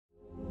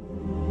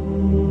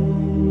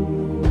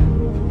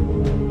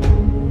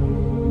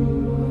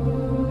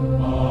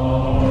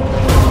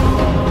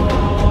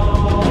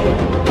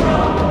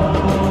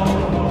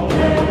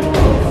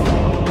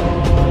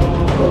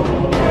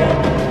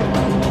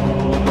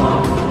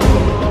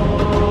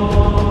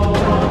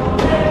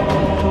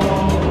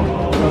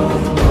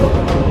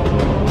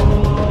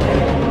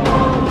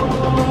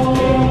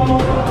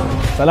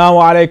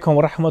Assalamu alaikum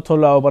wa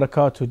rahmatullahi wa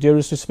barakatuh.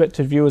 Dearest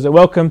respected viewers, and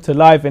welcome to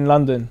Live in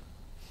London.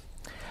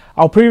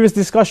 Our previous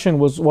discussion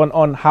was one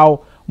on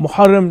how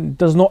Muharram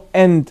does not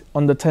end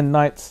on the 10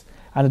 nights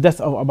and the death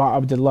of Abu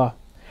Abdullah,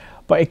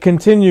 but it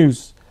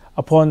continues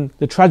upon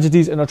the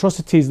tragedies and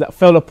atrocities that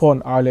fell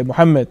upon Ali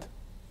Muhammad.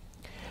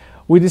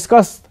 We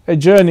discussed a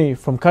journey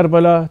from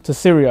Karbala to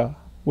Syria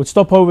with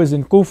stopovers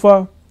in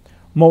Kufa,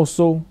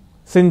 Mosul,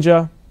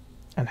 Sinjar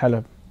and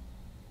Halab.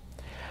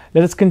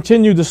 Let us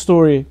continue the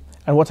story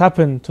and what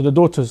happened to the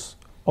daughters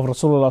of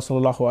Rasulullah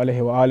sallallahu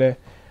alayhi wa alayhi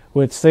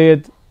with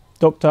Sayyid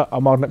Dr.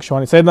 Ammar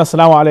Nakshawani. Sayyidina,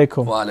 assalamu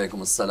alaikum. Wa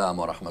alaikum assalam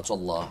wa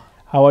rahmatullah.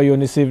 How are you on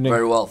this evening?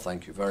 Very well,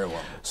 thank you, very well.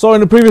 So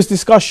in the previous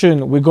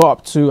discussion, we got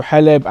up to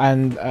Halab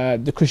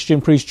and the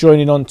Christian priest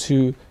joining on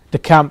to the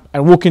camp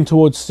and walking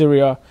towards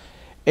Syria.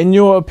 In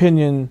your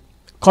opinion,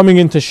 coming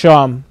into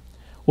Sham,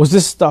 was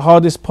this the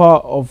hardest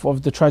part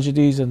of the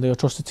tragedies and the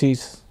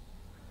atrocities?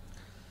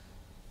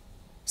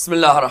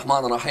 Bismillah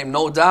ar-Rahman ar-Rahim.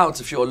 No doubt,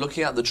 if you're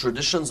looking at the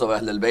traditions of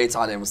Ahl al-Bayt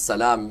alayhim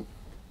as-salam,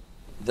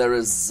 there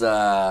is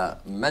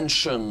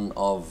mention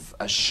of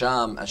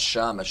Ash-Sham,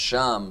 Ash-Sham,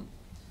 Ash-Sham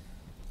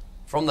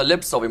from the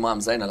lips of Imam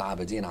Zayn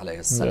al-Abidin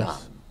alayhi salam.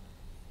 Yes.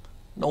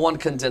 No one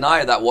can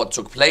deny that what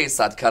took place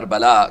at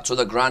Karbala to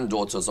the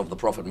granddaughters of the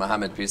Prophet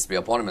Muhammad, peace be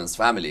upon him, and his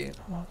family,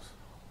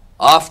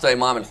 after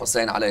Imam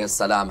Hussein alayhi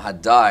salam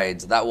had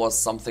died, that was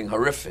something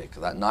horrific.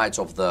 That night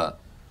of the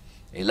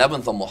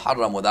 11th of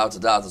Muharram, without a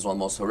doubt, is one of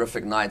the most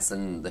horrific nights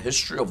in the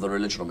history of the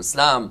religion of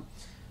Islam.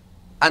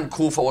 And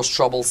Kufa was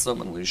troublesome,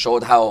 and we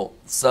showed how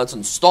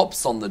certain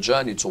stops on the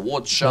journey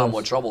towards Sham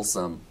were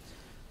troublesome.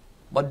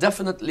 But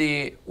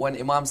definitely, when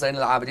Imam Zayn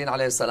al-Abidin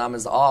alayhi salam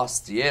is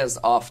asked years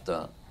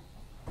after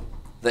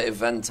the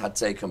event had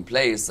taken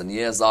place and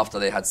years after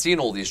they had seen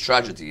all these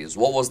tragedies,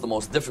 what was the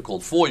most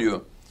difficult for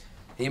you?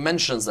 He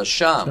mentions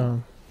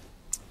Sham.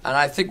 And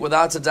I think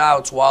without a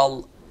doubt,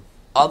 while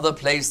other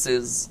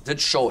places did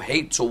show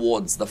hate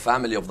towards the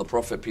family of the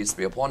Prophet, peace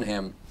be upon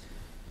him,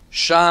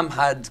 Sham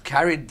had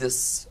carried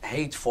this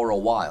hate for a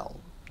while.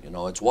 You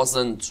know, it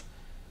wasn't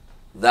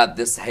that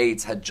this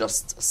hate had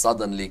just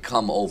suddenly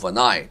come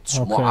overnight.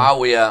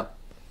 Muawiyah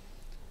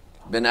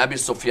bin Abi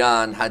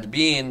Sufyan had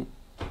been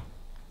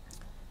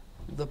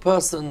the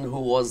person who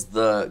was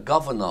the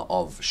governor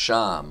of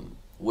Sham,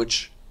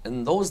 which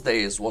in those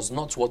days was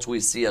not what we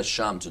see as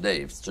Sham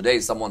today. If today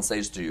someone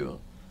says to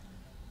you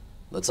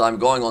that I'm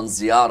going on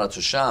ziyarah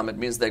to Sham, it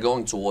means they're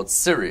going towards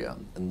Syria.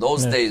 In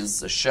those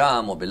days,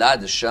 Sham or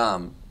Bilad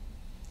al-Sham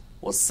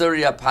was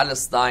Syria,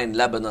 Palestine,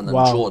 Lebanon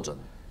and Jordan.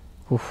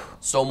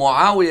 So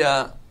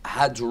Muawiyah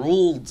had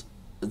ruled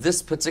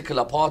this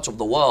particular part of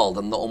the world,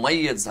 and the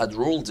Umayyads had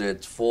ruled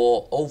it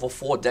for over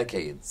 4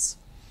 decades.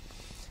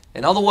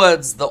 In other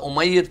words, the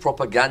Umayyad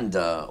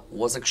propaganda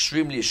was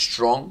extremely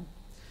strong.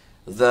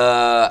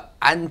 The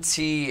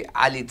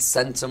anti-Alid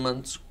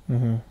sentiment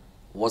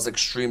was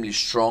extremely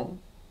strong.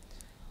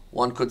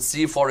 One could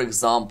see, for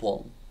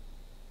example,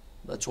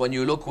 that when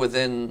you look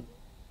within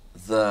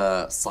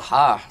the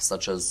Sahih,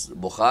 such as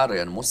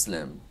Bukhari and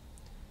Muslim,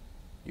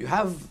 you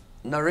have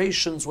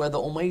narrations where the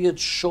Umayyads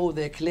show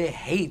their clear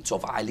hate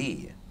of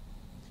Ali.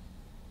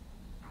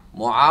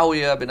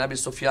 Muawiyah bin Abi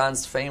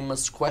Sufyan's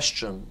famous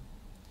question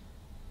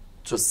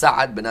to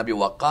Sa'ad bin Abi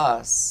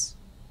Waqqas,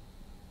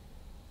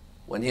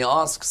 when he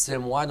asks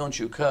him, why don't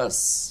you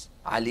curse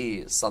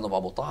Ali, son of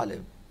Abu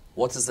Talib?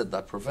 What is it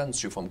that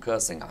prevents you from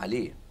cursing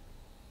Ali?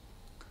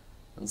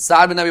 And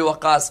Sa'ad bin Abi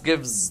Waqqas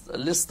gives a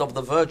list of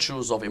the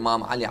virtues of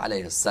Imam Ali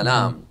alayhi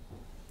salam,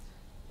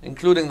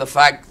 including the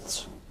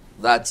fact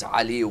that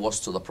Ali was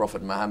to the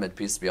Prophet Muhammad,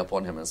 peace be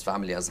upon him and his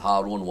family, as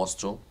Harun was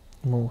to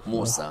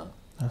Musa.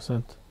 That's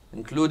it.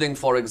 Including,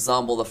 for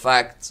example, the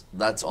fact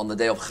that on the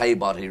day of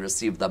Khaybar he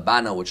received the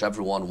banner which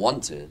everyone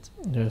wanted.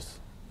 Yes.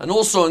 And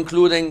also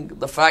including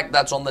the fact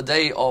that on the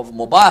day of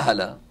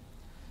Mubahala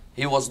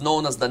he was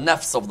known as the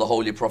nafs of the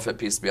Holy Prophet,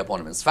 peace be upon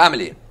him and his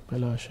family.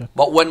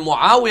 But when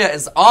Muawiyah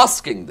is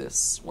asking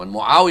this, when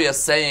Muawiyah is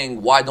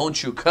saying, why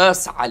don't you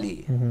curse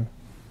Ali?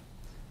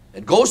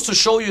 It goes to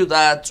show you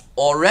that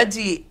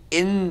already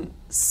in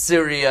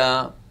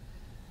Syria,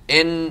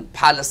 in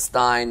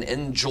Palestine,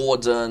 in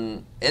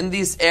Jordan, in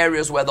these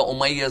areas where the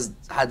Umayyads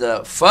had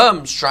a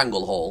firm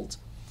stranglehold,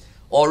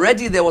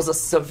 already there was a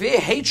severe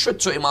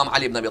hatred to Imam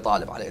Ali ibn Abi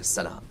Talib alayhi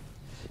salam.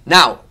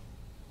 Now,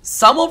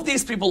 some of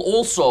these people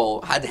also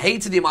had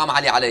hated Imam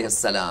Ali alayhi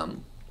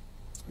salam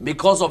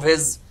because of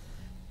his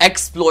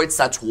exploits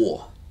at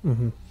war.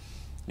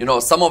 You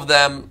know, some of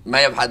them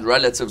may have had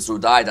relatives who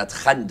died at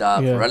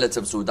Khandaq,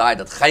 relatives who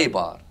died at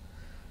Khaybar.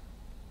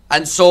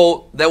 And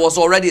so there was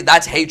already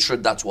that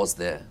hatred that was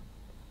there.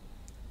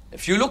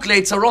 If you look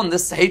later on,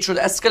 this hatred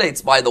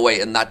escalates, by the way,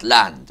 in that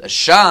land.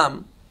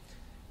 Sham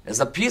is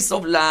a piece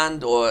of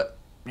land, or,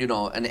 you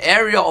know, an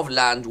area of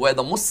land where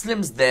the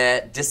Muslims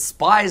there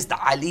despised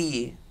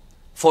Ali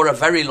for a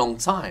very long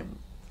time.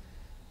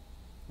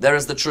 There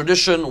is the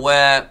tradition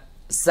where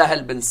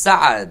Sahel bin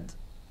Sa'ad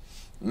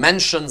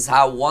mentions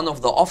how one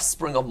of the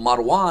offspring of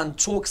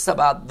Marwan talks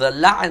about the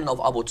la'an of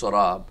Abu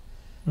Turab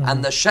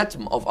and the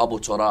shatm of Abu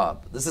Turab.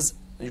 This is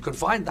You can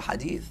find the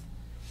hadith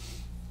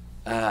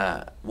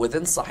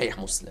within Sahih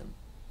Muslim,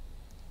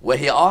 where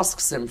he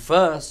asks him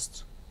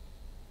first,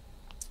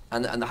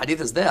 and the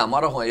hadith is there,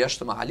 أمره أن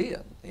يشتم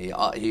عليا.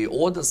 He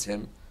orders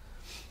him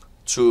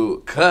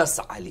to curse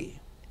Ali.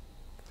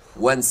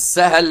 When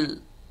Sahel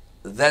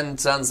then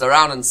turns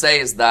around and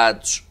says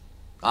that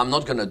I'm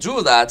not going to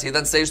do that, he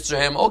then says to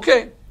him,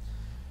 okay,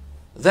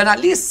 then at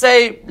least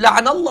say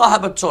لعن الله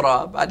أبا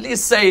التراب. At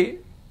least say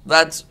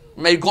that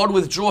may God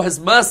withdraw his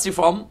mercy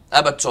from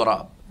Abu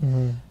Turab.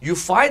 You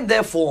find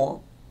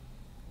therefore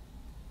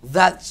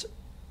that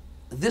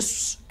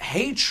this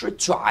hatred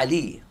to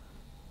Ali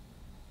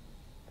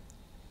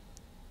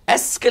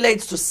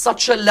escalates to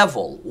such a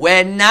level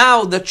where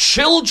now the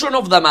children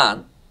of the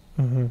man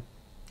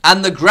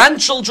and the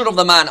grandchildren of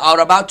the man are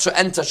about to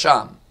enter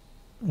Sham.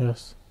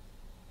 Yes.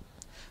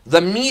 The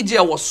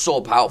media was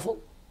so powerful,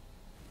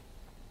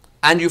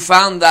 and you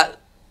found that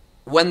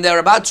when they're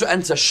about to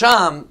enter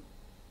Sham,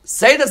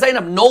 Sayyidah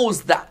Zainab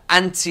knows the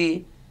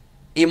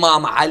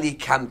anti-Imam Ali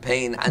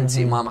campaign,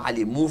 anti-Imam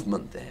Ali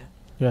movement there.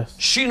 Yes.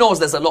 She knows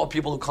there's a lot of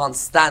people who can't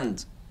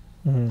stand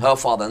her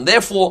father. And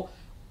therefore,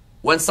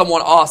 when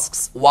someone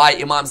asks why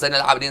Imam Zain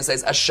al-Abidin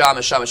says, Ash-Sham,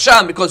 Ash-Sham,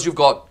 Ash-Sham, because you've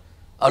got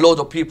a load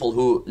of people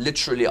who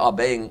literally are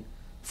baying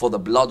for the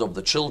blood of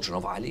the children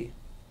of Ali.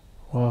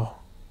 Wow.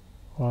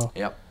 Wow.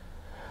 Yep.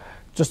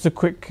 Just a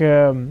quick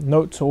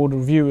note to all the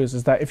viewers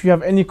is that if you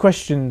have any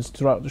questions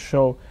throughout the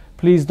show,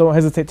 please don't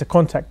hesitate to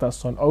contact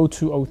us on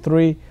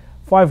 0203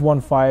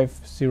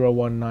 515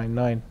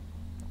 0199.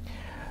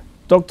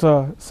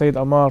 Dr. Sayyid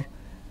Ammar,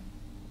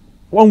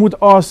 one would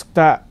ask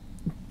that,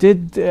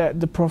 did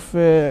the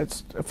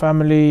Prophet's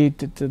family,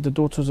 did the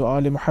daughters of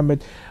Ali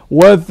Muhammad,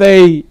 were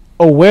they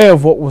aware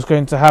of what was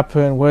going to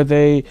happen? Were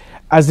they,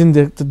 as in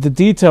the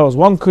details?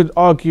 One could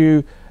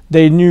argue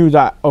they knew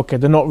that, okay,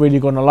 they're not really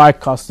going to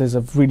like us. There's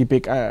a really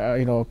big,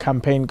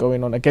 campaign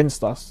going on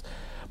against us.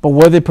 But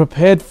were they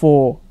prepared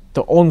for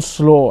the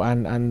onslaught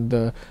and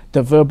the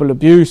verbal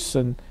abuse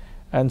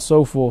and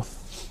so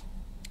forth?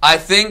 I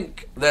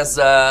think there's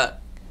a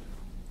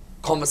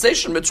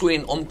conversation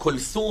between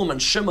Kulthum and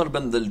Shimr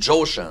bin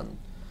Dil-Jawshan,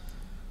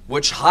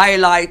 which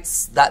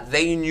highlights that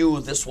they knew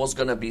this was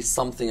going to be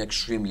something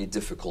extremely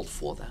difficult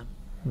for them.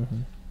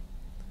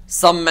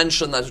 Some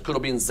mention that it could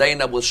have been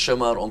Zainab with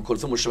Shimr,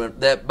 Kulthum with Shimr.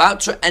 They're about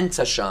to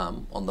enter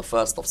Sham on the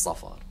 1st of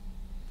Safar.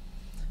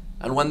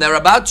 And when they're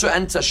about to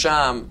enter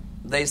Sham,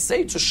 they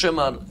say to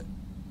Shimr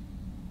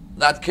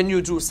that, can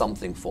you do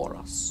something for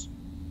us?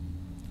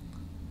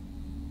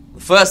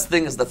 The first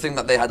thing is the thing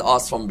that they had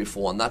asked from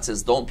before, and that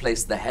is, don't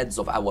place the heads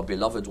of our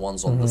beloved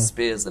ones on the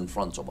spears in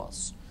front of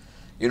us.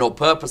 You know,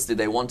 purposely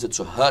they wanted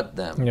to hurt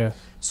them. Yes.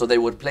 So they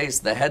would place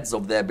the heads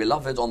of their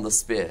beloved on the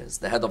spears.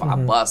 The head of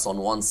Abbas on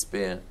one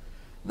spear,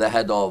 the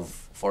head of,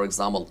 for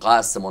example,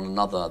 Qasim on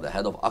another, the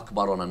head of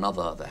Akbar on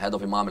another, the head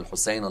of Imam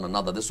Hussein on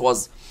another. This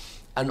was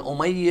an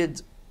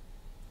Umayyad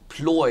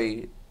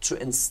ploy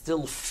to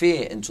instill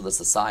fear into the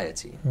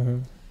society.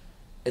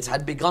 It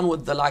had begun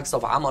with the likes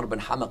of Ammar bin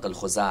Hamaq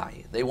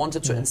al-Khuza'i. They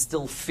wanted to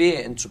instill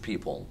fear into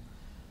people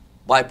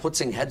by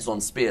putting heads on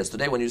spears.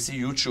 Today when you see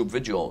YouTube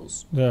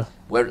videos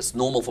where it's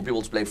normal for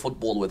people to play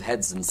football with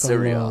heads in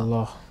Syria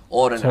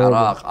or in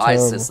Iraq,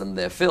 ISIS and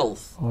their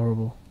filth.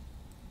 Horrible.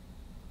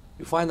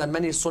 You find that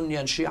many Sunni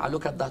and Shia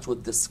look at that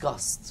with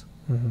disgust.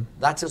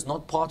 That is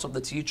not part of the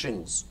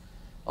teachings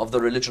of the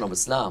religion of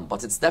Islam,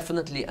 but it's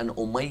definitely an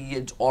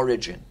Umayyad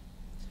origin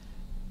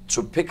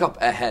to pick up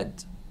a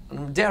head.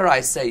 And dare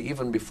I say,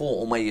 even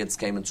before Umayyads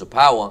came into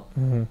power,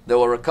 there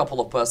were a couple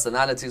of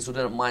personalities who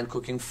didn't mind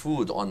cooking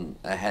food on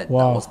a head that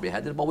was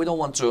beheaded, but we don't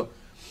want to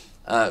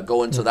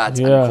go into that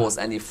and cause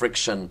any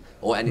friction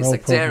or any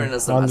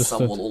sectarianism, as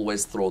some will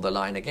always throw the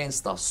line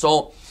against us.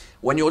 So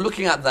when you're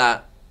looking at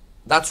that,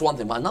 that's one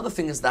thing. But another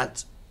thing is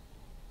that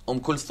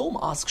Kulthum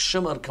asks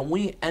Shimr, can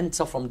we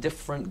enter from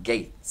different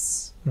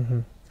gates?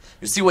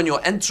 You see, when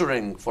you're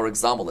entering, for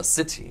example, a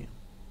city,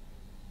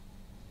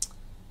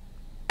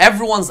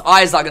 everyone's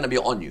eyes are going to be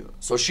on you.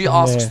 So she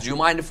asks, do you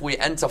mind if we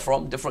enter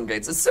from different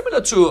gates? It's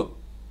similar to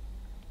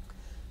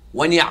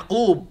when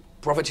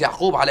Prophet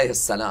Yaqub alayhi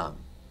salam,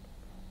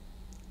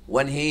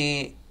 when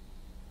he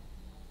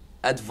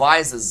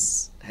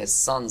advises his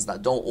sons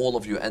that don't all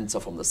of you enter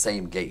from the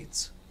same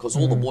gate, because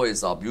all the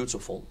boys are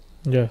beautiful.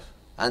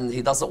 And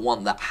he doesn't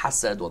want that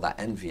hasad or that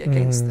envy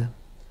against them.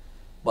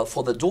 But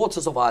for the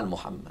daughters of Al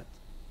Muhammad,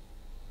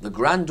 the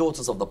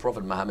granddaughters of the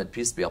Prophet Muhammad,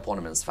 peace be upon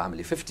him and his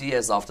family, 50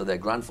 years after their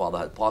grandfather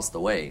had passed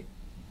away,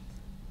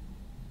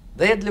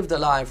 they had lived a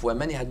life where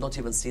many had not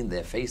even seen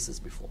their faces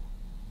before.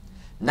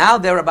 Now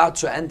they're about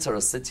to enter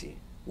a city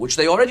which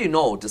they already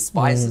know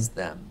despises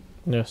them.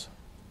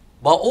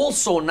 But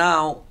also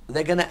now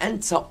they're going to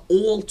enter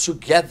all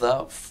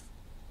together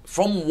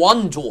from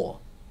one door.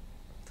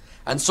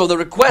 And so the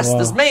request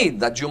is made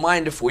that, do you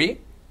mind if we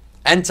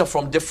enter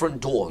from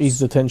different doors? Ease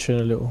the tension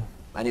a little.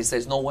 And he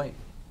says, no way.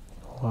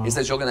 He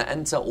says, you're going to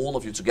enter all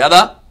of you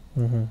together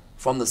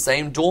from the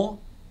same door.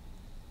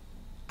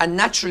 And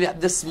naturally at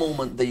this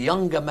moment, the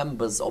younger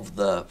members of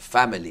the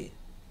family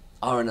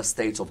are in a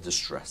state of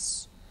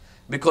distress.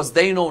 Because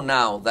they know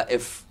now that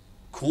if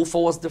Kufa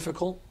was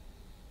difficult,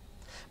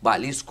 but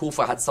at least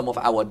Kufa had some of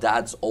our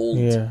dad's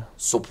old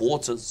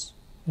supporters.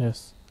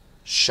 Yes.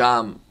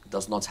 Sham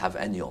does not have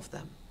any of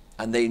them.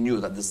 And they knew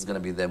that this is going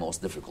to be their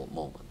most difficult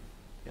moment.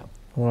 Yeah.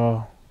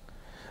 Wow.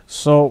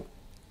 So,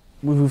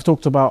 we've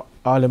talked about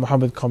Ali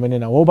Muhammad coming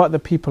in. Now, what about the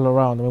people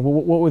around? I mean,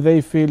 what were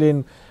they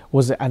feeling?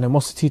 Was it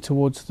animosity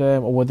towards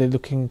them? Or were they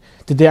looking...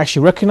 Did they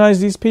actually recognize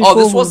these people? Oh,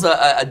 this was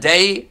a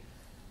day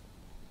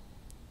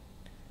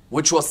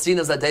which was seen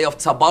as a day of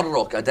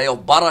tabarruk, a day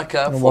of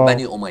barakah for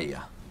Bani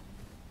Umayyah.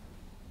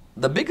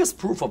 The biggest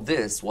proof of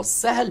this was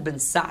Sahal bin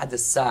Sa'ad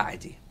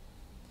al-Sa'idi,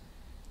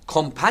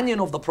 companion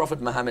of the Prophet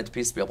Muhammad,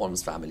 peace be upon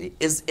his family,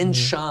 is in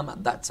Sham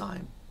at that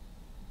time.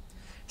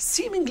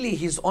 Seemingly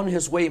he's on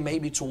his way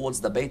maybe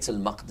towards the Bayt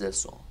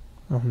al-Maqdis or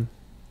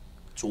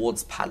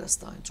towards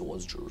Palestine,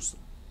 towards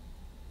Jerusalem.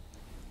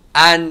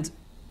 And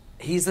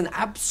he's in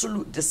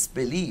absolute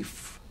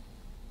disbelief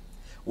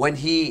when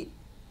he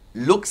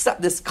looks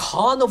at this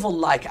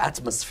carnival-like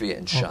atmosphere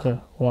in Sham. Okay,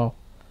 wow.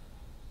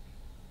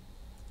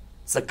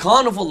 It's a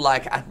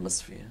carnival-like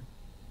atmosphere.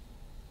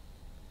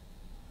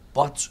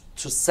 But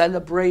to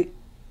celebrate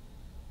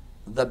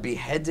the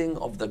beheading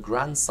of the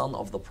grandson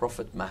of the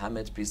Prophet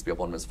Muhammad, peace be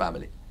upon his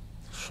family.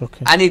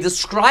 Shocking. And he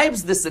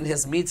describes this in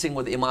his meeting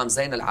with Imam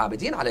Zayn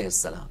al-Abidin alayhi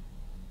salam.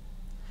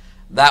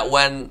 That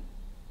when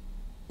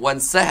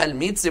Sahal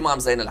meets Imam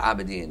Zayn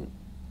al-Abidin,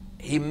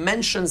 he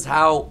mentions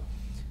how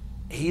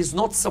he's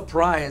not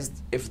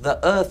surprised if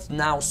the earth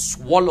now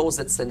swallows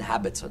its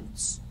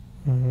inhabitants.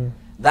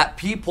 That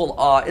people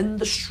are in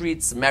the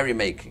streets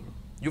merrymaking.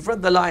 You've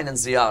read the line in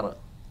Ziyarah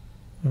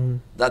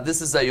that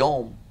this is a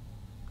yom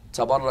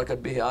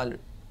tabarrakat bihi al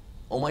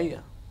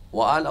Umayyah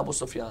wa al Abu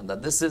Sufyan,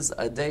 that this is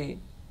a day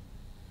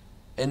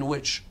in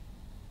which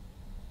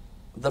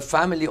the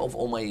family of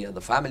Umayyah,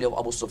 the family of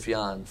Abu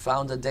Sufyan,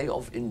 found a day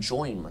of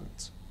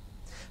enjoyment,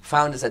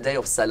 found it a day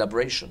of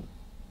celebration.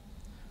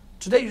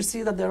 Today you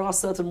see that there are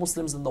certain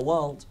Muslims in the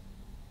world,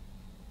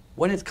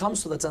 when it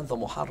comes to the 10th of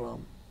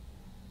Muharram,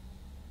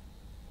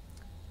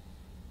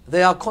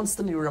 they are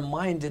constantly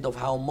reminded of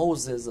how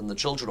Moses and the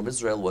children of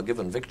Israel were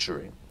given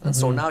victory. And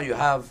so now you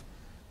have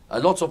a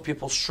lot of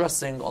people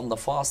stressing on the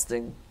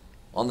fasting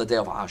on the day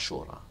of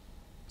Ashura.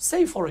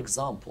 Say, for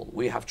example,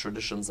 we have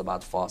traditions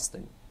about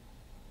fasting.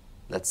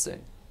 Let's say.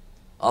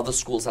 Other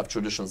schools have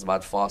traditions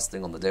about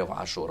fasting on the day of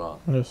Ashura.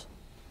 Yes.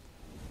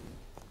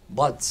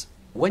 But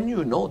when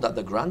you know that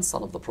the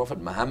grandson of the Prophet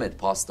Muhammad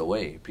passed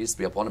away, peace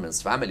be upon him and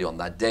his family, on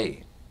that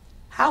day,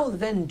 how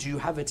then do you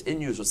have it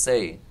in you to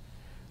say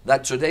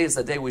that today is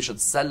a day we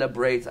should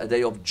celebrate, a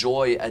day of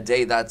joy, a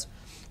day that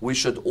we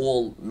should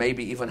all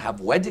maybe even have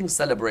wedding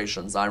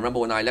celebrations? I remember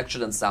when I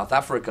lectured in South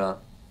Africa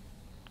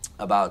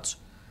about,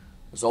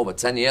 it was over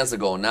 10 years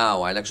ago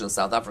now, I lectured in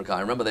South Africa.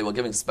 I remember they were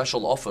giving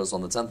special offers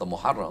on the 10th of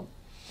Muharram.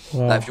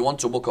 Wow. That if you want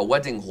to book a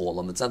wedding hall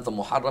on the 10th of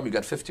Muharram, you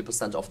get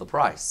 50% off the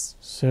price.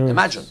 Serious.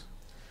 Imagine.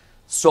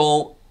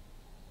 So,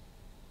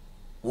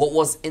 what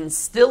was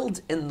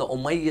instilled in the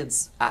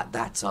Umayyads at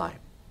that time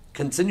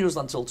continues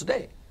until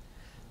today.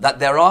 That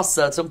there are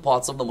certain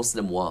parts of the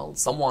Muslim world.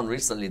 Someone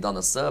recently done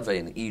a survey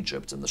in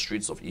Egypt, in the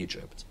streets of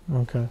Egypt.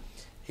 Okay.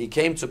 He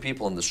came to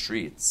people in the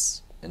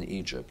streets in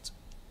Egypt.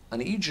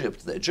 And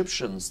Egypt, the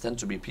Egyptians tend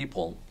to be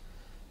people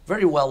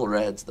very well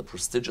read. The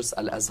prestigious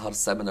Al-Azhar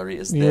seminary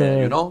is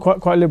there, you know?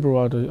 Quite liberal,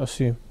 I'd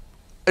assume.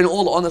 In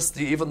all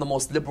honesty, even the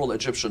most liberal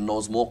Egyptian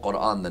knows more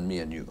Quran than me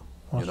and you.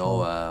 You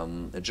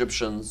know,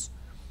 Egyptians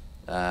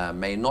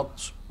may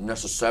not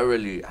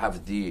necessarily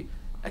have the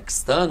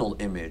external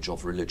image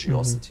of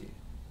religiosity.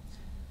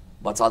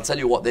 But I'll tell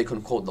you what, they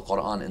can quote the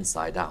Quran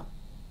inside out.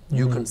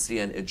 You can see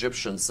an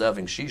Egyptian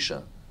serving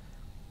shisha,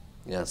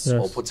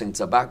 or putting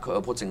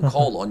tobacco, putting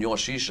coal on your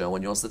shisha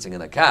when you're sitting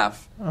in a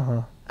caf,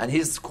 and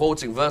he's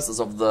quoting verses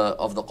of the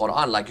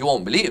Quran like you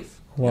won't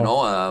believe. Wow. You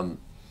know,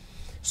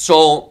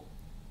 so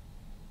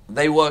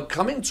they were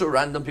coming to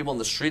random people in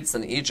the streets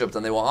in Egypt,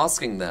 and they were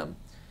asking them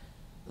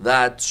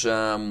that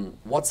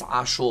what's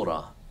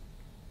Ashura?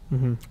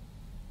 90%,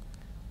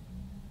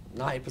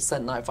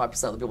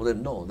 95% of the people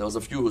didn't know. There was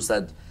a few who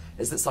said,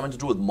 is it something to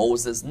do with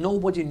Moses?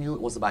 Nobody knew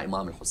it was about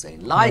Imam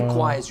Hussein.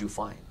 Likewise, you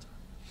find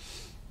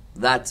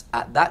that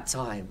at that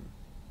time,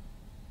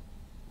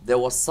 there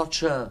was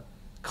such a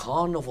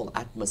carnival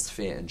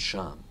atmosphere in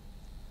Sham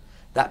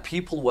that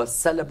people were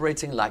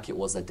celebrating like it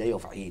was a day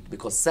of Eid.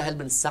 Because Sahal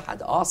bin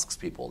Sa'ad asks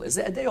people, is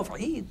it a day of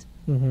Eid?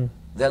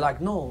 They're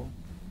like, no,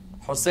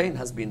 Hussein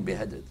has been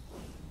beheaded.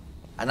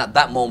 And at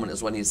that moment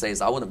is when he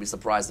says, I wouldn't be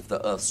surprised if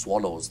the earth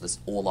swallows this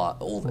all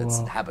its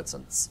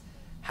inhabitants.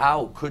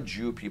 How could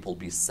you people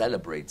be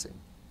celebrating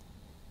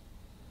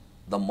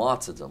the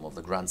martyrdom of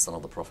the grandson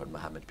of the Prophet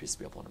Muhammad, peace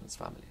be upon him and his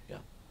family? Yeah.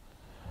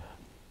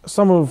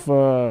 Some of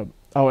our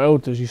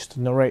elders used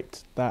to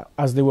narrate that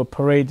as they were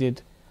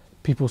paraded,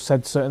 people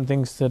said certain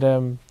things to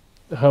them,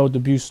 hurled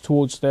abuse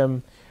towards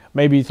them,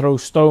 maybe throw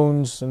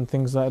stones and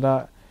things like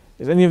that.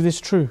 Is any of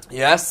this true?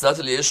 Yes,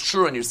 certainly it's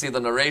true. And you see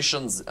the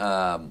narrations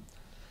from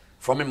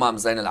Imam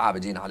Zayn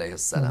al-Abidin alayhi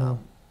salam.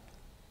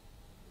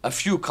 A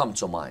few come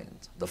to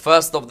mind. The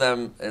first of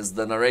them is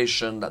the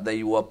narration that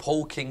they were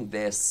poking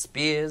their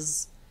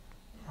spears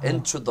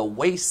into the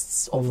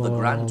waists of the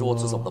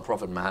granddaughters of the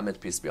Prophet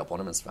Muhammad, peace be upon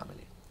him, and his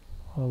family.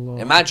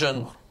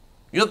 Imagine,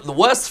 you know, the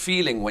worst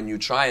feeling when you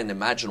try and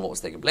imagine what was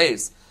taking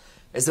place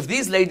is if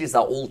these ladies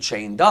are all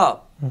chained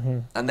up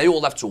and they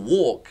all have to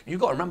walk. You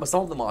got to remember,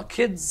 some of them are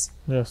kids,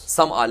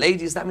 some are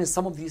ladies. That means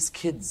some of these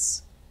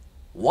kids,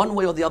 one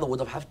way or the other,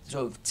 would have to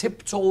have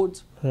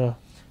tiptoed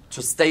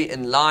to stay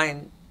in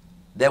line.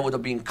 There would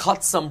have been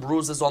cuts and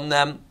bruises on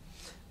them.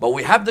 But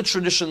we have the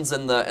traditions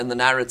in the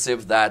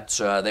narrative that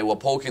they were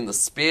poking the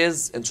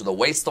spears into the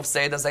waist of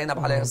Sayyidah Zainab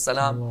alayhi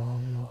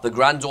salam, the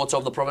granddaughter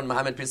of the Prophet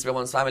Muhammad, peace be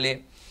upon his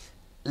family.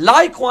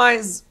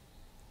 Likewise,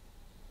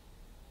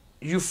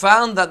 you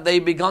found that they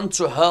began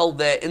to hurl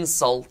their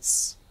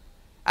insults.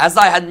 As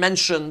I had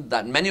mentioned,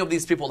 that many of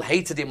these people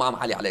hated Imam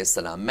Ali alayhi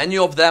salam. Many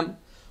of them,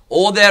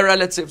 or their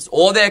relatives,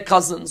 or their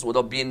cousins, would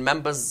have been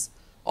members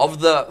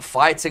of the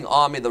fighting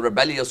army, the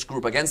rebellious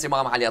group against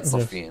Imam Ali at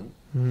Siffin.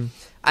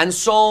 And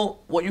so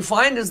what you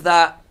find is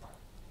that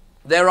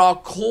there are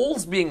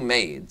calls being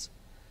made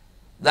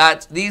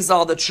that these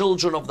are the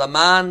children of the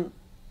man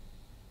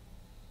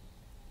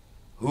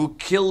who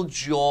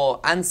killed your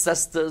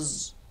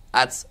ancestors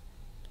at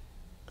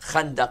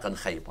Khandaq and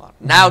Khaybar.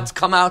 Now to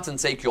come out and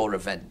take your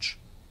revenge.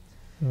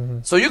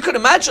 So you can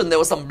imagine there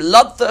were some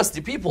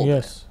bloodthirsty people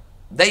there.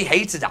 They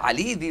hated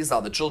Ali. These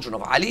are the children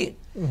of Ali.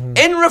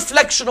 In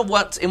reflection of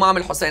what Imam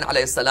Hussein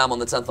alayhi salam on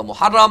the 10th of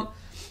Muharram,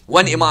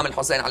 when Imam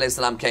Hussein alayhi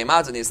salam came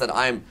out and he said,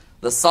 I am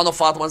the son of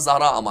Fatima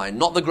Zahra, am I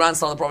not the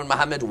grandson of the Prophet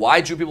Muhammad?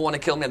 Why do you people want to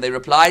kill me? And they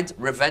replied,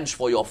 revenge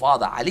for your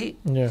father Ali.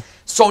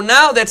 So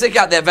now they take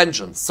out their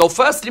vengeance. So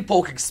firstly,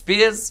 poking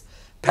spears,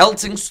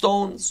 pelting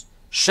stones,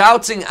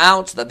 shouting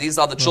out that these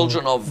are the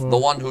children of the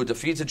one who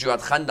defeated you at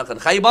Khandaq and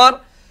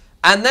Khaybar.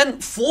 And then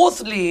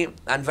fourthly,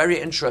 and very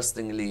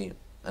interestingly,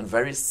 and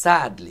very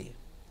sadly,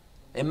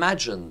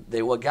 imagine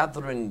they were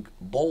gathering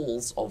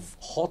bowls of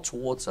hot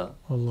water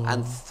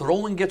and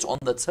throwing it on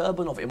the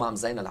turban of Imam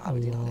Zain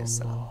al-Abidin alayhi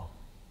salam.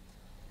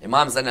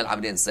 Imam Zain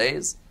al-Abidin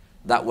says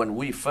that when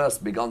we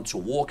first began to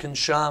walk in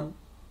Sham,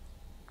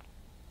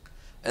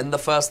 in the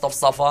first of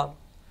Safar,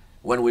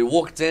 when we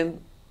walked in,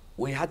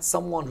 we had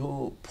someone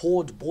who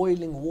poured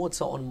boiling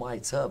water on my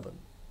turban.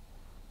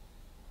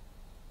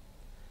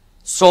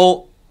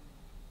 So,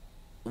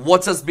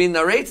 what has been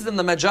narrated in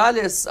the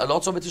majalis, a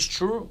lot of it is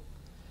true,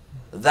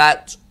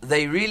 that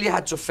they really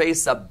had to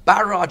face a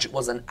barrage. It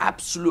was an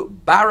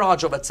absolute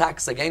barrage of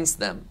attacks against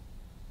them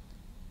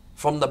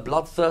from the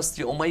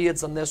bloodthirsty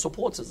Umayyads and their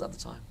supporters at the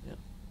time.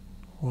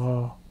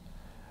 Wow.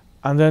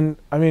 And then,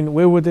 I mean,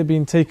 where were they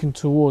being taken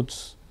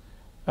towards?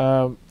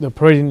 The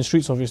parade in the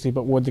streets, obviously,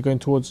 but were they going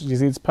towards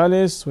Yazid's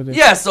palace?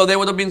 Yes, so they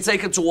would have been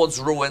taken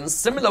towards ruins,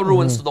 similar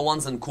ruins to the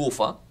ones in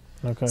Kufa.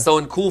 So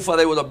in Kufa,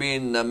 they would have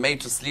been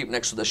made to sleep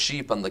next to the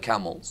sheep and the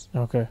camels.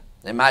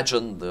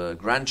 Imagine the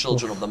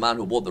grandchildren of the man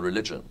who brought the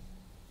religion.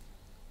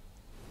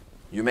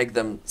 You make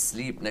them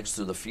sleep next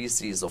to the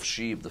feces of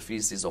sheep, the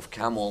feces of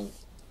camel,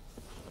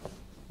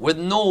 with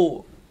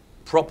no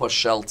proper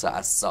shelter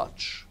as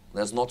such.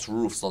 There's not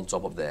roofs on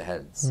top of their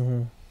heads.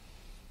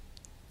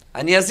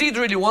 And Yazid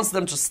really wants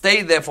them to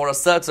stay there for a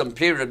certain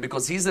period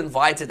because he's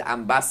invited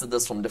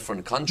ambassadors from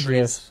different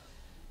countries.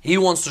 He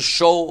wants to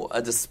show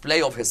a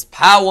display of his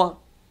power.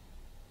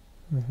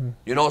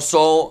 You know,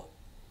 so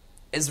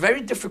it's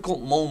very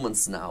difficult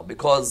moments now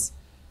because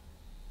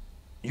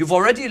you've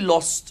already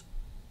lost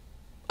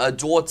a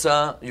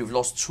daughter, you've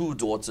lost two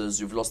daughters,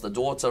 you've lost a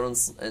daughter in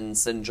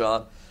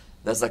Sinjar.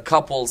 There's a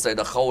couple, say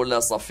the Khawla,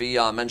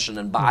 Safiya, mentioned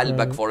in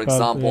Ba'albek, for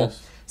example.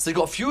 So you've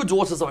got a few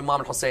daughters of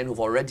Imam Hussein who've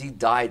already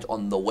died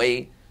on the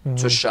way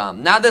to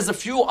Sham. Now there's a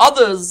few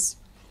others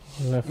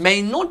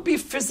may not be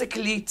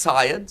physically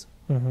tired,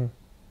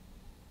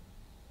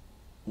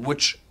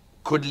 which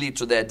could lead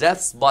to their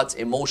deaths, but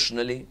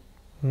emotionally,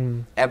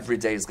 every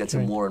day is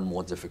getting more and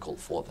more difficult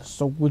for them.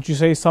 So would you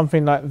say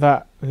something like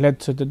that led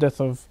to the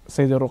death of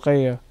Sayyidah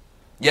Ruqayya?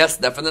 Yes,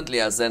 definitely,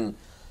 as in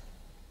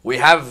we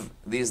have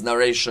these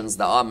narrations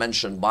that are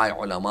mentioned by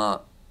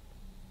ulama.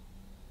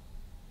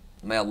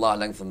 May Allah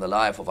lengthen the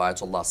life of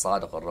Ayatollah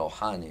Sadiq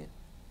al-Rawhani.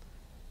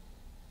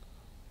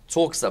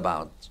 Talks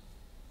about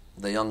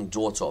the young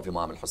daughter of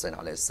Imam al-Hussein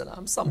alayhi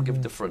salam. Some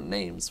give different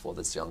names for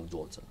this young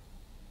daughter.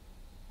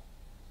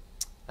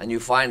 And you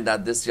find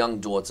that this young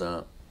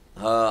daughter,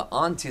 her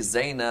auntie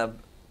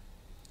Zainab,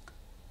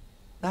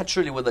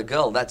 naturally with a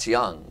girl that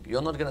young,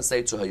 you're not going to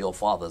say to her, your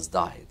father's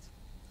died.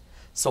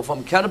 So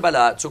from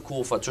Karbala to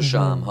Kufa to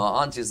Sham, her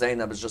auntie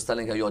Zainab is just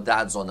telling her, your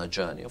dad's on a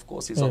journey. Of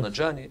course, he's on a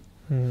journey.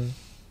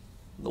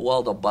 The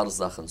world of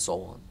Barzakh and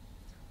so on.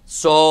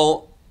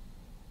 So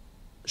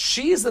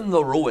she's in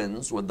the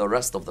ruins with the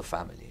rest of the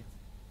family.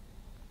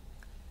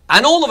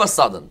 And all of a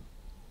sudden,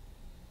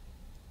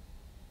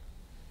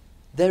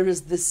 there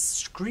is this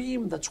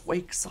scream that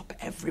wakes up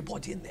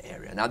everybody in the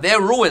area. Now their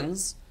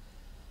ruins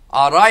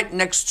are right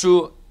next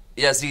to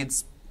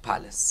Yazid's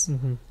palace.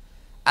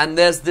 And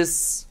there's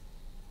this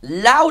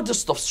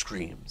loudest of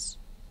screams,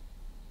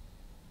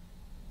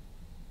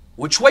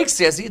 which wakes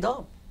Yazid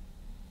up.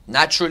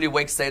 naturally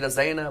wakes Sayyidah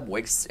Zainab,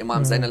 wakes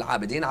Imam Zain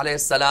al-Abidin alayhi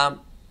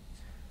salam.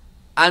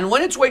 And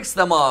when it wakes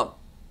them up,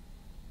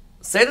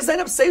 Sayyidah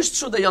Zainab says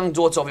to the young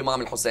daughter of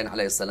Imam al-Hussein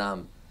alayhi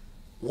salam,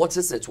 what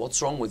is it?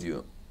 What's wrong with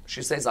you?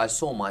 She says, I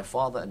saw my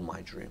father in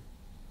my dream.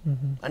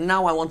 And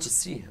now I want to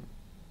see him.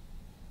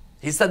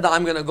 He said that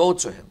I'm going to go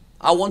to him.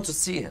 I want to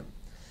see him.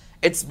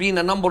 It's been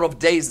a number of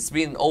days. It's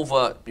been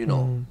over,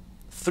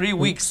 3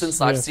 weeks since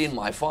I've seen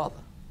my father.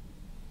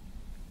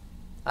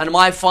 And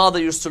my father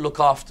used to look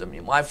after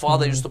me. My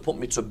father used to put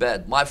me to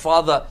bed. My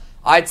father,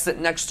 I'd sit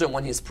next to him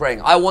when he's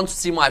praying. I want to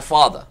see my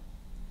father.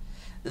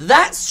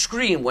 That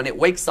scream, when it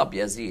wakes up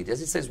Yazid,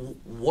 Yazid says,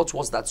 what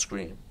was that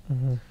scream?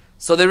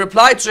 So they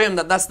replied to him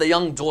that that's the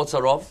young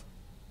daughter of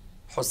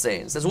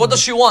Hussein. Says, what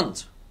does she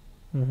want?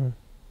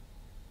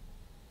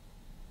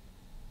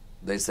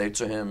 They say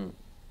to him,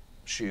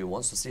 she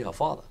wants to see her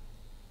father.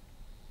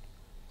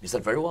 He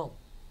said, very well.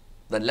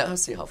 Then let her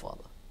see her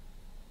father.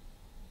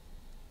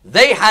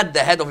 They had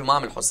the head of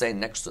Imam al-Hussein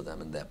next to them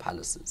in their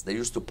palaces. They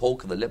used to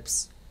poke the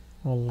lips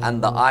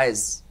and the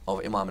eyes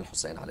of Imam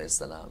al-Hussein alayhi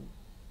salam.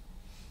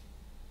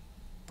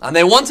 And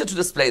they wanted to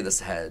display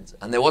this head.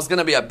 And there was going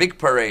to be a big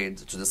parade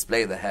to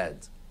display the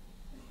head.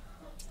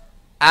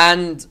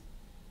 And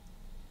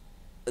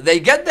they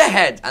get the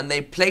head and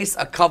they place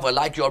a cover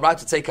like you're about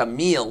to take a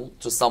meal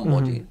to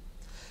somebody.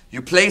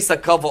 You place a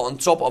cover on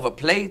top of a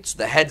plate.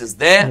 The head is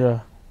there. Yeah.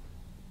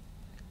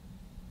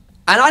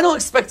 And I don't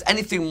expect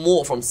anything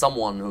more from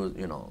someone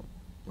who,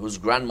 whose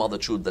grandmother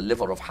chewed the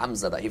liver of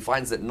Hamza, that he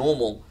finds it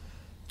normal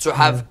to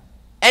have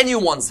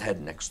anyone's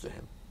head next to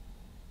him.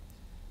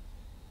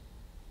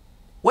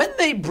 When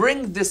they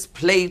bring this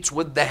plate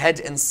with the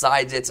head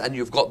inside it and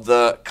you've got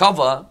the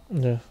cover,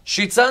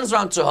 she turns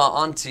around to her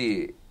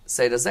auntie,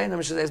 Sayyidah Zainab,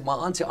 and she says, my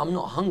auntie, I'm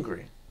not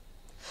hungry.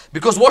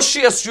 Because what's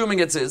she assuming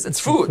it is? It's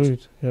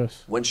food.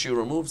 Yes. When she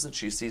removes it,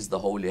 she sees the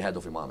holy head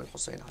of Imam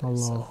al-Hussein.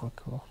 Allahu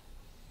Akbar.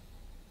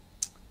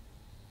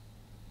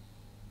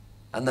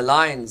 And the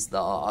lines that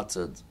are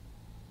uttered,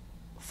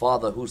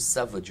 Father, who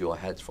severed your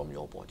head from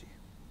your body?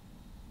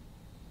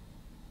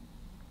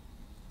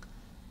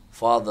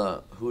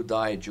 Father, who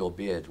dyed your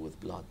beard with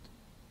blood?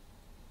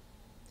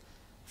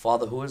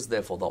 Father, who is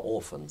there for the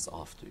orphans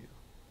after you?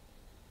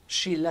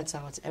 She let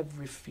out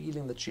every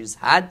feeling that she's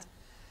had,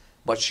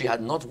 but she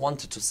had not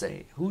wanted to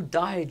say. Who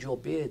dyed your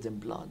beard in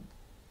blood?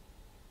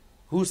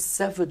 Who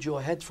severed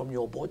your head from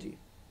your body?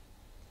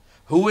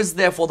 Who is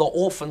there for the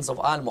orphans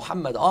of Al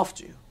Muhammad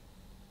after you?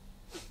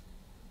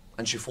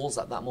 And she falls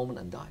at that moment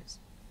and dies.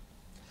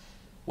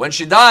 When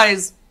she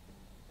dies,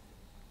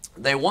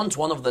 they want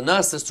one of the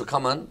nurses to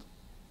come and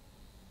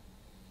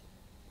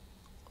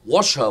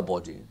wash her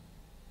body,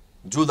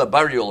 do the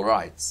burial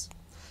rites.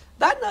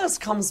 That nurse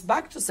comes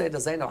back to Sayyidah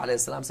Zainab alayhi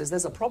salam, says,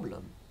 there's a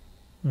problem.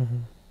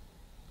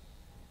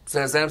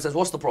 Sayyidah Zainab says,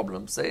 what's the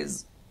problem?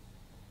 Says,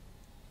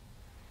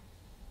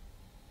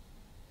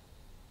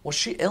 was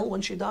she ill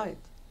when she died?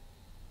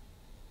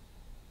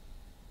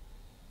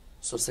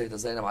 So Sayyidah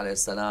Zainab alayhi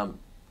salam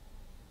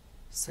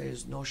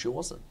says, no, she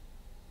wasn't.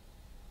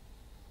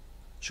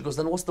 She goes,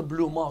 then what's the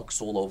blue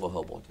marks all over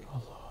her body?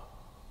 Allah.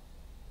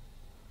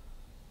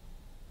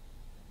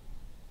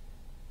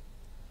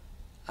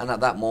 And at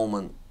that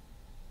moment,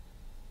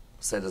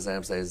 Sayyidah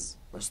Zainab says,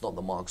 that's not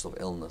the marks of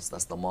illness,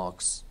 that's the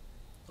marks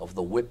of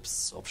the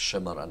whips of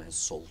Shimr and his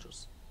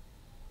soldiers.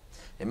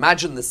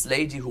 Imagine this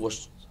lady who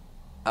was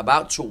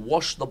about to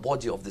wash the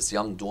body of this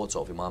young daughter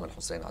of Imam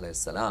al-Hussein alayhi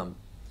salam,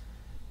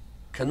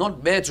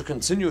 cannot bear to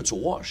continue to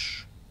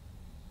wash,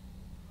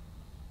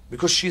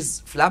 because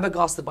she's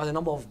flabbergasted by the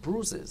number of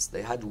bruises.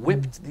 They had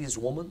whipped these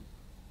women,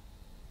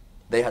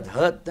 they had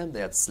hurt them,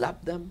 they had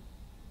slapped them.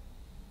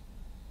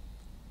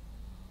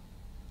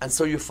 And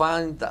so you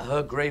find that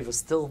her grave is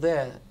still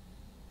there.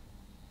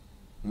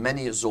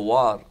 Many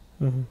zuwar.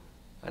 And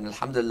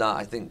alhamdulillah,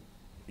 I think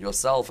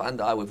yourself and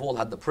I, we've all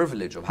had the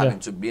privilege of having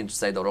to be in to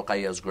Sayyidah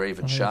Ruqayya's grave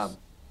in Sham.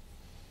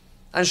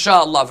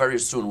 Inshallah, very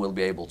soon we'll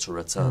be able to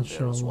return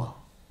there as well.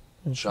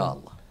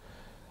 Inshallah.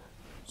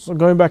 So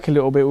going back a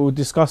little bit, we were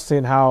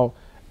discussing how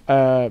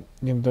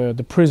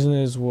the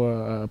prisoners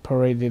were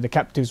paraded, the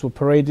captives were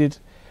paraded.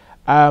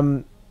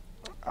 How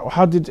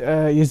did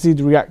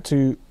Yazid react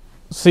to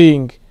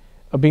seeing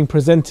being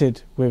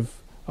presented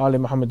with Ali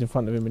Muhammad in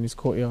front of him in his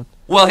courtyard?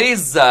 Well,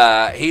 he's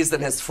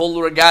in his full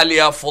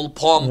regalia, full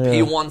pomp.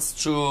 He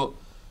wants to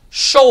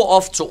show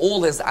off to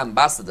all his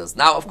ambassadors.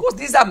 Now, of course,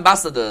 these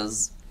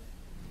ambassadors,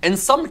 in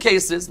some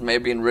cases,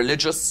 maybe in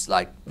religious,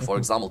 like, for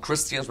example,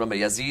 Christians. Remember,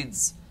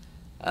 Yazid's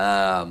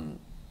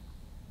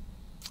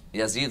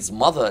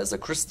mother is a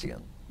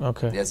Christian.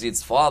 Okay.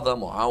 Yazid's father,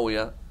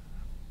 Muawiyah,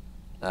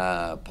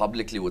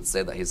 publicly would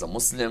say that he's a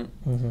Muslim.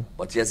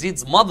 But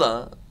Yazid's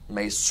mother,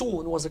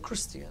 Maysoon, was a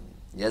Christian.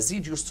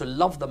 Yazid used to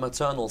love the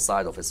maternal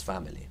side of his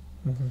family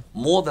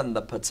more than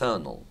the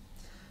paternal.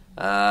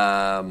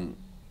 The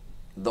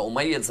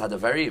Umayyads had a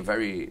very,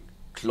 very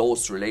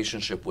close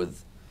relationship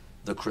with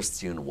the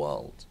Christian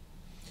world.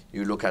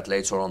 You look at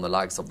later on the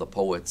likes of the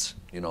poet,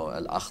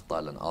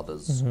 Al-Akhtal and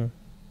others,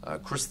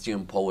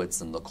 Christian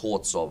poets in the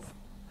courts of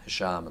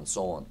Hisham and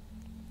so on.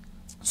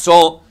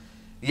 So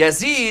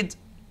Yazid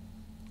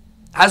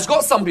has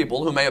got some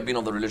people who may have been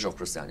of the religion of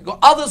Christianity, got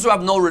others who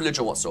have no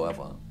religion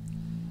whatsoever,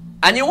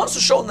 and he wants to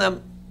show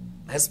them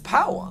his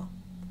power.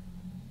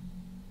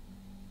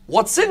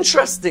 What's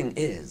interesting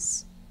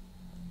is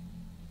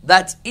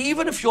that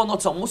even if you're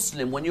not a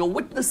Muslim, when you're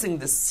witnessing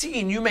this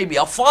scene, you may be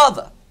a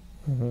father.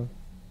 Mm-hmm.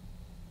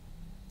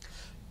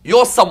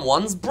 You're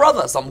someone's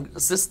brother, some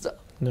sister.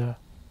 Yeah.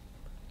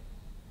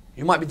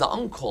 You might be the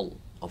uncle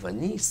of a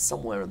niece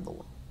somewhere in the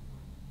world.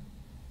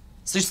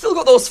 So you still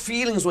got those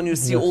feelings when you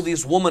see all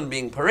these women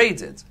being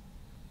paraded.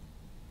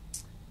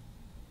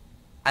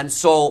 And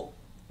so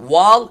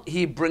while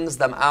he brings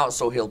them out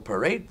so he'll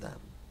parade them,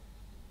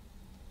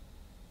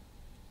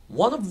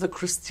 one of the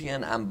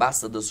Christian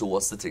ambassadors who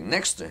was sitting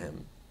next to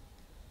him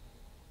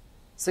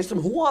says to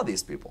him, who are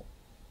these people?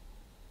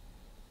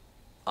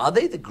 Are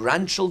they the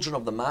grandchildren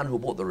of the man who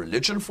brought the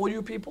religion for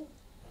you people?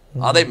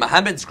 Mm-hmm. Are they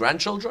Muhammad's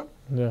grandchildren?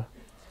 Yeah.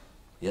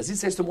 Yazid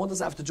says to him, what does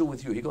that have to do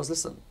with you? He goes,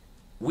 listen,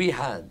 we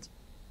had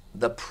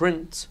the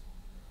print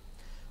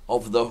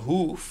of the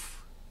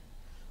hoof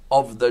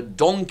of the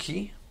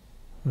donkey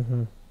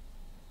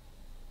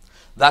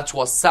that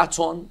was sat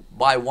on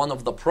by one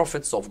of the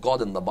prophets of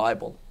God in the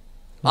Bible.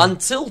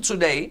 Until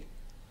today,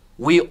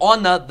 we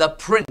honor the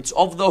print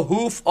of the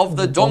hoof of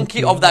the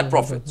donkey of that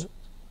prophet.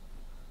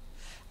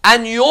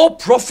 And your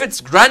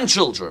prophet's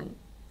grandchildren,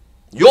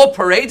 you're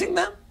parading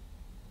them?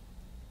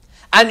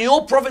 And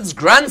your prophet's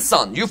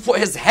grandson, you put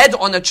his head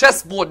on a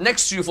chessboard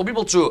next to you for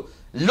people to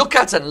look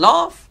at and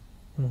laugh?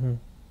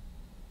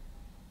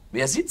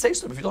 Yazid says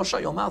to him, if you don't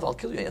shut your mouth, I'll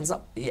kill you.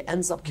 He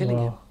ends up killing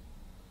him.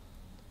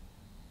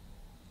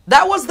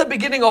 That was the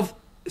beginning of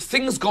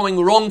things going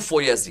wrong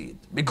for Yazid,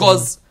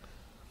 because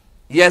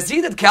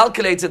Yazid had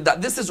calculated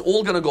that this is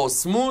all going to go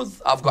smooth.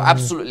 I've got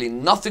absolutely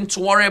nothing to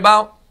worry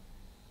about.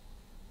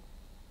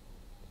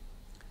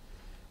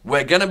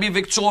 We're going to be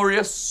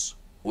victorious.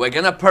 We're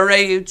going to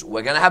parade.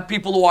 We're going to have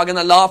people who are going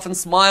to laugh and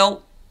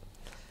smile.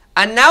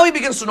 And now he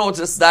begins to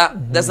notice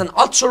that there's an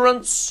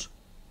utterance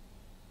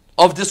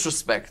of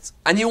disrespect,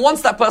 and he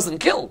wants that person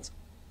killed.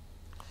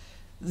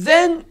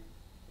 Then,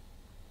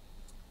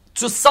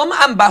 to some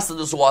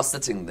ambassadors who are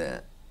sitting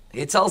there,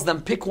 he tells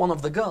them, pick one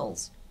of the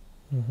girls.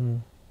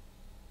 And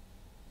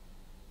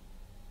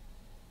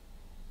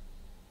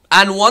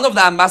one of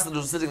the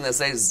ambassadors sitting there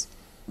says,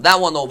 that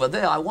one over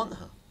there, I want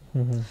her.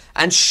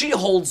 And she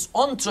holds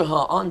on to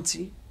her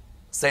auntie,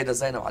 Sayyidah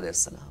Zainab alayhi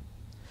salam.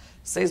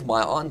 Says,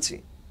 my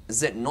auntie,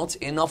 is it not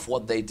enough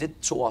what they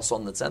did to us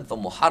on the 10th of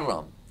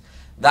Muharram,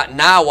 that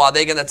now are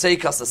they going to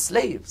take us as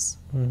slaves?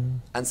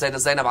 And Sayyidah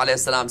Zainab alayhi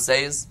salam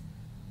says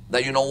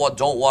that, you know what,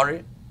 don't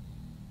worry.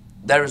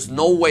 There is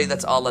no way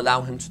that I'll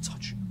allow him to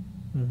touch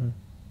you.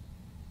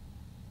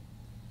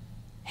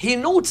 He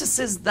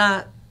notices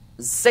that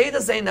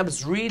Sayyidah Zainab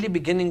is really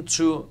beginning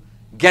to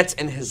get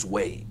in his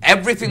way.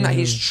 Everything that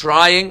he's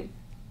trying,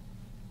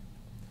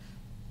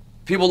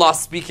 people are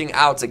speaking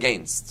out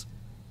against.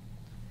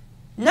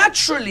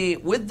 Naturally,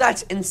 with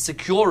that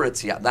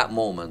insecurity at that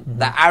moment,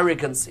 the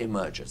arrogance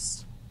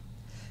emerges.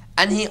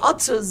 And he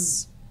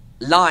utters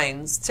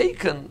lines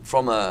taken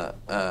from a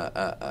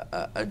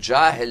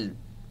Jahil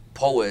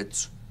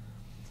poet,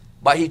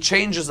 but he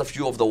changes a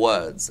few of the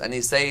words. And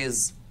he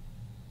says,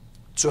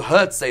 to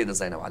hurt Sayyidah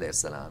Zainab alayhi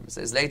salam, he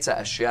says, ليت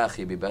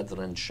أشياخي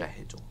ببدر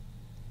شهدوا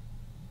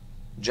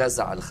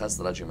جزع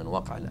الخزرج من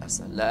وقع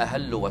الأسد لا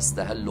أهلوا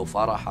واستهلوا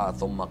فرحا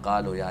ثم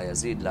قالوا يا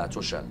يزيد لا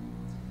تشل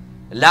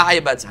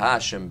لعبت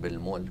هاشم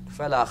بالملك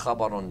فلا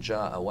خبر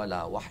جاء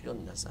ولا وحي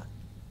نزل.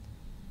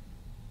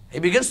 He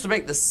begins to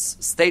make this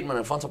statement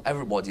in front of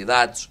everybody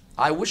that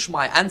I wish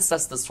my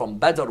ancestors from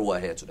Badr were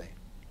here today.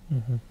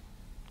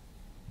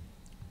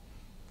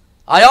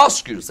 I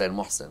ask you, Sayyid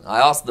Muhsin,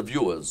 I ask the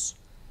viewers,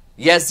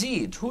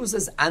 Yazid, who's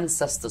his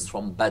ancestors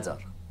from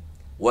Badr?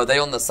 Were they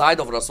on the side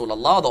of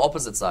Rasulullah or the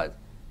opposite side?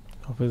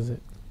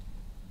 Opposite.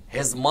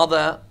 His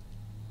mother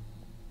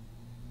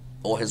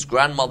or his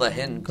grandmother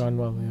Hind?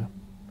 Grandmother, yeah.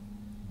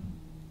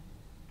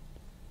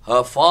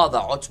 Her father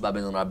Utbah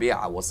bin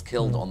Rabi'a was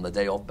killed on the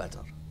day of Badr.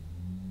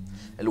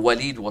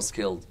 Al-Walid was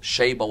killed.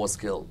 Shayba was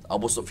killed.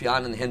 Abu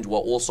Sufyan and Hind were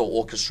also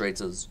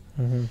orchestrators.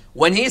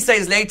 When he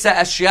says later,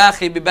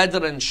 Ashyakhi bi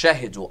Badrin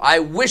shahidu, I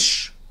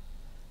wish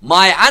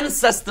my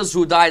ancestors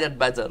who died at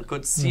Badr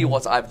could see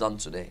what I've done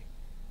today.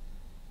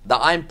 That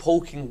I'm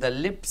poking the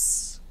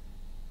lips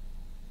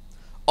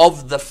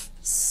of the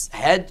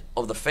head,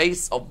 of the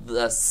face of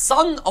the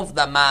son of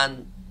the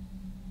man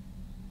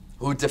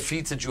who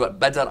defeated you at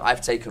Badr.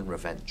 I've taken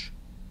revenge.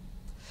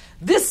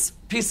 This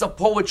piece of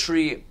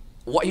poetry,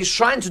 what he's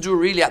trying to do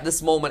really at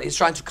this moment, he's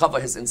trying to cover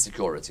his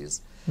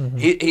insecurities.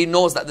 He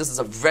knows that this is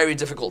a very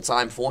difficult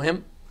time for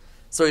him.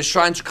 So he's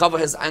trying to cover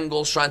his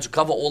angles, trying to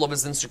cover all of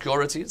his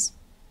insecurities.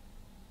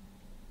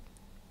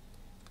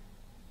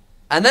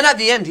 And then at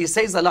the end, he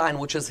says a line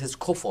which is his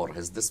kufr,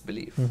 his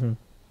disbelief.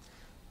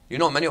 You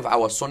know, many of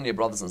our Sunni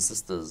brothers and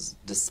sisters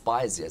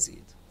despise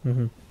Yazid.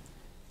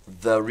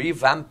 The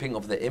revamping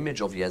of the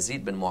image of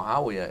Yazid bin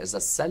Muawiyah is a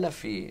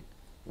Salafi,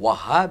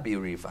 Wahhabi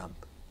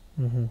revamp.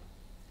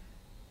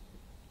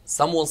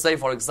 Some will say,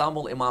 for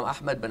example, Imam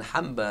Ahmad bin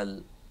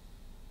Hanbal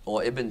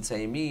or Ibn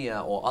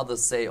Taymiyyah or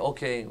others say,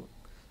 okay,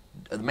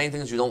 the main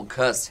thing is you don't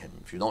curse him.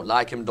 If you don't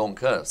like him, don't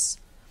curse.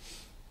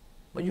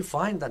 But you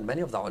find that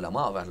many of the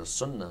ulama of Ahlul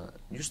Sunnah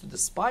used to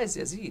despise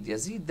Yazid.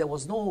 Yazid, there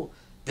was no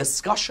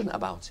discussion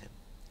about him.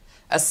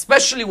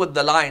 Especially with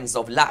the lines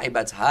of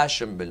لعبت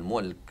هاشم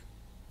بالملك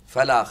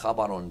فلا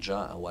خبر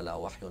جاء ولا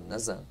وحي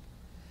نزل.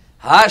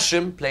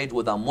 Hashim played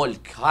with a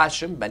mulk.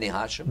 Hashim, Bani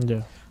Hashim.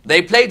 Yeah.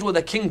 They played with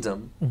a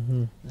kingdom.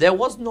 There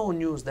was no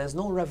news, there's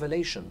no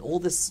revelation. All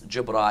this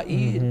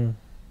Jibra'il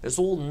is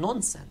all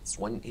nonsense.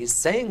 When he's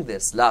saying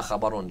this, لا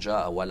خبر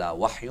جاء ولا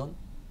وحي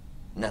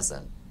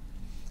نزل.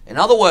 In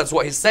other words,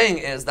 what he's saying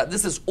is that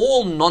this is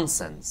all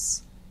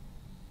nonsense.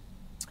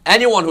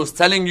 Anyone who's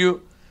telling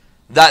you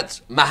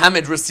that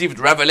Muhammad received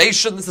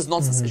revelation, this is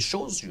nonsense. It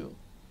shows you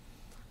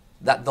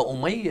that the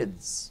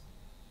Umayyads,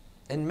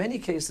 in many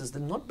cases,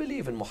 did not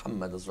believe in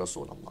Muhammad as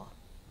Rasulullah.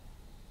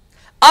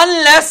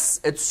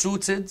 Unless it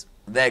suited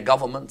their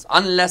government,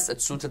 unless it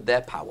suited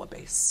their power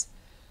base.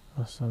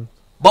 Awesome.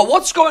 But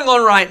what's going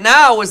on right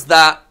now is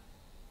that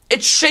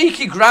it's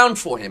shaky ground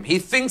for him. He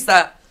thinks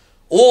that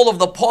all of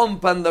the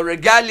pomp and the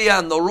regalia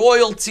and the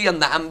royalty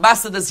and the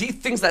ambassadors, he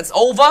thinks that's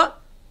over.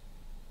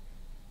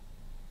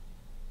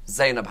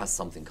 Zainab has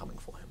something coming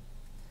for him.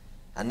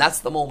 And that's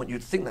the moment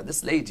you'd think that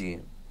this lady,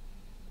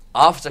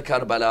 after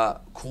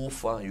Karbala,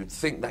 Kufa, you'd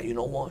think that, you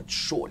know what,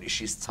 surely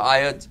she's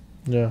tired.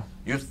 Yeah.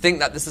 You'd think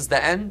that this is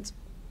the end.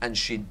 And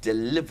she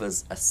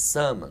delivers a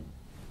sermon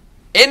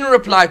in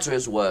reply to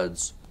his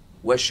words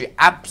where she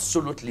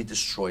absolutely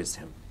destroys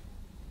him.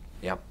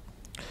 Yeah.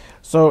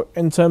 So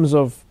in terms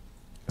of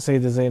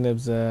Sayyidah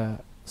Zainab's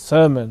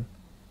sermon,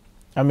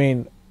 I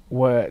mean,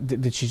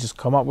 did she just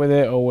come up with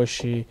it, or was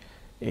she,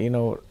 you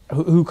know,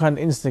 who kind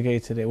of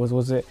instigated it?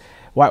 Was it,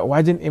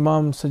 why didn't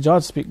Imam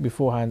Sajjad speak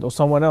beforehand, or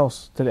someone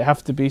else? Did it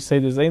have to be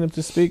Sayyidah Zainab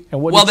to speak?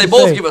 And what? Well, they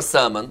both give a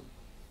sermon.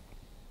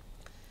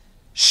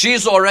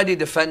 She's already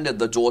defended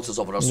the daughters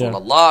of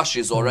Rasulullah. Yeah.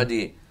 She's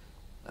already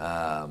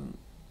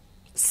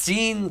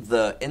seen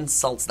the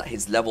insults that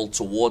he's leveled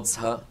towards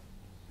her.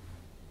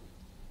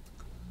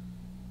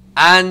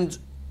 And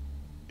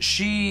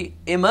she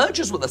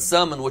emerges with a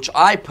sermon which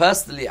I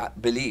personally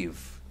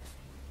believe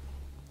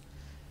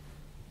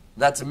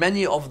that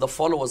many of the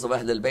followers of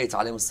Ahlul Bayt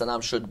alayhim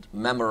salam should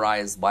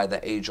memorize by the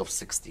age of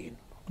 16.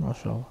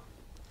 MashaAllah.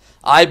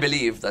 I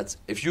believe that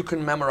if you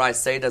can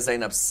memorize Sayyidah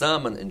Zainab's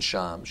sermon in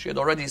Sham, she had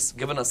already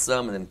given a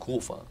sermon in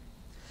Kufa.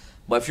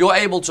 But if you're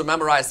able to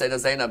memorize Sayyidah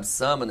Zainab's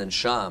sermon in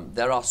Sham,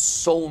 there are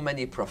so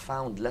many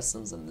profound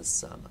lessons in this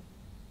sermon.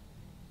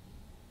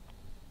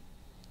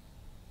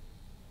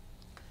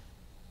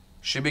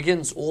 She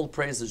begins, all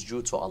praise is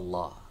due to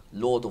Allah,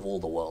 Lord of all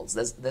the worlds.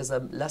 There's a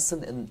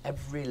lesson in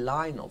every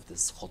line of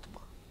this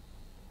khutbah.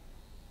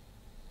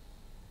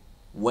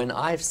 When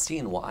I've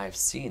seen what I've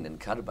seen in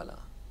Karbala,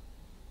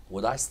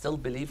 would I still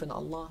believe in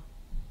Allah?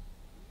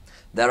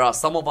 There are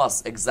some of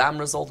us, exam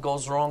result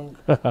goes wrong.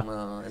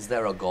 Is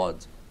there a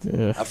God?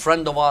 Yeah. A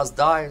friend of ours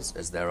dies.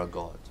 Is there a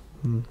God?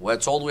 We're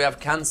told we have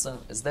cancer.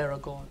 Is there a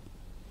God?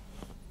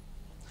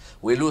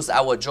 We lose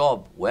our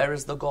job. Where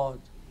is the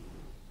God?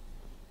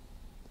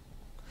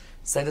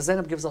 Sayyidah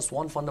Zainab gives us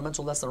one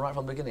fundamental lesson right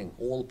from the beginning.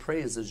 All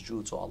praise is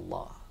due to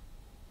Allah.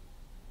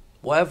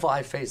 Whatever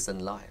I face in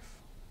life,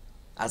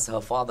 as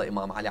her father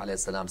Imam Ali alayhi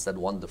salam said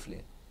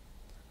wonderfully,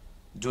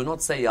 do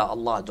not say, Ya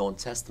Allah, don't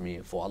test me,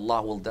 for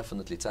Allah will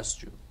definitely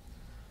test you.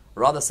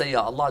 Rather say,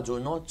 Ya Allah, do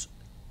not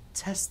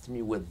test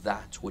me with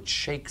that which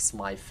shakes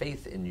my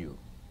faith in you.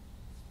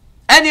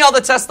 Any other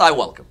test I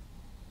welcome.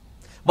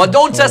 But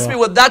don't test me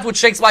with that which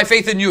shakes my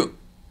faith in you.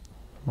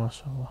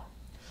 MashaAllah.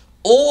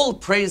 All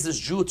praise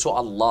is due to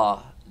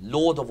Allah,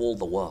 Lord of all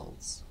the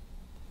worlds.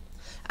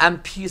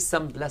 And peace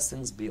and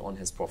blessings be on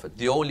His Prophet.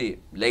 The only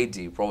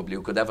lady probably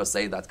who could ever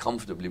say that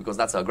comfortably, because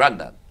that's her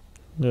granddad.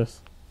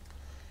 Yes.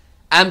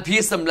 And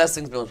peace and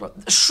blessings be on His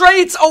Prophet.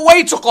 Straight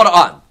away to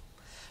Quran.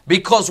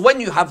 Because when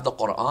you have the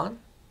Quran,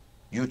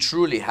 you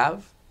truly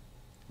have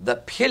the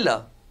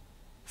pillar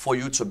for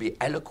you to be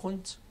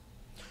eloquent,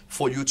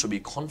 for you to be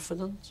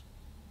confident,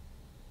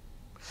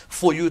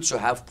 for you to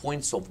have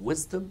points of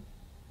wisdom.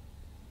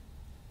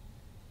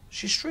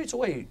 She straight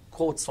away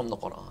quotes from the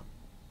Quran.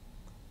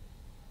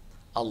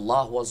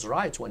 Allah was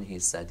right when He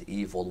said,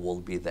 evil will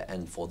be the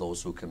end for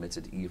those who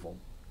committed evil,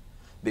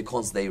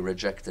 because they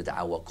rejected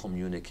our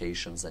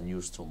communications and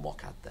used to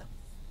mock at them.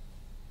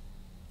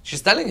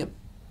 She's telling him,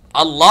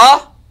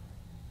 Allah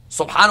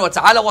subhanahu wa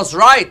ta'ala was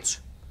right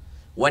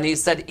when He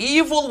said,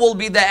 evil will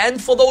be the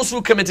end for those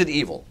who committed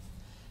evil,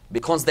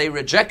 because they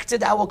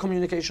rejected our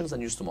communications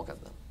and used to mock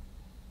at them.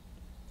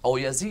 Oh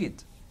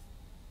Yazid,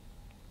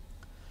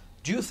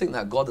 do you think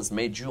that God has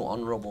made you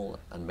honorable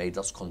and made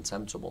us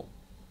contemptible?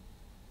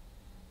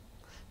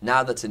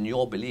 Now that in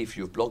your belief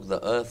you've blocked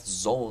the earth's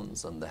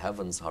zones and the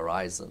heavens'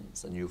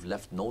 horizons and you've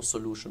left no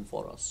solution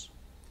for us,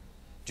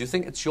 do you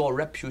think it's your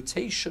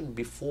reputation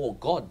before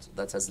God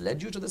that has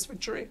led you to this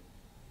victory?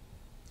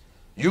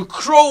 You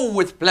crow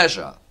with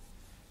pleasure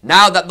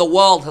now that the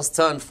world has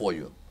turned for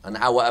you and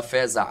our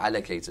affairs are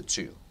allocated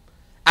to you.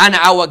 and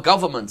our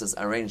government is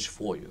arranged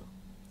for you.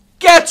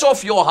 Get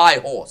off your high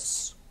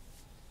horse.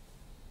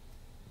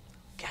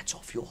 Get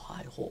off your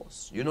high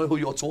horse. You know who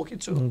you're talking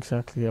to?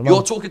 Exactly.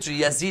 You're talking to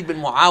Yazid bin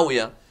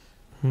Muawiyah,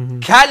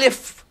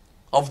 caliph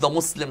of the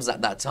Muslims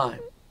at that time.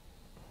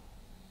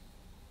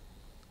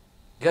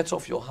 Get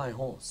off your high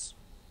horse.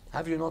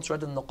 Have you not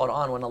read in the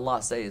Quran when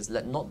Allah says,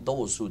 let not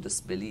those who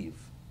disbelieve,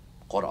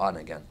 Quran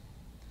again,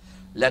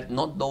 let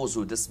not those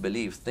who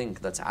disbelieve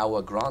think that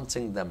our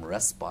granting them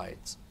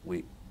respite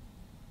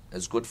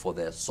is good for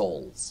their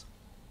souls.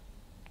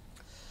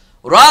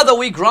 Rather,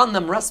 we grant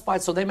them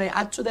respite so they may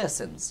add to their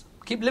sins.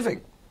 Keep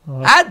living.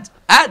 Add.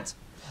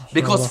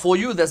 Because for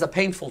you, there's a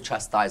painful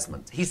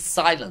chastisement. He's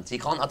silent. He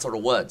can't utter a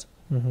word.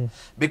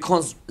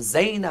 Because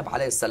Zainab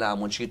alayhi salam,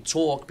 when she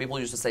talked, people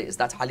used to say, is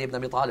that Ali ibn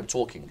Abi Talib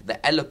talking?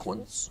 The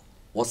eloquence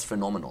was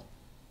phenomenal.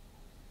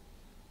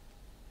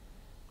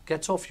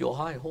 Get off your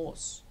high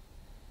horse.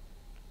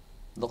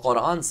 The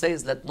Quran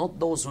says, let not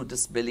those who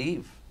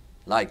disbelieve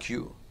like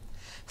you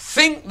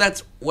think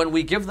that when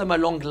we give them a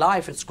long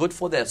life, it's good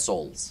for their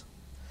souls.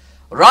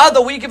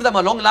 Rather, we give them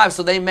a long life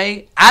so they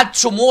may add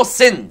to more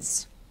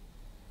sins.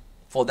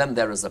 For them,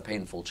 there is a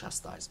painful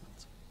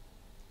chastisement.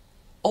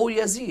 O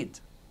Yazid,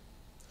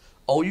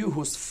 O you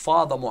whose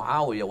father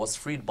Muawiyah was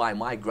freed by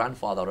my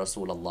grandfather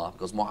Rasulullah,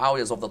 because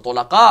Muawiyah is of the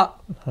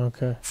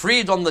Tulaqa,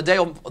 freed on the day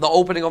of the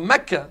opening of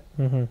Mecca.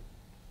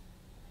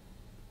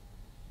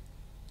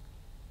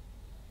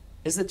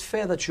 Is it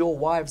fair that your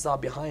wives are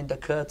behind a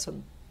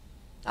curtain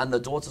and the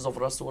daughters of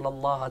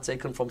Rasulullah are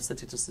taken from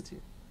city to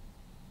city?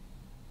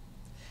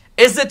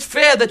 Is it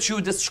fair that you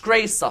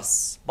disgrace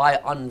us by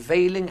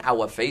unveiling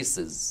our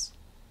faces?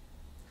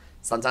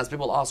 Sometimes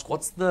people ask,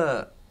 what's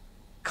the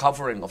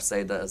covering of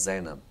Sayyidah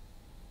Zainab?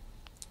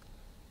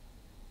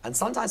 And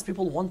sometimes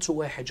people want to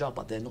wear hijab,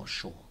 but they're not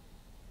sure.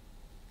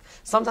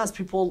 Sometimes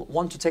people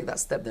want to take that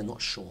step, they're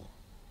not sure.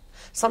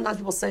 Sometimes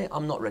people say,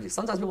 I'm not ready.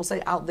 Sometimes people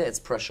say, out there it's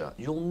pressure.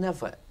 You'll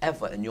never,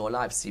 ever in your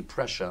life see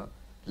pressure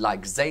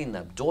like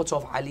Zainab, daughter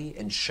of Ali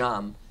in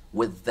Sham,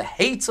 with the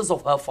haters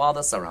of her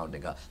father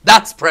surrounding her.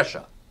 That's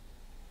pressure.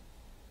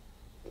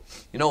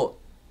 You know,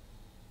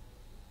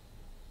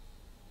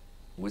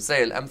 we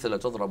say, الأمثلة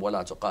تضرب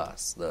ولا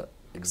تقاس. The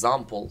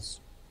examples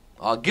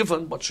are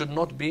given but should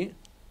not be,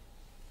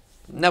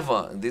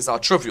 never, these are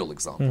trivial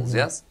examples,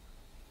 yes?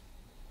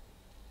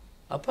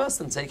 A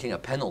person taking a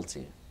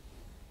penalty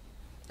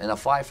in a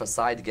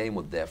five-a-side game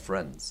with their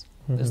friends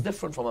is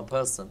different from a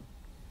person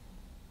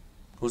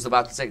who's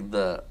about to take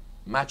the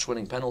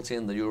match-winning penalty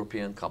in the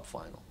European Cup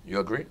final. You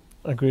agree?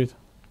 Agreed.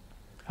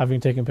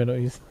 Having taken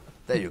penalties.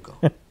 There you go.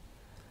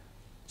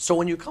 So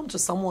when you come to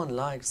someone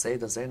like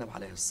Sayyidah Zainab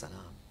alayhi salam,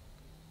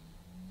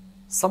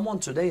 someone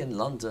today in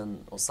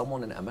London or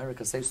someone in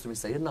America says to me,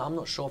 Sayyidina, I'm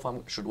not sure if I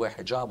should wear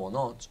hijab or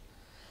not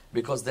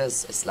because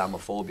there's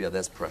Islamophobia,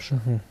 there's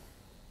pressure.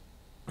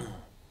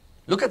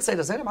 Look at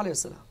Sayyidah Zainab alayhi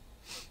salam.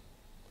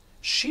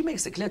 She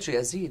makes it clear to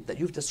Yazid that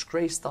you've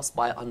disgraced us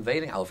by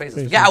unveiling our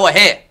faces. Forget our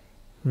hair.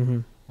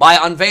 By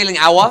unveiling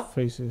our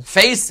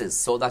faces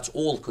so that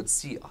all could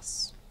see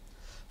us.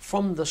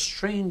 From the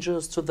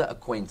strangers to the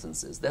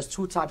acquaintances. There's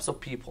two types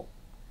of people.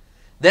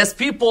 There's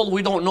people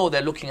we don't know,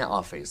 they're looking at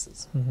our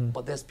faces.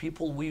 But there's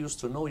people we used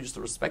to know, used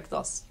to respect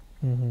us.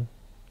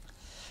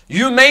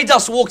 You made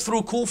us walk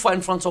through Kufa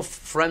in front of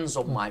friends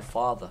of my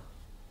father.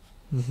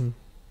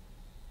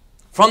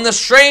 From the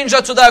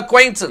stranger to the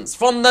acquaintance.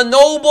 From the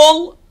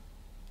noble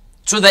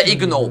to the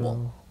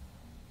ignoble.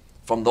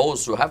 From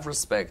those who have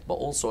respect, but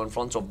also in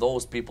front of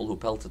those people who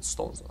pelted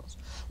stones at us.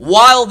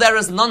 While there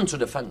is none to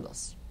defend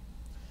us.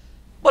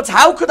 But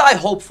how could I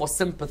hope for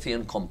sympathy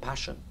and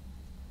compassion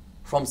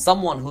from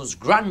someone whose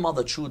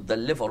grandmother chewed the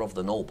liver of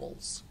the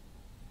nobles?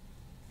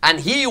 And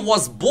he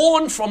was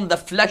born from the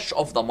flesh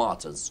of the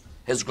martyrs.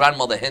 His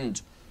grandmother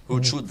Hind,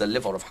 who chewed the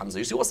liver of Hamza.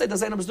 You see what Sayyidah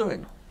Zainab is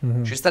doing?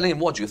 She's telling him,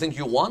 what, do you think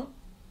you won?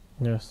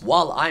 Yes.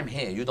 While I'm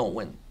here, you don't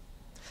win.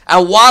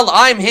 And while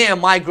I'm here,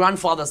 my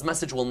grandfather's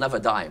message will never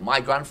die.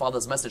 My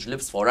grandfather's message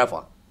lives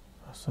forever.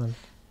 Awesome.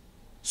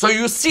 So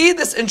you see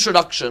this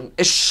introduction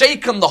is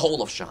shaken the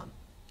whole of Sham.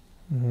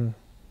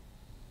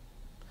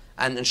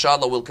 And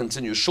inshallah we'll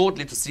continue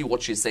shortly to see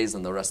what she says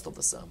in the rest of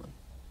the sermon.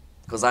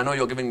 Because I know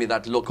you're giving me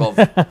that look of,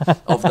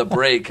 of the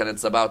break, and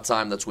it's about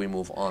time that we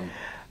move on.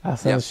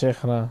 Ahsan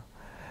Shaykhna.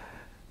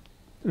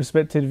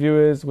 Respected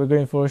viewers, we're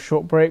going for a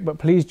short break, but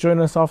please join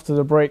us after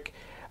the break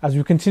as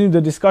we continue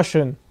the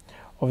discussion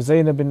of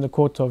Zainab in the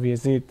court of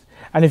Yazid.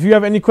 And if you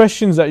have any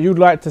questions that you'd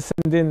like to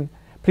send in,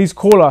 please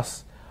call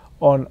us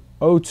on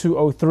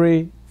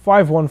 0203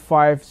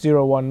 515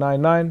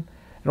 0199.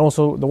 And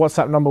also the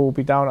WhatsApp number will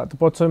be down at the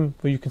bottom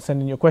where you can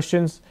send in your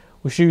questions.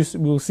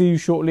 We'll see you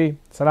shortly.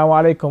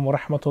 Assalamu alaikum wa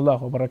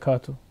rahmatullah wa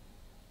barakatuh.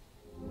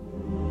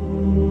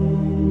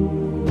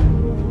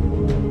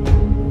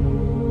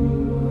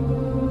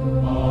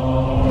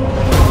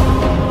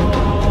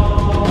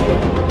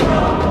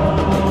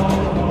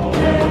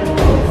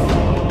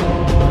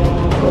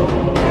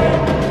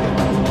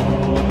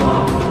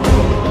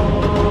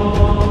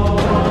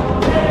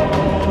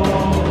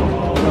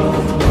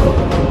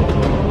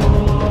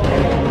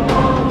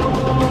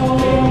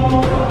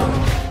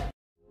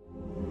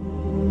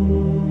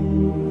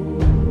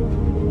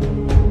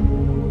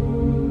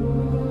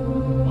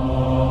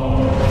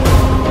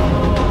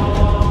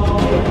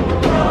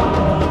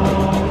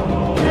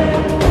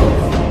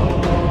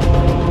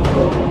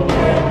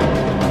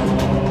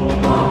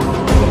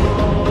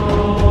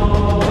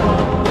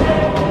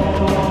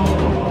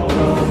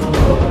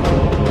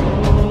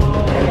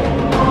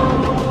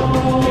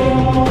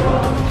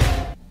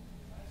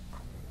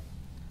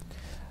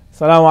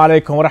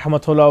 Assalamu alaikum wa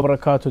rahmatullahi wa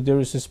barakatuh,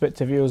 dearest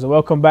respected viewers, and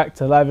welcome back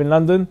to Live in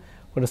London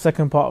for the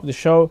second part of the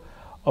show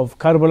of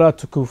Karbala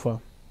to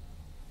Kufa.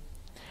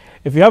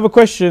 If you have a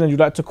question and you'd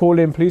like to call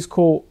in, please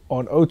call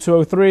on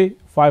 0203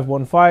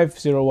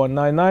 515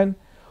 0199,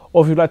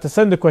 or if you'd like to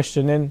send a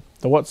question in,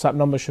 the WhatsApp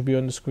number should be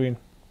on the screen.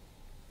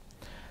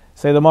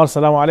 Sayyid Ammar,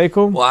 assalamu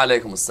alaikum. Wa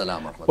alaikum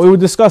assalam. We were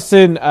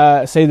discussing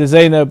Sayyidah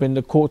Zainab in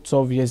the courts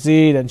of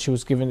Yazid, and she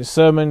was giving a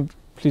sermon.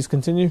 Please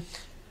continue.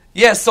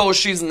 Yes, so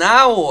she's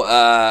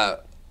now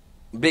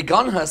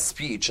begun her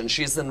speech, and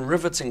she's in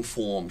riveting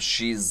form.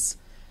 She's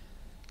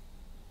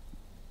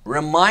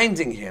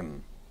reminding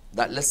him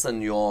that,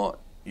 listen, you're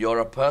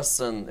a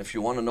person, if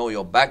you want to know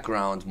your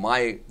background,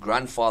 my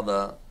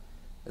grandfather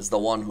is the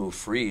one who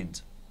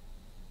freed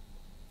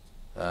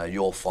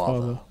your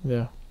father.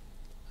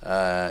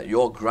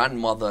 Your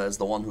grandmother is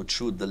the one who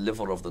chewed the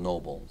liver of the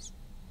nobles.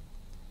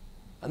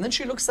 And then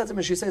she looks at him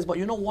and she says, but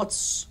you know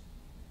what's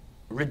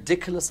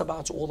ridiculous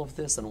about all of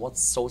this and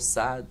what's so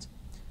sad?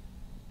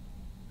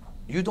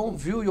 You don't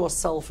view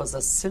yourself as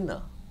a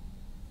sinner.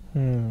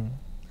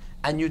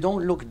 And you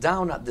don't look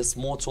down at this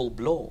mortal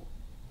blow.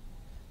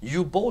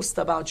 You boast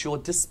about your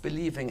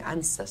disbelieving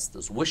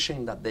ancestors,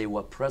 wishing that they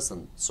were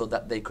present so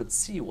that they could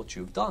see what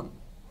you've done.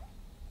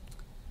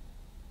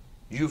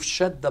 You've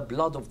shed the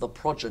blood of the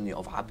progeny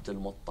of Abdul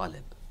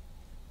Muttalib,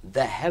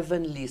 the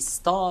heavenly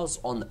stars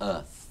on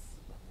earth.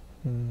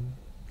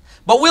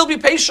 But we'll be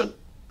patient,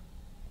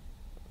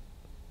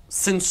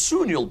 since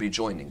soon you'll be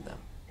joining them.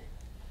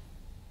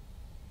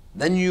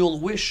 Then you'll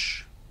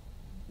wish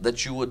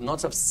that you would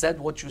not have said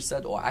what you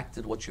said or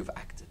acted what you've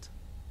acted.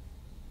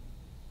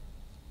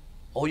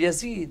 O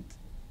Yazid,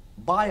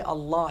 by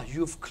Allah,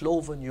 you've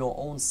cloven your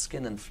own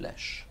skin and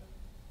flesh.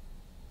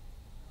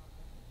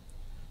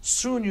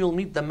 Soon you'll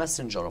meet the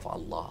messenger of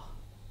Allah.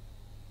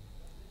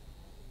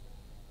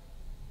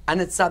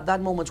 And it's at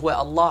that moment where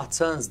Allah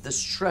turns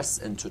distress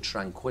into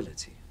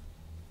tranquility.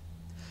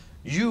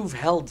 You've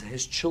held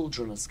his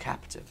children as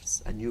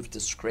captives and you've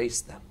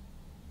disgraced them.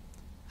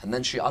 And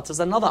then she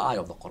utters another ayah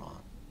of the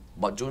Quran.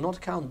 But do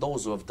not count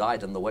those who have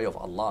died in the way of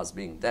Allah as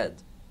being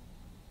dead.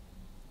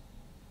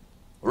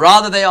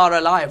 Rather, they are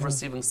alive,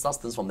 receiving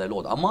sustenance from their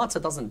Lord. A martyr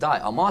doesn't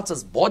die. A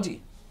martyr's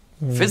body,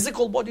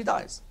 physical body,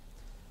 dies.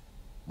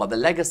 But the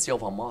legacy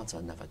of a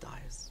martyr never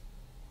dies.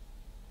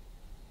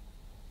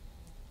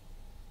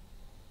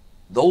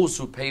 Those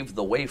who paved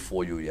the way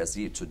for you,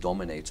 Yazid, to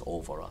dominate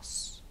over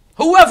us,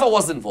 whoever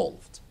was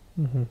involved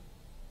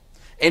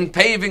in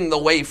paving the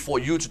way for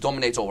you to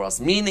dominate over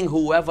us, meaning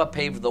whoever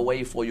paved the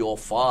way for your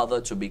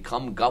father to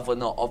become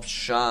governor of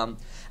Sham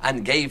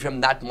and gave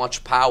him that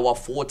much power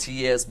 40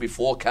 years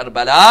before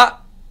Karbala,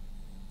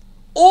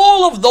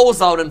 all of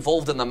those are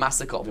involved in the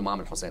massacre of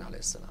Imam Hussein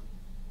alayhi salam.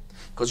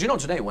 Because you know,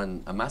 today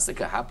when a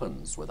massacre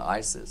happens with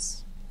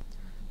ISIS,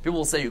 people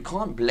will say you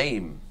can't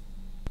blame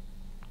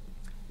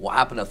what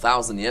happened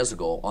 1,000 years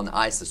ago on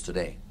ISIS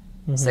today.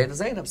 Sayyidah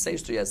Zainab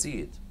says to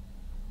Yazid,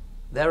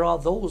 there are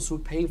those who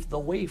paved the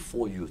way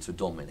for you to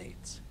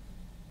dominate.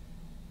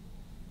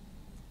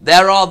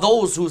 There are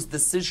those whose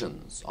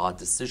decisions are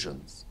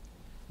decisions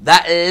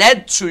that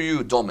led to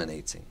you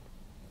dominating.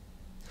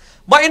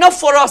 But enough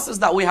for us is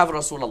that we have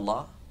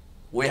Rasulullah,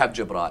 we have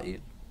Jibreel.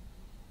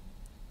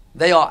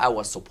 They are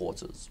our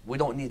supporters. We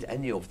don't need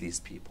any of these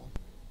people.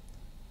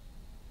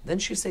 Then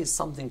she says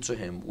something to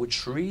him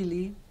which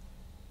really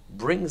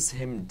brings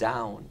him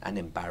down and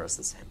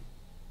embarrasses him.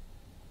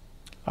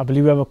 I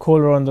believe we have a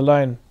caller on the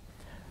line.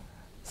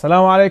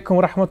 Assalamu alaikum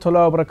wa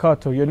rahmatullahi wa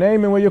barakatuh. Your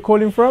name and where you're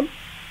calling from?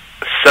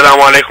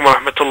 Assalamu alaikum wa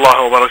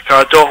rahmatullahi wa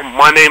barakatuh.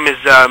 My name is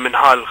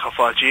Minhal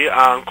Khafaji.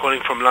 I'm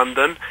calling from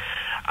London.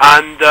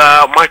 And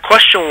my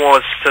question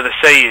was to the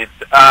Sayyid,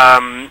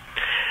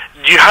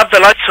 do you have the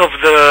likes of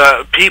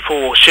the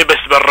people,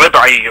 Shibis bin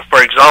Rib'i,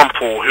 for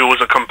example, who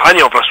was a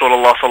companion of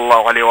Rasulullah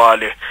sallallahu alayhi wa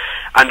alayhi,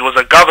 and was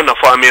a governor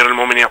for Amir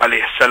al-Mu'minin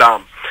alayhi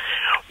salam?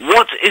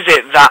 What is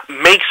it that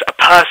makes a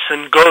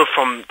person go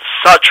from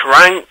such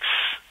ranks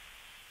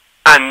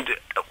and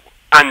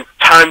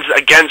turns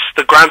against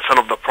the grandson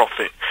of the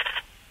Prophet?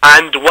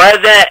 And were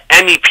there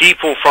any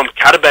people from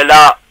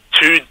Karbala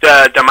to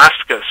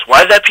Damascus?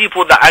 Were there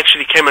people that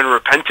actually came and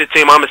repented to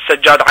Imam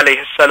al-Sajjad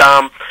alayhi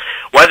salam?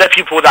 Were there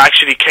people that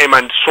actually came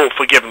and sought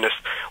forgiveness?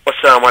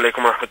 Wassalamu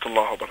alaikum wa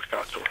rahmatullahi wa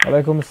barakatuh.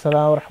 Alaikum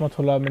assalam wa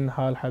rahmatullah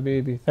Minhal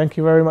Habibi. Thank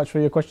you very much for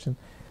your question.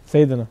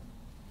 Sayyidina.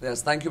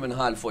 Yes, thank you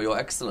Minhal for your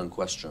excellent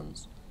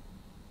questions.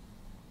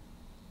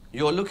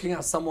 You're looking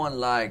at someone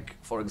like,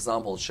 for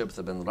example,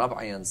 Shibth bin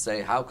Rab'i and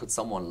say, how could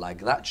someone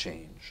like that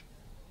change?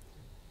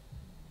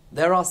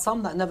 There are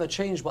some that never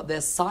change, but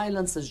their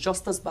silence is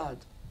just as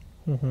bad.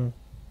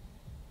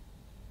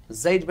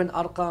 Zayd bin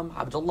Arqam,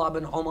 Abdullah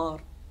bin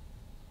Umar,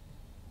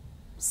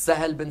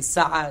 Sahel bin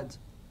Sa'ad.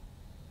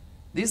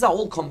 These are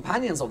all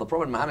companions of the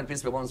Prophet Muhammad,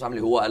 peace be upon his family,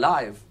 who were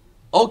alive.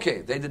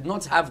 Okay, they did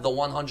not have the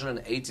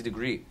 180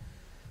 degree,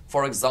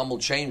 for example,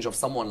 change of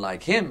someone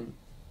like him,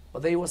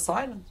 but they were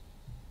silent.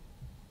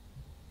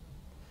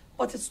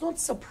 But it's not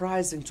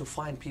surprising to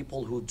find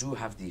people who do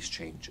have these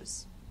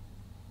changes.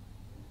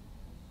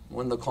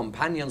 when the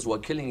companions were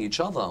killing each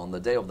other on the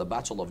day of the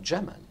Battle of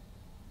Jamal.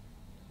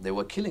 They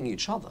were killing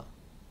each other.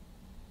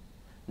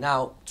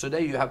 Now,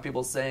 today you have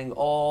people saying,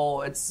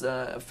 oh, it's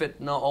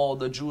fitna, oh,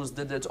 the Jews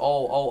did it,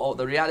 oh.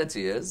 The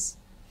reality is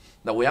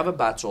that we have a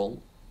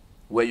battle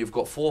where you've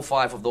got 4 or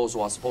 5 of those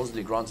who are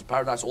supposedly granted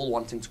paradise all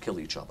wanting to kill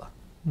each other.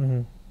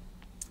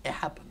 It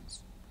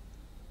happens.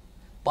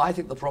 But I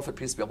think the Prophet,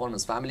 peace be upon him,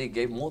 his family,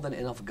 gave more than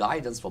enough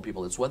guidance for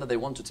people. It's whether they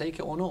want to take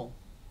it or no.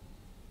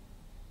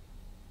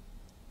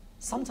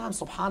 Sometimes,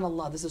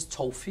 subhanallah, this is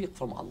tawfiq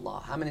from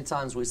Allah. How many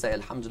times we say,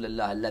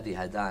 Alhamdulillah, alladhi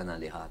hadana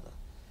lihada.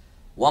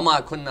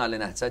 وَمَا كُنَّا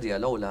لِنَهْتَدِيَ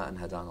لَوْلَا أَنْ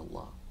هَدَانَ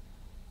اللَّهِ.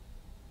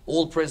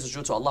 All praise is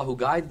due to Allah who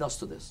guided us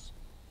to this.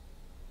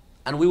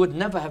 And we would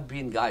never have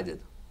been guided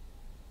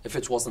if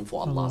it wasn't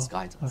for Allah's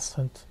guidance.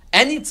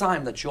 Any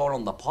time that you're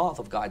on the path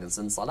of guidance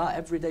in salah,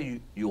 every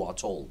day you are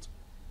told.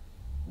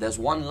 There's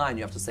one line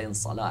you have to say in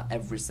salah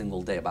every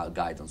single day about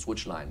guidance.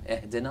 Which line?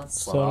 اهدنا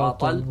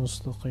الصراط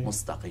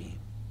المستقيم.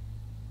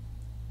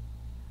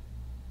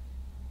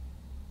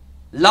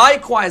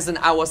 Likewise in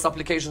our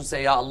supplication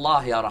say, Ya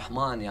Allah, Ya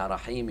Rahman, Ya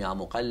Rahim, Ya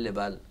Muqallib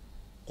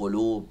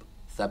al-Qulub,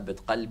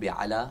 Thabbit Qalbi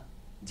ala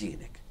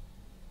Deenik.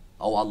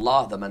 Oh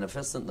Allah, the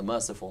Magnificent, the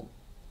Merciful,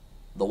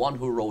 the one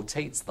who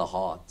rotates the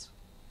heart,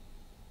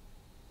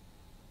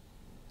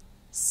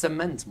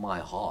 cement my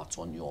heart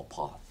on your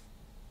path.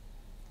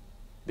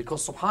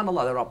 Because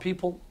subhanallah, there are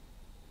people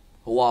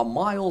who are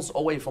miles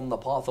away from the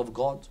path of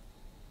God.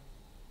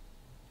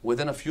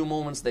 Within a few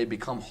moments they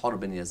become Hur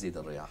bin Yazid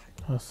al-Riyahi.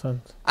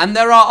 And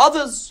there are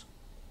others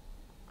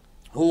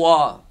who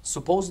are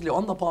supposedly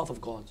on the path of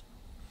God,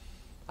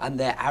 and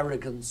their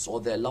arrogance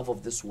or their love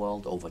of this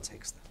world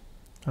overtakes them.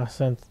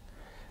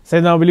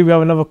 Sayyidina, I believe we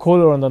have another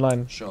caller on the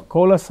line. Sure.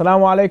 Caller,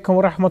 Assalamu alaikum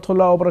wa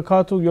rahmatullahi wa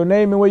barakatuh. Your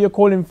name and where you're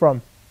calling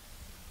from.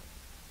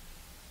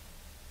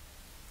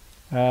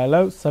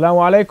 Hello, Assalamu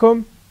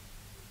alaikum.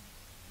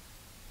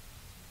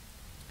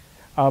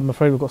 I'm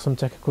afraid we've got some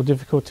technical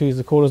difficulties.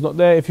 The caller's not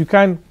there. If you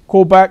can,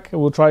 call back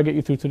and we'll try to get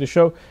you through to the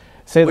show.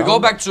 We go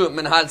back to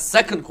Minhal's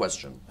second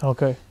question.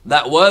 Okay.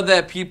 That were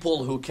there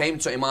people who came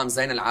to Imam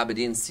Zayn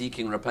al-Abidin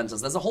seeking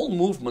repentance? There's a whole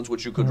movement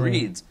which you could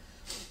read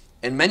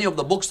in many of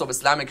the books of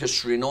Islamic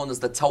history known as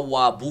the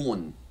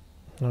Tawwabun.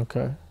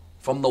 Okay.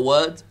 From the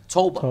word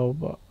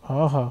Tawbah.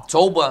 Tawbah.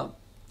 Tawbah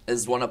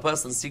is when a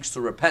person seeks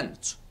to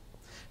repent.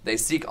 They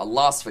seek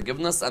Allah's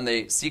forgiveness and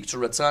they seek to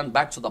return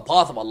back to the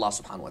path of Allah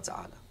subhanahu wa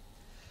ta'ala.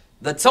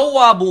 The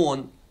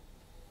Tawwabun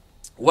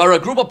were a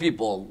group of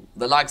people,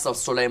 the likes of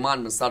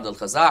Sulaiman bin Sard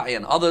al-Khaza'i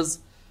and others,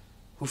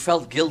 who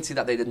felt guilty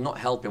that they did not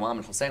help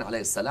Imam Hussein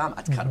alayhi salam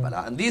at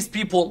Karbala. And these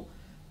people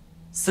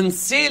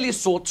sincerely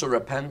sought to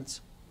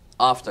repent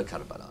after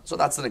Karbala. So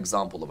that's an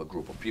example of a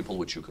group of people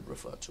which you could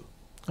refer to.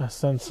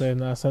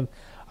 Ahsan.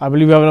 I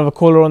believe we have another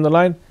caller on the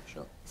line.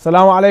 Sure.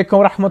 Assalamu alaikum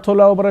wa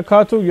rahmatullahi wa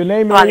barakatuh. Your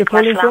name and where you're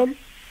calling from?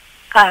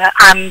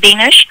 I'm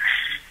Dinesh.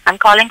 I'm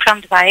calling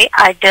from Dubai.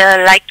 I'd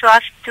like to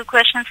ask 2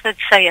 questions with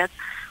Sayyid.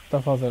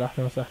 تفضل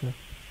أهلا وسهلا.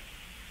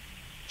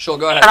 Sure,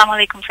 go ahead.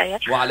 Assalamu alaikum,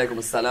 Sayyid. Wa alaikum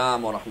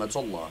assalam wa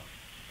rahmatullah.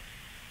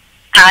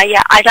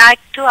 Yeah, I'd like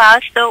to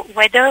ask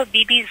whether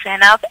Bibi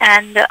Zainab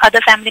and the other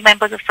family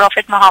members of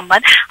Prophet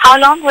Muhammad, how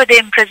long were they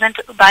imprisoned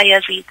by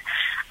Yazid?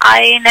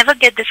 I never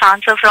get this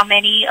answer from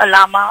any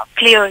ulama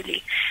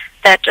clearly,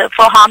 that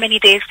for how many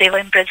days they were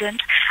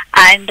imprisoned.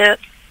 And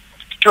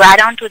to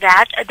add on to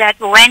that, that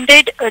when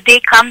did they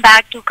come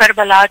back to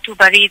Karbala to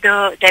bury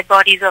the dead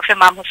bodies of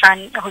Imam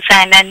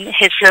Hussein and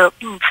his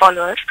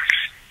followers,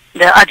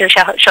 the other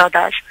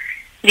Shuhadas?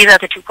 These are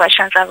the 2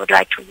 questions I would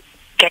like to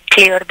get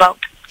clear about.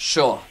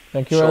 Sure.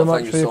 Thank you very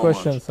much for your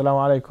question.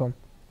 Assalamu alaikum.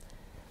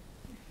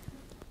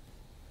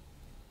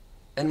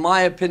 In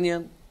my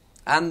opinion,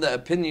 and the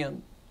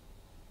opinion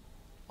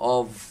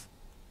of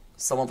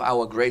some of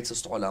our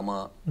greatest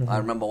ulama, I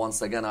remember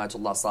once again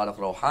Ayatollah Sadiq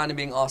Rawhani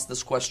being asked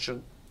this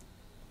question.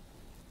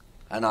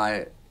 And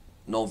I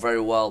know very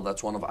well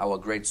that one of our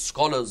great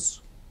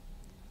scholars,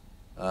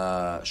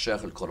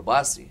 Sheikh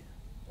al-Qurbasi,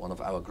 one of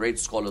our great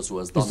scholars who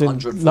has done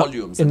 100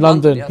 volumes in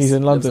London. Yes, he's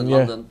in London,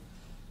 London,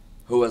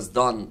 who has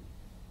done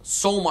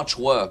so much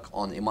work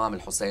on Imam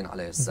al-Hussein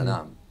alayhi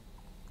salam.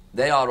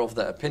 They are of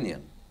the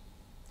opinion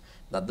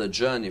that the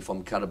journey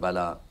from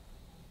Karbala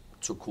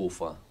to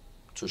Kufa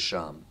to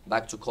Sham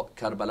back to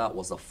Karbala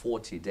was a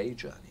 40-day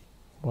journey.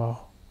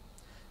 Wow.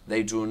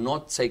 They do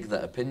not take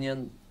the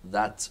opinion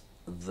that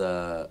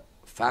the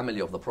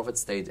family of the Prophet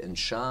stayed in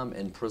Sham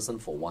in prison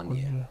for 1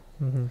 year.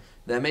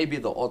 There may be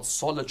the odd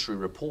solitary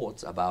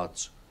report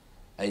about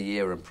a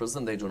year in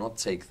prison. They do not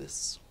take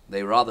this.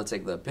 They rather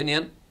take the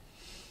opinion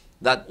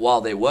that while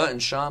they were in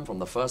Sham from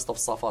the 1st of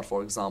Safar,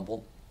 for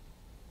example,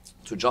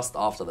 to just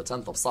after the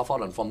 10th of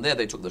Safar, and from there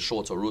they took the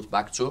shorter route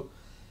back to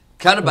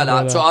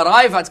Karbala to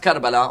arrive at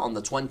Karbala on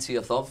the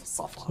 20th of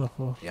Safar.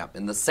 Yeah,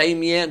 in the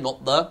same year,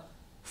 not the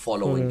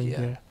following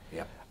year.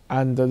 Yeah.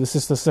 And this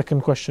is the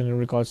second question in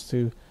regards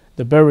to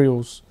the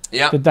burials.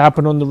 Yeah. Did that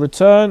happen on the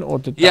return, or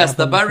did that yes,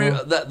 the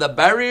happen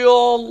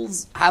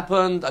burials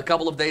happened a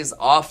couple of days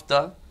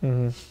after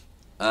Imam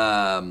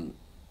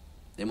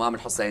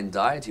al-Hussein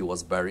died. He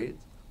was buried.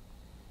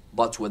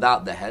 but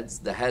without the heads.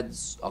 The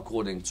heads,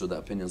 according to the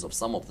opinions of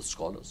some of the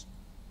scholars,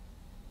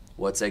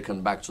 were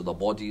taken back to the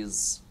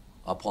bodies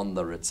upon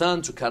the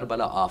return to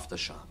Karbala after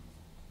Sham.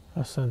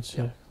 Ahsan,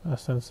 Shaykh.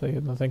 Ahsan,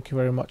 Sayyidina. Thank you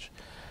very much.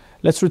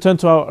 Let's return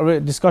to our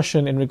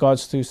discussion in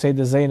regards to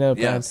Sayyidah Zainab.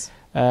 Yes.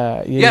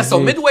 And, So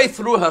midway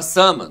through her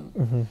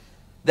sermon,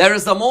 there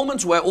is a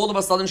moment where all of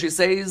a sudden she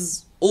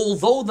says,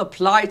 although the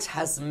plight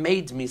has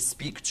made me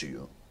speak to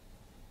you,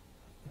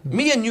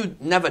 me and you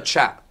never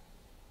chat.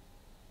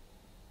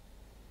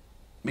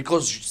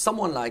 Because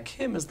someone like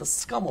him is the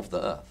scum of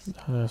the earth.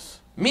 Yes.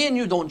 Me and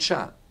you don't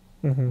chat.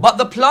 But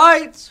the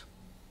plight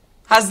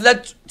has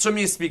led to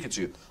me speaking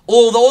to you.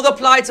 Although the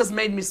plight has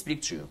made me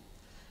speak to you,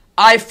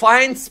 I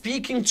find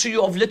speaking to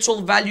you of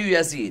little value,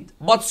 Yazid.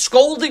 But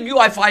scolding you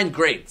I find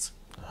great.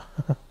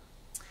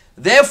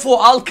 Therefore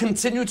I'll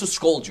continue to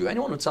scold you.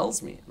 Anyone who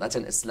tells me that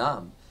in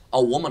Islam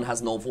a woman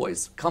has no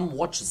voice, come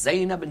watch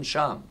Zainab in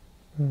Sham.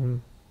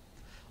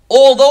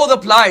 Although the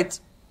plight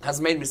has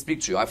made me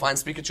speak to you, I find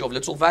speaking to you of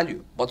little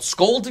value. But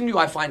scolding you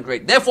I find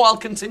great. Therefore I'll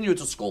continue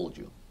to scold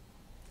you.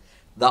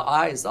 The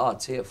eyes are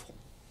tearful.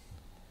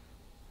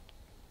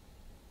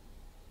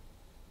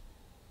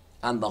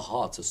 And the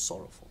heart is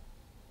sorrowful.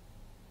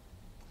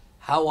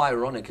 How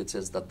ironic it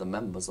is that the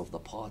members of the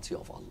party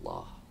of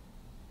Allah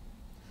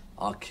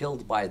are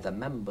killed by the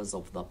members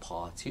of the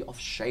party of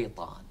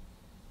Shaitan.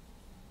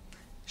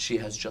 She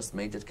has just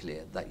made it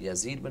clear that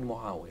Yazid bin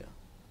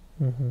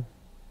Muawiyah,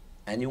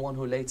 anyone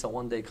who later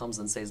one day comes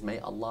and says, may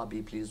Allah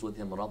be pleased with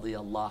him,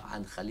 radiyallah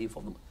an Khalif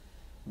of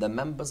the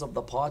members of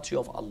the party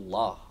of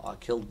Allah are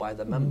killed by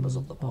the members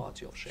of the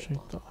party of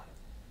Shaitan,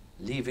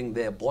 leaving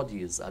their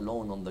bodies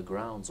alone on the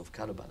grounds of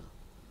Karbala.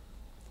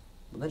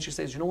 But then she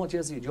says, you know what,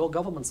 Yazid, your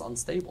government's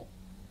unstable.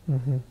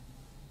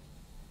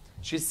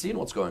 She's seen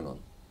what's going on.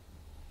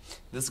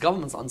 This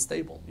government's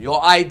unstable.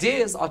 Your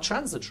ideas are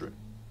transitory.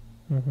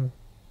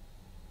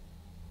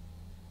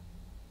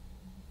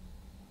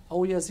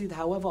 Oh Yazid,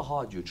 however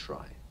hard you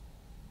try,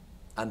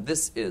 and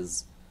this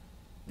is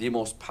the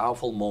most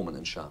powerful moment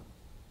in Sham.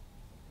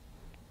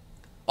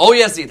 Oh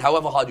Yazid,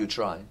 however hard you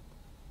try,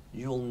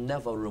 you'll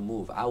never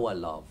remove our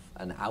love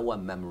and our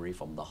memory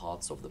from the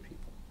hearts of the people.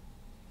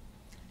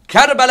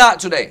 Karbala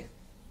today,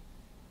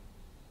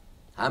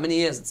 how many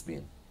years it's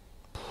been?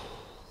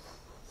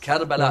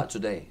 Karbala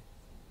today,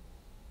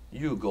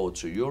 you go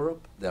to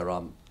Europe, there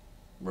are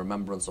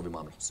remembrance of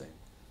Imam Hussein.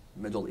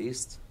 Middle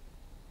East,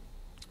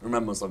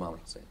 remembrance of Imam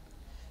Hussein.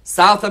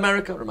 South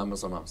America,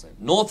 remembrance of Imam Hussein.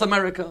 North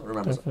America,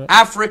 remembrance of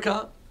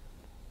Africa,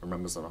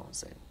 remembrance of Imam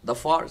Hussein. The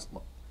Far East,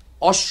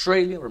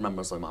 Australia,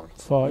 remembrance of Imam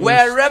Hussein.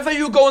 Wherever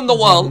you go in the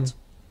world,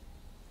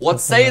 what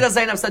Sayyidah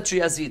Zainab said to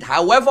Yazid,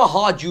 however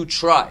hard you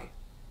try,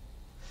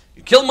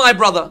 you kill my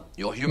brother,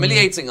 you're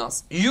humiliating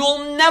us,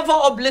 you'll never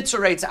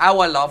obliterate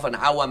our love and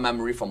our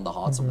memory from the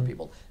hearts of the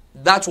people.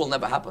 That will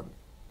never happen.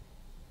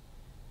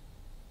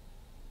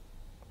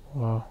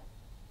 Wow.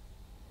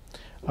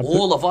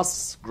 All of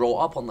us grow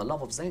up on the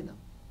love of Zainab.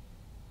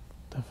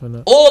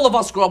 Definitely. All of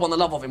us grow up on the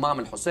love of Imam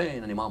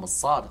al-Hussein and Imam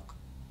al-Sadiq.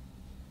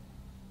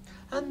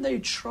 And they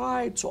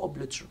tried to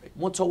obliterate.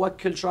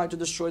 Mutawakkil tried to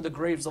destroy the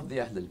graves of the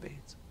Ahl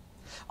al-Bayt.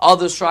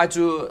 Others tried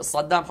to,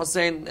 Saddam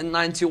Hussein in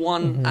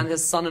 91 and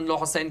his son-in-law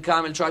Hussein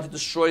Kamil tried to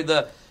destroy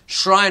the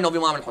shrine of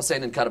Imam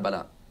al-Hussein in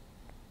Karbala.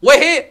 We're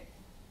here.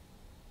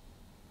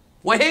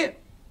 We're here.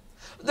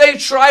 They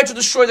tried to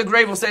destroy the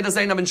grave of Sayyidah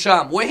Zainab in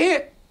Sham. We're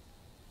here.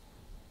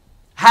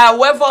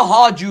 However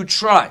hard you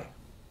try,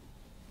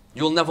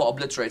 you'll never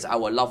obliterate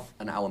our love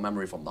and our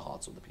memory from the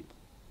hearts of the people.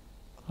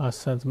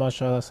 Ahsan,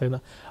 mashallah,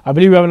 Sayyidina. I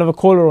believe we have another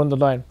caller on the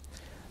line.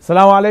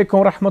 Assalamu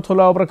alaikum wa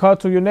rahmatullahi wa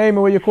barakatuh. Your name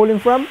and where you're calling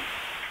from?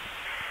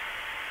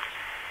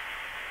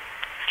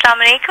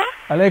 Assalamu alaikum.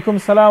 Alaikum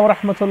salam wa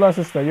rahmatullah,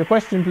 sister. Your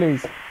question,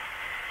 please.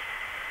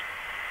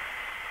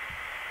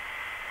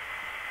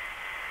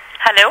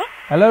 Hello.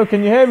 Hello,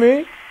 can you hear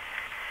me?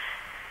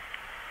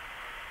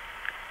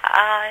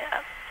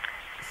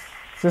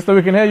 Sister,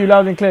 we can hear you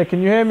loud and clear.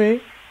 Can you hear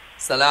me?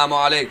 Assalamu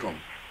alaikum.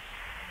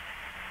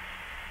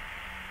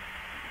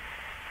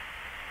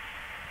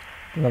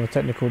 Another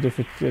technical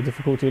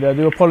difficulty there. I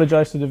do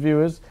apologize to the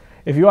viewers.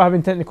 If you are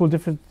having technical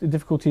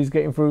difficulties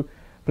getting through,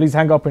 please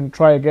hang up and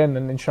try again,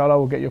 and inshallah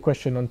we'll get your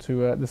question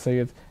onto the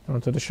Sayyid and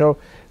onto the show.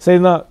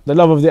 Sayyidina, the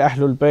love of the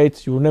Ahlul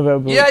Bayt, you will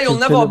never... you'll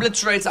never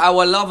obliterate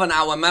our love and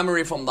our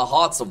memory from the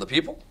hearts of the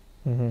people.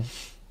 And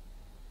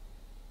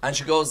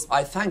she goes,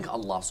 I thank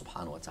Allah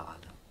subhanahu wa ta'ala.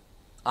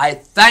 I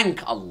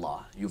thank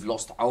Allah. You've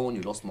lost Aoun,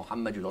 you lost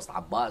Muhammad, you lost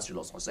Abbas, you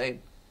lost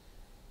Hussein.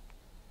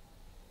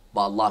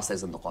 But Allah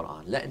says in the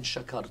Quran, لَإِن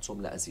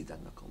شَكَرْتُمْ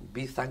لَأَزِيدَنَّكُمْ.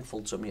 Be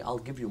thankful to me, I'll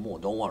give you more,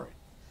 don't worry.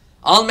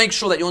 I'll make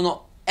sure that you're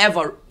not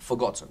ever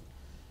forgotten.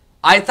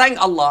 I thank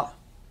Allah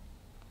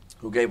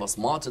who gave us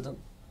martyrdom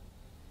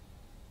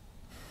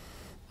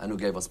and who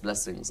gave us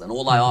blessings. And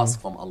all I ask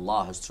from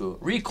Allah is to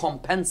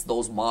recompense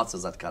those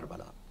martyrs at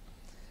Karbala,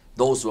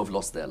 those who have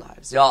lost their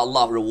lives. Ya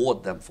Allah,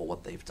 reward them for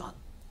what they've done.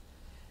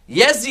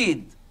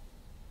 Yazid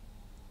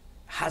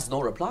has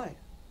no reply.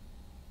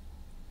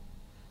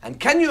 And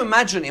can you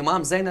imagine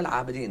Imam Zain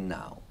al-Abidin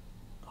now?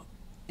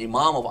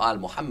 Imam of Al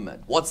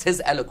Muhammad, what's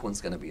his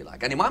eloquence going to be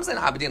like? And Imam Zain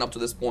al-Abidin up to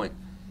this point,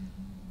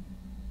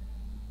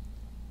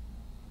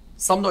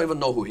 some don't even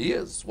know who he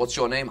is. What's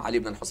your name? Ali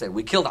ibn Hussein.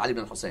 We killed Ali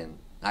ibn Hussein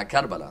at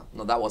Karbala.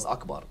 No, that was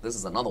Akbar. This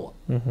is another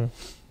one.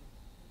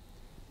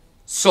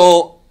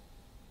 So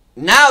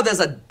now there's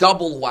a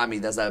double whammy.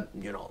 There's a,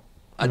 you know,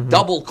 a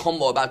double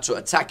combo about to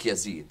attack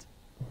Yazid.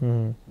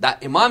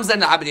 That Imam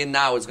Zain al-Abidin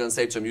now is going to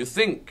say to him, you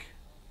think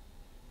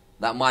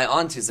that my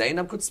auntie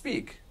Zainab could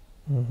speak?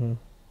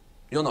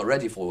 You're not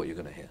ready for what you're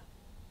going to hear.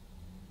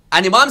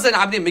 And Imam Zain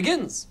al-Abidin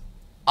begins,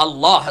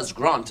 Allah has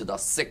granted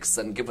us 6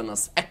 and given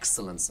us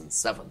excellence in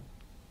 7.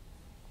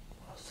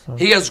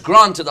 He has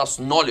granted us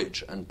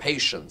knowledge and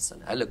patience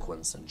and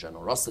eloquence and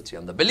generosity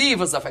and the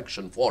believer's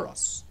affection for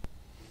us.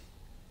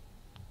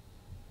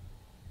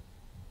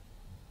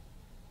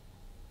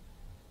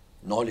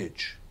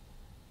 Knowledge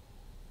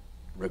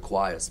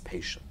requires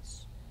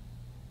patience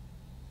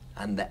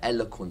and the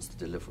eloquence to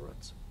deliver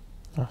it.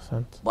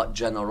 But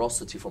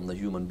generosity from the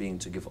human being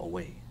to give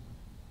away.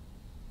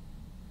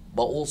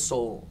 But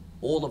also,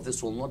 all of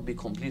this will not be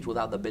complete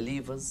without the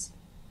believers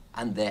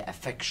and their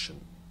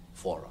affection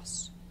for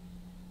us.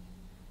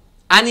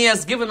 And He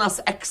has given us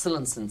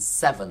excellence in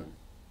 7.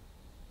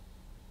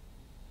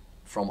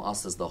 From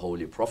us is the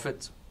Holy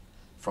Prophet,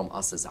 from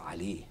us is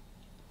Ali,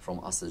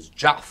 from us is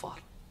Ja'far,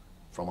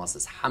 from us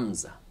is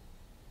Hamza,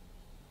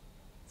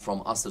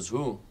 from us is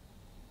who?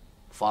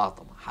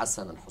 Fatima,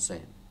 Hassan and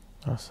Hussein,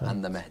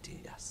 and the Mahdi,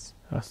 yes.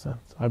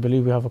 I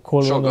believe we have a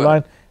caller on the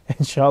line.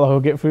 Inshallah, we'll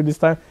get through this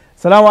time.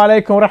 Assalamu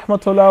alaikum wa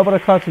rahmatullahi wa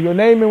barakatuh. Your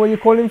name and where you're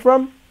calling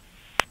from?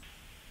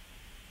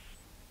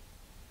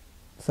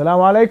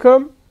 Assalamu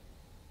alaikum.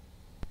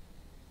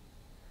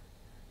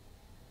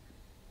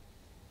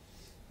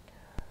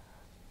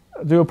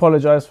 I do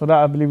apologize for that.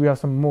 I believe we have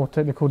some more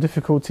technical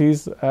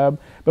difficulties. But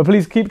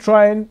please keep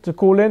trying to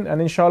call in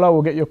and inshallah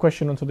we'll get your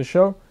question onto the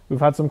show.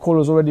 We've had some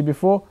callers already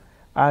before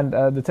and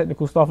the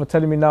technical staff are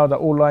telling me now that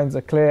all lines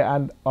are clear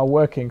and are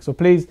working. So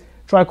please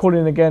try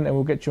calling again and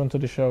we'll get you onto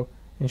the show,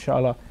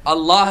 inshallah.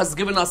 Allah has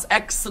given us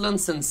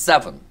excellence in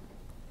 7.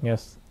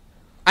 Yes.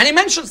 And He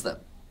mentions them.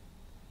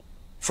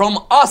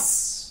 From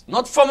us,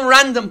 not from a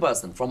random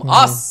person. From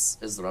us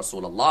is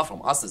Rasulullah,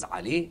 from us is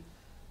Ali,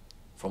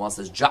 from us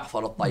is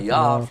Ja'far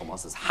al-Tayyar, from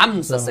us is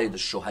Hamza, Sayyid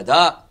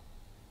al-Shuhada.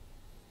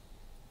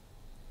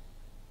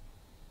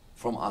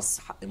 From us,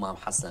 Imam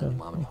Hassan,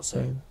 Imam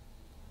Hussein.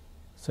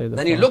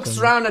 Then He looks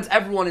around at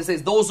everyone and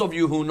says, those of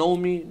you who know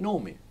me, know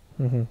me.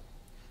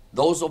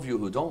 Those of you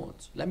who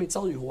don't, let me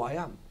tell you who I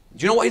am.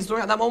 Do you know what He's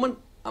doing at that moment?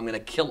 I'm going to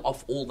kill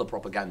off all the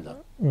propaganda.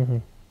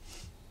 I'm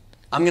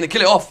going to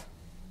kill it off.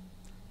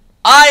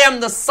 I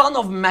am the son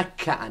of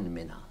Mecca and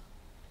Mina.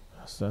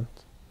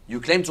 You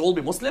claim to all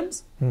be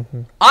Muslims?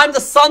 I'm the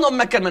son of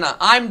Mecca and Mina.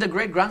 I'm the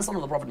great grandson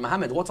of the Prophet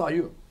Muhammad. What are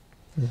you?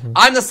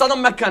 I'm the son of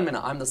Mecca and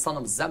Mina. I'm the son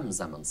of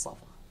Zamzam and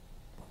Safa.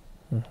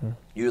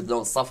 You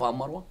know Safa and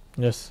Marwa?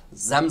 Yes.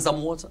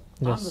 Zamzam water?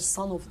 Yes. I'm the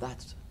son of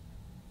that.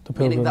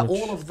 Meaning that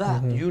all of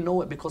that, you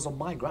know it because of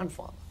my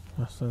grandfather.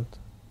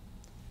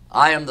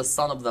 I am the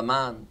son of the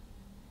man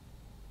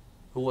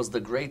who was the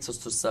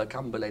greatest to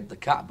circumambulate the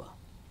Kaaba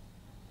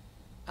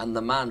and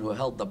the man who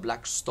held the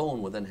black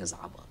stone within his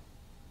Abba.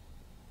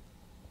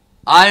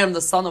 I am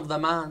the son of the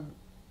man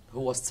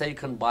who was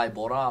taken by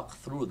Buraq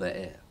through the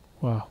air.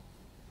 Wow.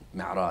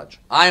 Mi'raj.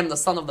 I am the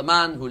son of the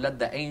man who led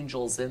the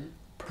angels in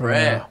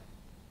prayer.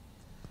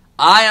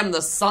 I am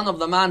the son of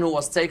the man who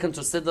was taken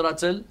to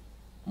Sidratul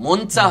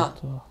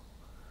Muntaha.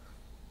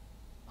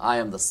 I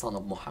am the son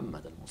of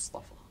Muhammad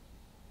al-Mustafa.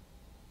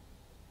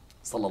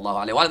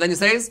 Sallallahu alayhi wa sallam. Then he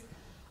says,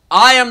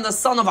 I am the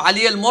son of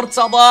Ali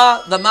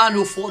al-Murtada, the man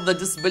who fought the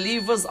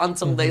disbelievers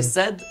until they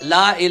said,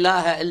 La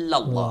ilaha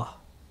illallah.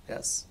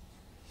 Yes.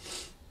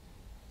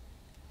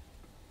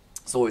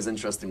 It's always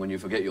interesting when you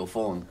forget your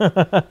phone.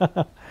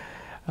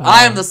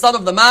 I am the son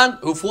of the man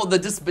who fought the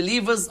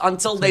disbelievers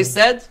until they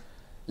said,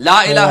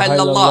 La ilaha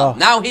illallah.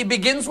 Now he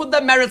begins with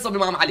the merits of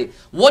Imam Ali.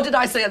 What did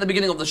I say at the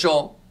beginning of the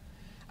show?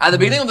 At the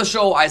beginning of the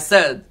show, I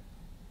said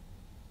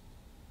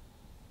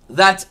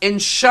that in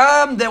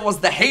Sham there was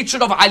the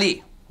hatred of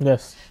Ali.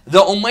 Yes. The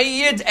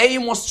Umayyad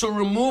aim was to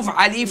remove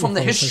Ali from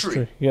the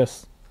history.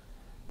 Yes.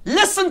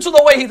 Listen to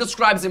the way he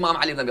describes Imam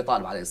Ali ibn Abi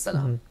Talib alayhi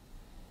salam.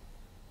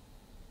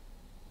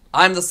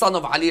 I am the son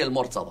of Ali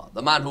al-Murtada,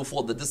 the man who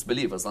fought the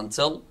disbelievers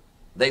until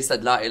they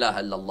said La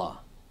ilaha illallah.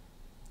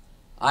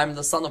 I am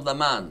the son of the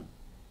man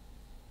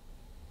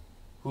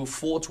who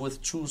fought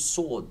with 2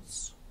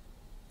 swords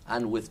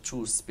and with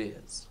 2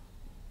 spears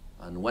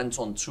and went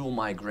on 2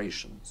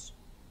 migrations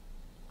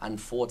and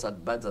fought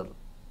at Badr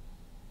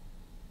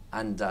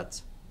and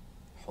at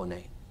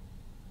Hunayn.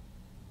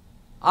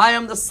 I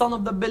am the son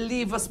of the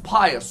believers,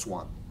 pious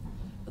one,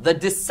 the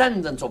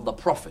descendant of the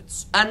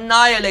prophets,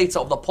 annihilator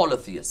of the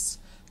polytheists,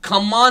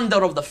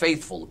 commander of the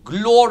faithful,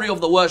 glory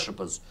of the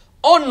worshippers,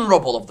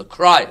 honorable of the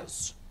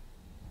criers.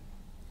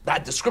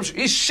 That description,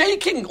 he's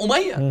shaking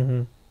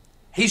Umayyah.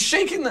 He's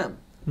shaking them.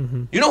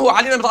 You know who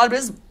Ali ibn Abi Talib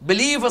is?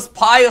 Believers,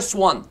 pious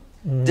one,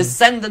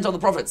 descendant of the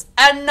prophets,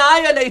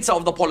 annihilator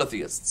of the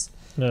polytheists.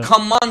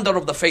 commander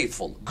of the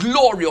faithful,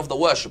 glory of the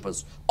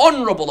worshippers,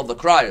 honorable of the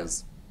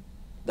criers,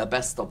 the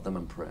best of them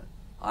in prayer.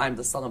 I am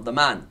the son of the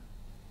man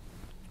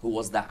who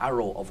was the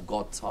arrow of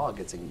God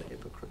targeting the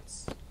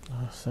hypocrites.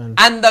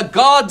 And the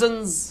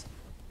gardens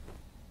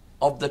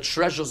of the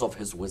treasures of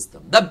his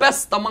wisdom, the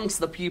best amongst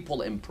the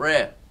people in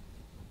prayer.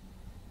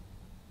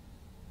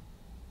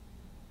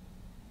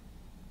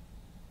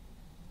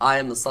 I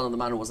am the son of the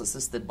man who was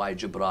assisted by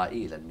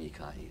Jibreel and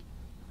Mikael.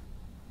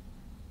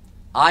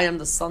 I am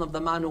the son of the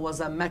man who was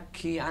a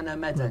Makki and a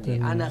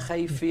Madani, and a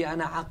Khayfi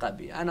and a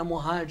Aqabi, and a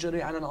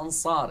Muhajiri and an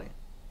Ansari.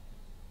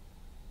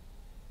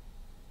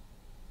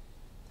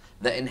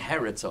 The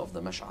inheritor of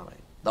the Mash'ari,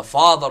 the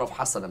father of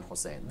Hassan and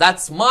Hussein.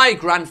 That's my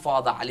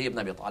grandfather Ali ibn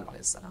Abi Talib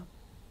alayhi salam.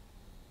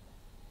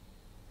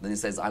 Then he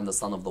says, I'm the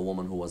son of the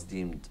woman who was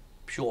deemed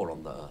pure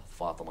on the earth,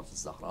 Fatima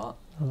al-Zahra.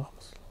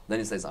 Then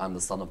he says, I'm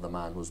the son of the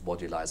man whose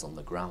body lies on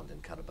the ground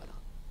in Karbala.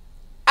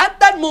 At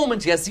that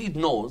moment, Yazid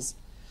knows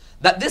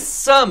that this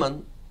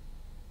sermon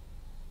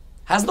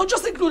has not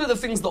just included the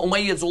things the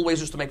Umayyads always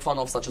used to make fun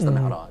of, such as the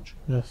Mi'raj.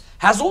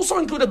 Has also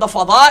included the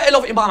Fada'il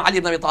of Imam Ali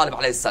ibn Abi Talib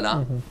alayhi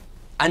salam.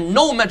 And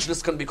no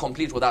majlis can be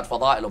complete without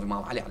Fada'il of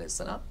Imam Ali alayhi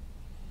salam.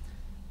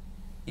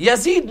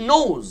 Yazid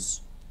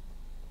knows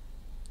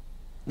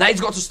now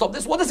he's got to stop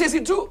this. What does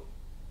Yazid do?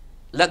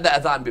 Let the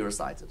adhan be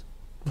recited.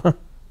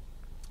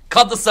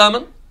 Cut the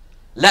sermon.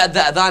 Let the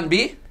adhan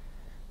be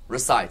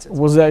recited.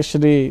 Was it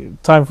actually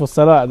time for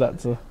salah at that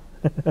time?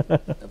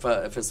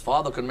 If his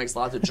father could make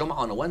salat al-Jum'ah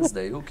on a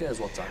Wednesday, who cares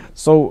what time?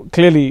 So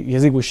clearly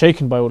Yazid was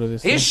shaken by all of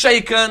this. He's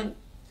shaken,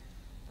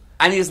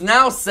 and he's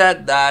now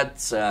said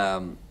that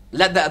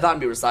let the adhan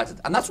be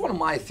recited. And that's one of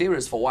my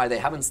theories for why they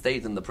haven't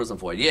stayed in the prison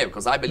for a year,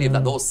 because I believe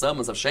that those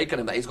sermons have shaken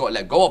him, that he's got to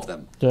let go of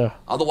them.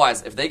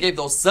 Otherwise, if they gave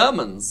those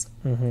sermons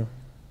and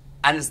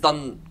it's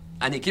done,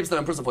 and he keeps them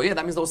in prison for a year,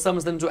 that means those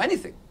sermons didn't do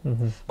anything.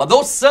 But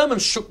those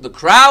sermons shook the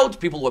crowd.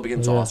 People were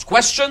beginning to ask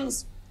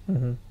questions.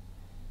 And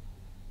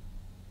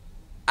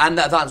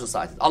the adhan was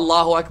recited.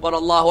 Allahu Akbar,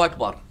 Allahu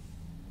Akbar.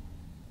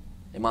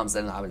 Imam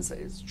Zain al-Abidin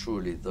says,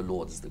 truly the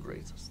Lord is the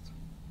greatest.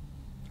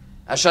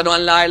 Ashhadu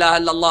an la ilaha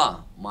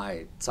illallah.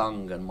 My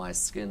tongue and my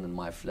skin and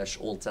my flesh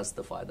all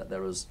testify that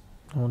there is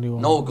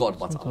no God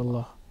but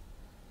Allah.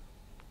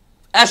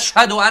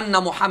 Ashhadu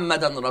anna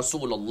Muhammadan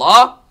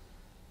Rasulullah.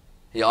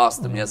 He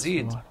asked him,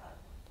 Yazid,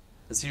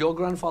 is he your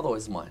grandfather or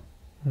is mine?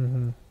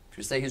 If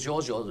you say he's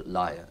yours, you're a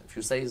liar. If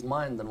you say he's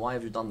mine, then why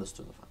have you done this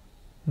to the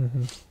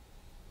family?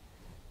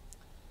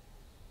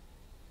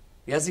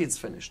 Yazid's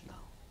finished now.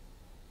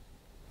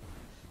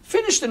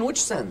 Finished in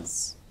which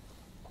sense?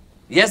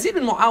 Yazid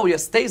bin Muawiyah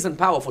stays in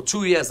power for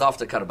 2 years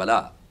after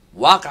Karbala.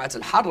 Waqa'at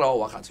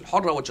al-Harra, Waqa'at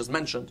al-Hurra, which is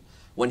mentioned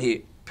when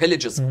he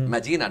pillages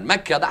Medina and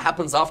Mecca, that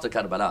happens after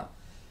Karbala.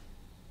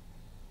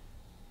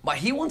 But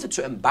he wanted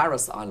to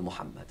embarrass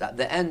Al-Muhammad. At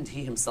the end,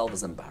 he himself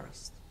is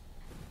embarrassed.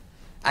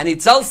 And he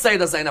tells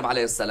Sayyidah Zainab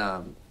alayhi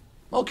salam,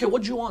 okay,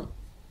 what do you want?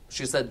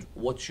 She said,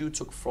 what you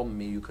took from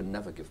me, you can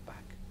never give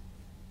back.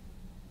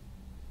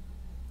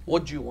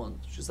 What do you want?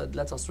 She said,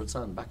 let us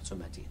return back to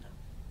Medina.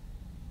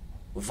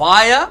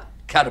 Via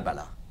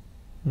Karbala.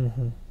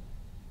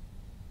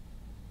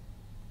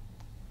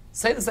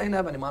 Sayyidah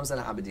Zainab and Imam Zain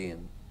al-Abidin,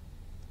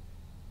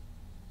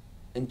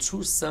 in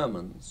 2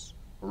 sermons,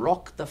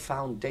 rocked the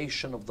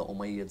foundation of the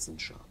Umayyads in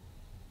Sham.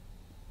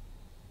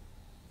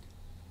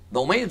 The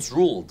Umayyads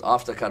ruled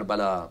after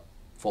Karbala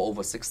for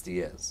over 60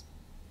 years,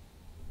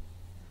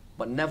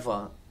 but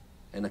never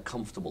in a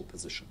comfortable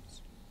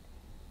positions.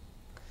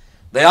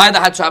 They either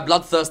had to have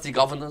bloodthirsty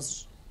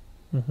governors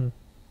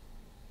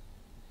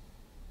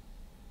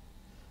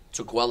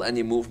to quell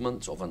any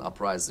movement of an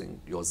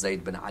uprising, your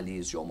Zayd bin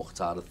Ali's, your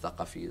Mukhtar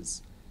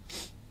al-Thaqafi's,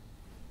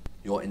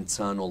 your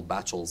internal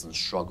battles and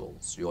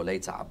struggles, your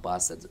later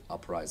Abbasid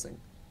uprising.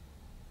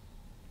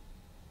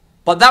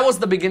 But that was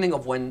the beginning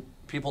of when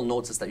people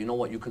noticed that, you know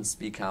what, you can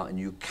speak out and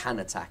you can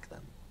attack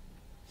them.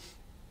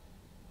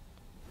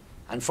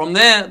 And from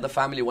there, the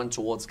family went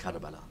towards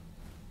Karbala.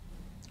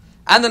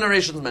 And the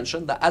narrations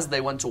mentioned that as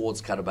they went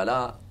towards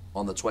Karbala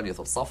on the 20th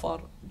of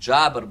Safar,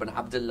 Jabir bin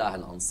Abdullah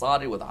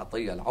al-Ansari with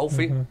Atiyya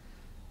al-Awfi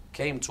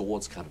came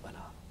towards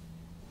Karbala.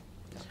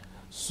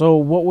 So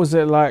what was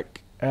it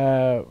like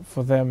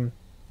for them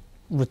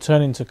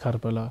returning to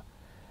Karbala?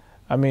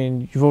 I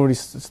mean, you've already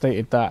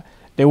stated that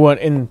they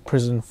weren't in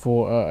prison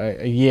for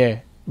a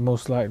year,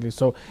 most likely.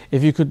 So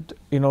if you could,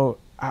 you know,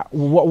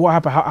 what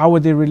happened? How were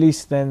they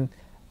released then?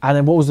 And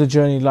then what was the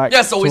journey like?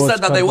 Yeah, so we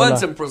said that they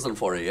weren't in prison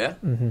for a year.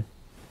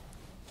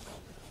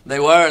 They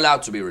were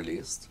allowed to be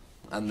released.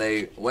 And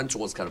they went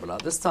towards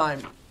Karbala. This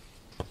time,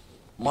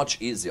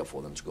 much easier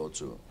for them to go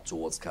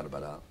towards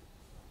Karbala.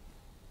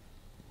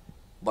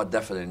 But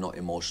definitely not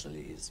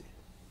emotionally easy.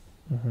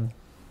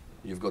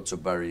 You've got to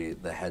bury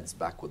the heads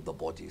back with the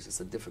bodies. It's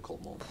a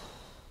difficult moment.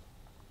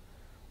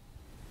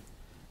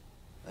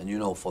 And you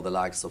know, for the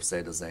likes of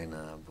Sayyidah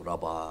Zainab,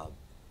 Rabab,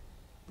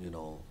 you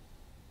know,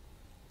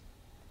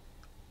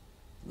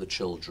 the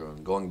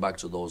children, going back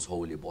to those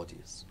holy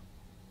bodies.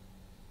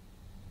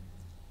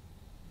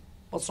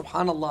 But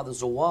subhanAllah, the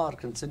Zawar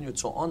continue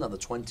to honor the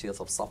 20th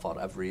of Safar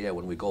every year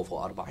when we go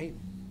for Arba'een.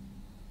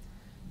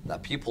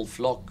 That people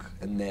flock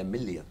in their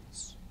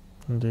millions.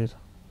 Indeed.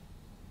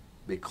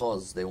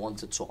 Because they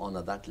wanted to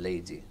honor that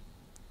lady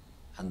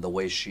and the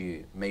way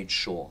she made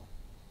sure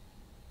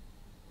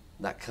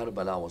that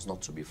Karbala was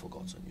not to be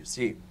forgotten. You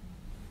see,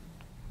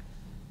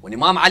 when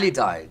Imam Ali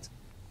died,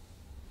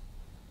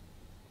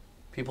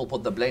 people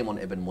put the blame on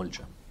Ibn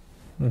Muljam.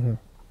 Mm-hmm.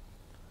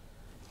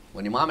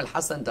 When Imam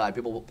al-Hassan died,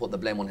 people put the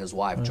blame on his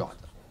wife, Ja'da.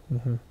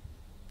 Mm-hmm.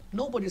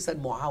 Nobody said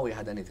Muawiyah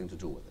had anything to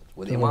do with it.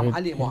 With Imam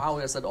Ali,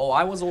 Muawiyah said, oh,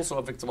 I was also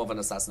a victim of an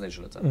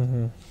assassination attempt.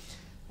 Mm-hmm.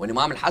 When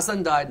Imam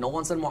al-Hassan died, no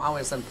one said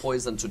Muawiyah sent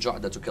poison to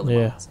Ja'da to kill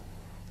Imam al-Hassan.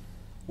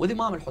 With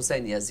Imam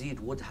al-Hussein, Yazid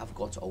would have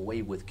got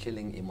away with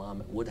killing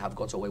Imam, would have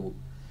got away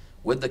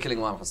with the killing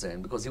of Imam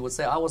Hussein, because he would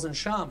say, I was in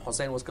Sham,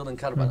 Hussein was killed in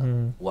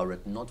Karbala. Were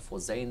it not for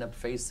Zainab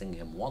facing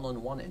him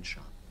one-on-one in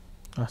Sham.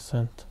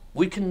 Ascent.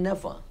 We can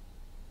never,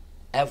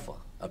 ever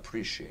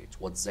appreciate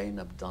what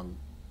Zainab done,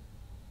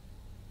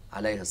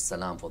 alayhi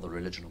salam, for the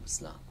religion of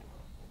Islam.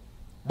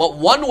 But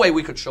one way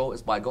we could show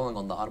is by going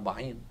on the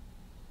Arba'een,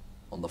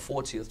 on the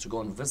 40th, to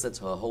go and visit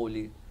her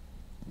holy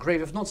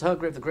grave. If not her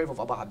grave, the grave of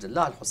Abu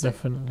Abdullah al-Hussein.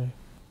 Definitely.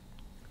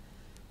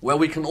 Where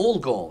we can all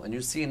go, and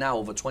you see now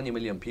over 20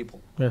 million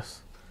people.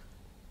 Yes.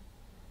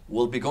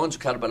 We'll be going to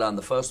Karbala in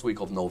the first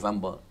week of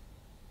November.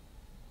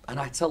 And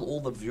I tell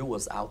all the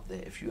viewers out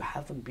there, if you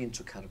haven't been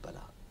to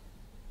Karbala,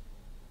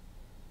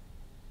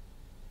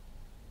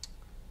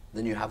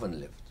 then you haven't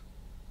lived.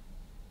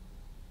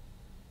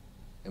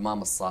 Imam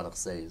al-Sadiq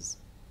says,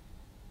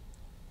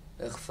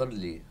 اغفر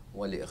لي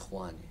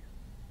ولإخواني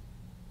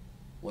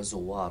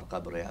وزوار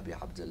قبر أبي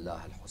عبد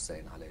الله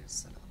الحسين عليه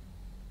السلام.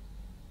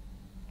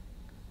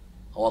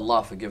 Oh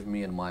Allah, forgive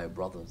me and my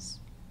brothers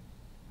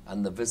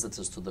and the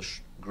visitors to the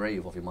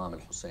grave of Imam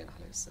al-Hussein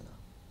عليه السلام.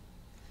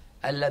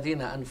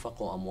 الذين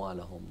أنفقوا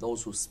أموالهم,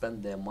 those who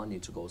spend their money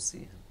to go see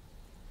him.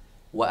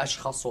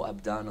 وأشخصوا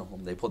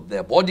أبدانهم, they put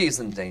their bodies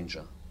in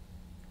danger.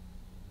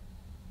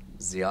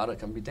 Ziyarah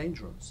can be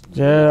dangerous.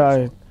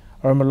 Yeah,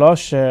 I remember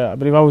last year, I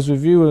believe I was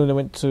with you when I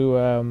went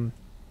to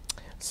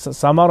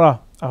Samara.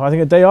 I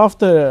think a day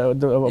after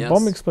the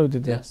bomb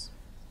exploded there. Yes.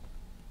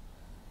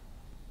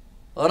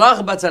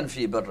 رغبة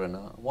في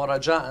برنا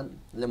ورجاء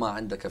لما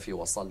عندك في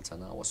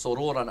وصلتنا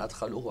وسرورا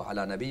أدخلوه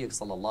على نبيك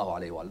صلى الله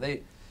عليه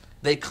وآله.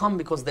 They come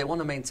because they want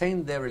to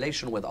maintain their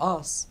relation with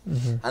us,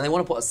 and they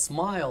want to put a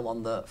smile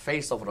on the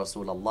face of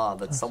Rasulullah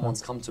that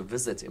someone's come to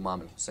visit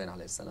Imam al-Hussein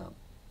alayhi salam.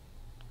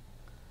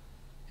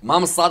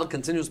 Imam al-Sadiq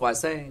continues by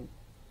saying,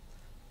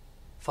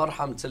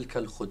 فارحم تلك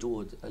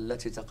الخدود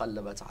التي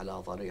تقلبت على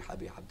ضريح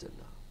أبي عبد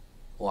الله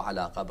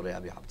وعلى قبر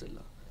أبي عبد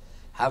الله.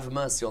 Have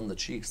mercy on the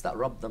cheeks that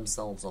rub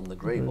themselves on the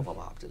grave of Abu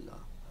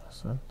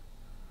Abdullah.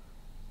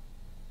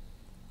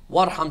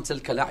 وارحم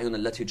تلك الأعين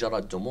التي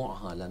جرت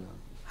دموعها لنا.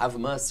 Have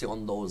mercy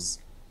on those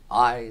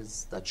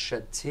eyes that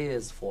shed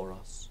tears for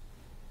us.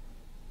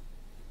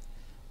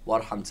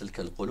 وارحم تلك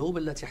القلوب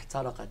التي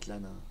احترقت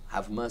لنا.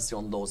 Have mercy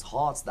on those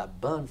hearts that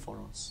burn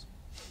for us.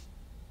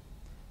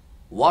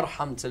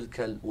 وارحم تلك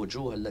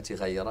الوجوه التي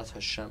غيرتها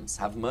الشمس.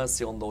 Have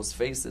mercy on those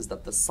faces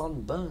that the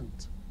sun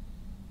burned.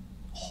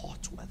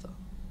 Hot weather,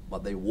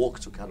 but they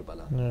walked to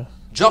Karbala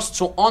just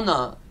to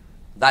honor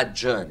that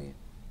journey.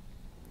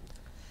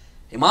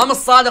 Imam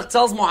al-Sadiq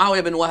tells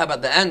Muawiyah bin Wahab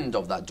at the end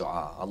of that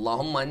dua,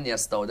 Allahumma inni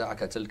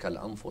astawda'aka tilka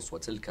al-anfus wa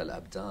tilka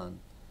al-abdan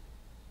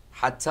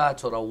hatta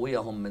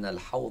turawiyahum min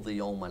al-hawd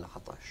yawm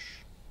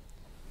al-atash.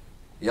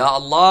 Ya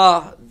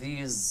Allah,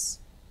 these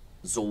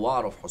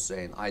Zuwar of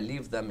Hussein, I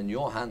leave them in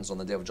your hands on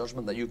the day of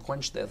judgment, that you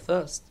quench their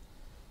thirst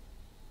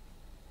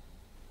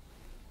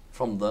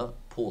from the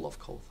pool of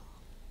Kawthar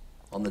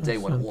on the day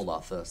when all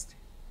are thirsty.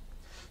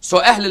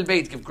 So Ahl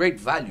al-Bayt give great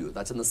value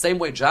that in the same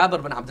way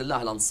Jabir bin Abdullah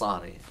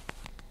al-Ansari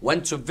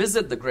went to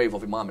visit the grave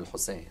of Imam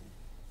al-Hussein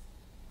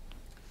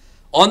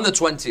on the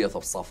 20th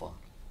of Safar,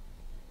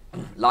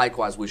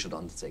 likewise we should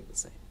undertake the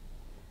same.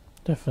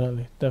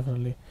 Definitely,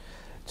 definitely.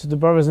 To the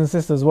brothers and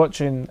sisters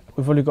watching,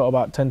 we've only got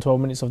about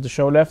 10-12 minutes of the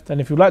show left, and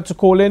if you'd like to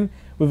call in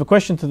with a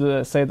question to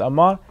the Sayyid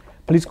Ammar,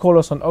 please call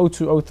us on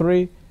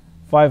 0203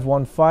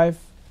 515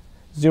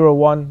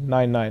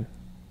 0199.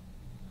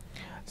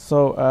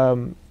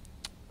 So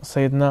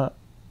Sayyidina,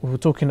 we were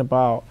talking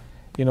about,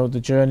 you know, the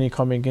journey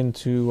coming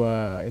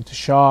into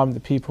Sham, the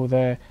people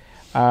there,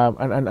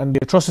 and the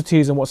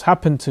atrocities and what's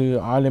happened to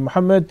Ali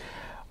Muhammad.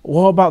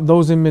 What about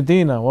those in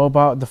Medina? What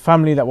about the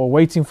family that were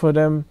waiting for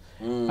them?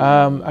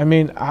 I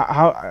mean,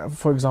 how,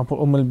 for example,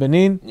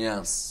 al-Banin.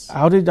 Yes.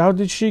 How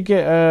did she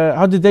get?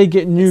 How did they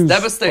get news? It's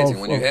devastating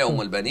when you hear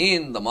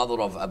al-Banin, the mother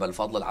of Abu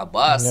al-Fadl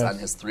al-Abbas, and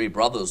his 3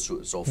 brothers,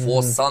 so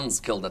 4 sons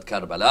killed at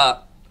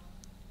Karbala.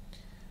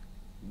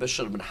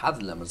 Bishr bin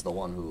Hadlam is the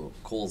one who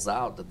calls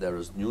out that there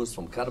is news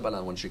from Karbala,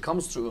 and when she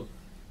comes to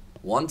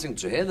wanting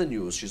to hear the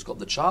news, she's got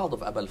the child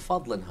of Abu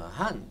al-Fadl in her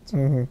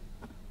hand.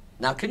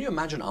 Now, can you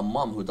imagine a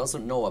mom who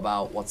doesn't know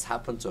about what's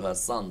happened to her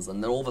sons,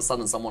 and then all of a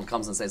sudden someone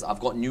comes and says, I've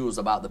got news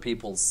about the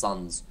people's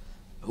sons.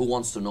 Who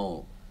wants to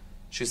know?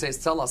 She says,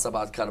 tell us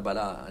about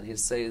Karbala. And he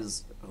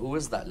says, who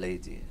is that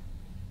lady?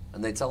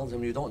 And they tell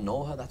him, you don't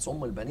know her? That's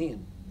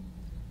al-Baneen.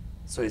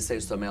 So he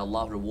says to her, may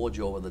Allah reward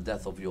you over the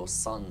death of your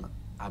son,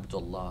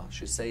 Abdullah.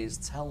 She says,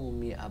 tell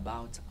me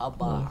about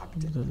Abba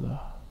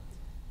Abdullah.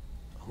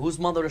 Whose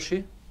mother is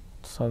she?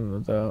 Son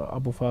of the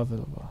Abu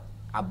Fadl.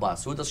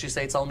 Abbas. Who does she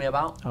say, tell me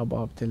about? Abu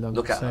Abdullah.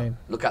 Look at her.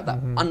 Look at that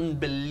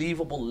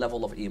unbelievable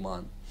level of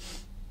iman.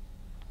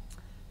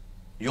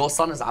 Your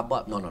son is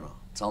Abbas. No, no, no.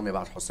 Tell me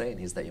about Hussein.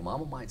 He's the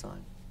Imam of my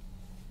time.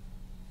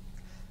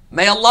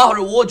 May Allah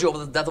reward you over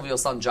the death of your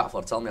son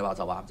Ja'far. Tell me about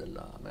Abu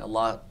Abdullah. May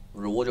Allah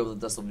reward you over the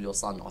death of your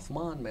son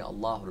Uthman. May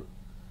Allah...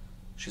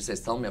 She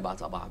says, tell me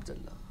about Abu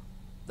Abdullah.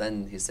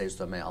 Then he says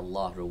to her, may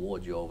Allah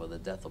reward you over the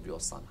death of your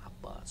son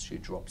Abbas. She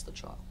drops the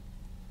child.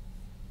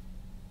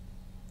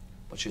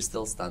 But she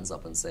still stands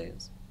up and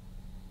says,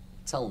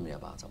 tell me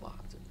about Abu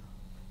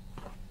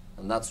Abdullah.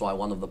 And that's why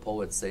one of the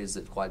poets says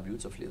it quite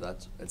beautifully,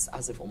 that it's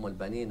as if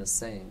al-Baneen is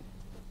saying,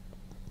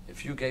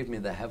 if you gave me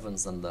the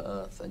heavens and the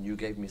earth and you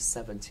gave me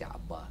 70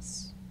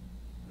 Abbas,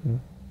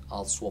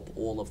 I'll swap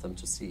all of them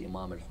to see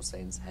Imam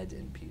al-Hussein's head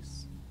in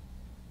peace.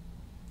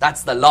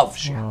 That's the love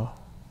she had.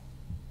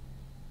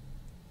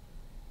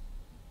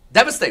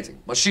 Devastating.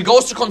 But she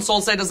goes to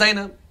console Sayyidah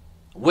Zainab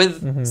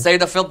with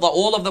Sayyidah Fidda.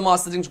 All of them are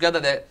sitting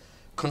together there,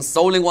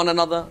 consoling one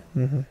another.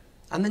 And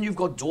then you've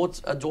got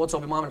a daughter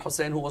of Imam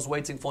al-Hussein who was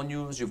waiting for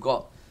news. You've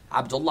got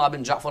Abdullah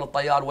bin Ja'far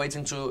al-Tayyar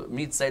waiting to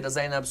meet Sayyidah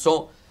Zainab.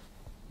 So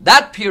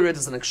that period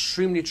is an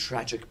extremely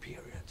tragic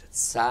period. It's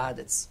sad.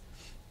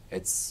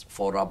 It's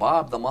for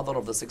Rabab, the mother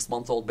of the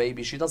 6-month-old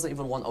baby. She doesn't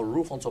even want a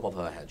roof on top of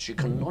her head. She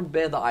cannot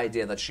bear the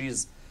idea that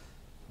she's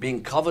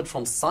being covered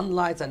from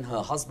sunlight and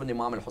her husband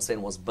Imam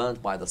al-Hussein was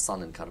burnt by the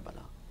sun in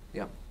Karbala.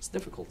 Yeah, it's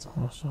difficult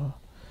time.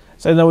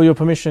 So now with your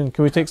permission,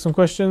 can we take some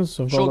questions?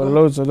 We've got Sure,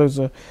 loads of...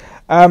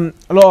 a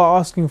lot are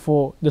asking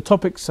for the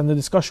topics and the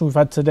discussion we've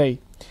had today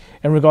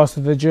in regards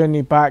to the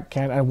journey back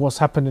and what's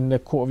happened in the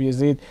court of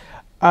Yazid.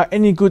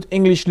 Any good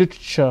English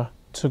literature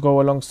to go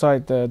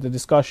alongside the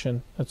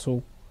discussion at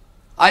all?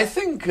 I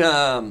think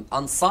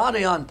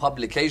Ansarian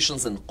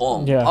Publications in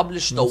Qom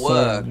published a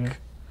work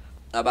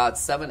about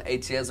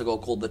 7-8 years ago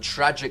called The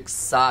Tragic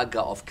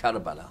Saga of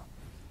Karbala.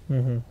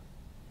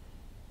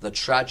 The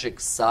Tragic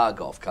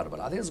Saga of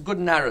Karbala. I think it's a good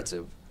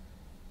narrative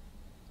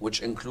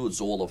which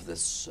includes all of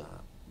this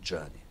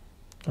journey.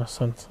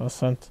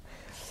 Asant.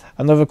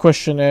 Another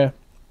question here.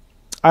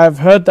 I have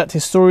heard that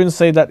historians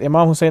say that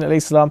Imam Hussein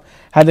alayhi salam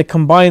had a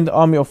combined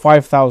army of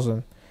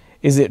 5,000.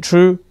 Is it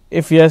true?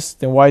 If yes,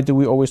 then why do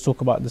we always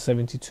talk about the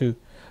 72?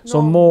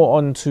 So more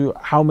on to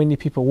how many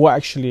people were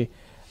actually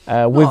with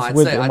Imam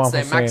Hussein. I'd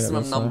say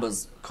maximum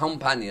numbers,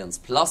 companions,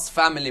 plus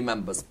family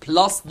members,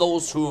 plus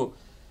those who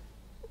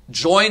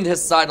joined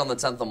his side on the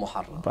 10th of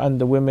Muharram. And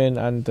the women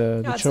and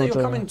the I'd children. Say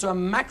you're coming to a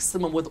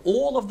maximum with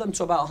all of them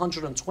to about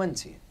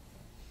 120.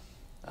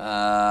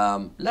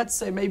 Let's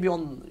say maybe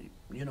on,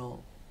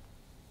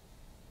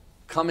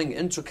 coming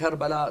into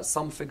Karbala,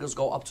 some figures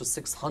go up to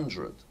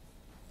 600.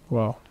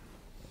 Wow.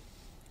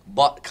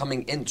 But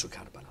coming into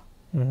Karbala.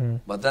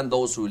 But then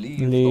those who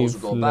leave, those who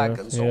go back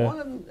and so on,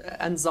 and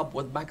ends up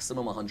with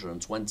maximum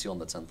 120 on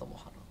the 10th of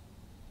Muharram.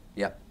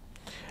 Yeah.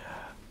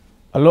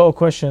 A lot of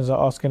questions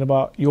are asking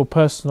about your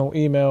personal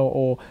email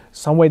or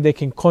some way they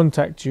can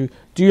contact you.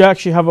 Do you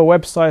actually have a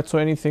website or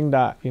anything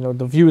that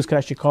the viewers can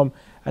actually come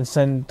and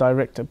send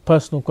direct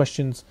personal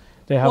questions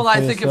they have? Well,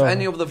 I think if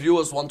any of the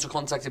viewers want to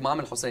contact Imam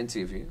Hussein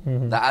TV,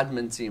 the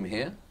admin team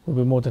here, we'll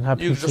be more than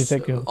happy you to just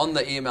take you on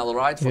the email,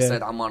 right, for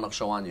Sayyid Ammar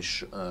Nakshawani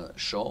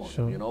show,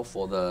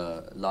 for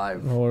the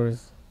live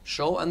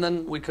show, and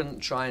then we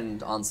can try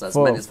and answer as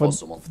many as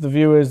possible. For the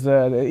viewers,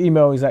 the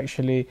email is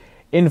actually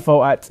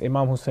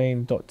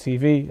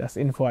info@imamhussein.tv. That's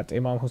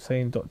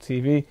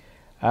info@imamhussein.tv.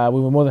 We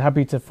were more than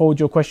happy to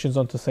forward your questions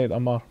on to Sayyid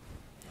Ammar.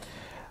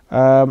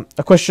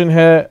 A question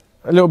here,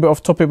 a little bit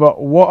off topic,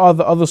 but what are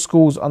the other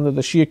schools under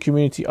the Shia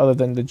community other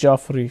than the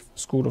Jafari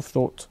school of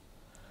thought?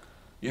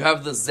 You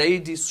have the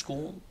Zaydi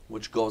school,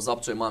 which goes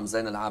up to Imam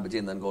Zain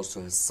al-Abidin, then goes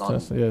to his son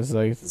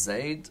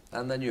Zayd.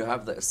 And then you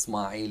have the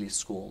Ismaili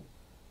school,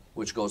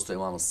 which goes to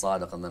Imam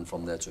al-Sadiq, and then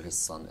from there to his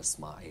son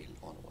Ismail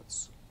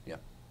onwards. Yeah.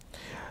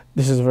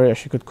 This is a very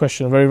actually good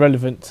question, very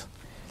relevant.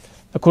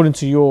 According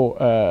to your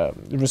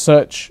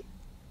research,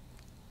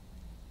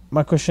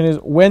 my question is,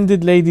 when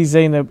did Lady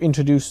Zainab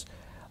introduce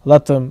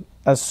Latam?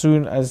 As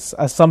soon as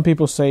some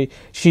people say,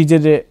 she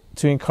did it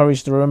to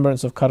encourage the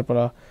remembrance of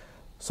Karbala.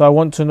 So I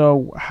want to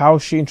know how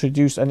she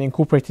introduced and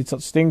incorporated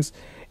such things,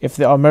 if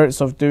there are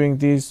merits of doing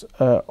these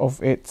of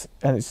it,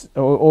 and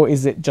or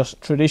is it just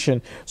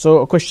tradition? So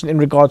a question in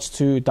regards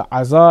to the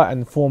Aza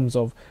and forms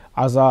of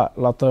Aza,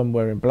 Latam,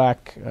 wearing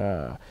black.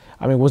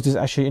 Was this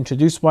actually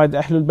introduced by the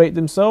Ahlul Bayt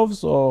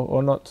themselves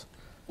or not?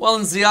 Well,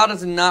 in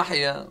Ziyarat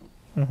al-Nahiya,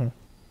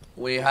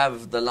 we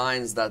have the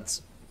lines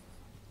that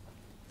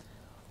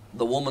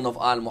the woman of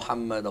Al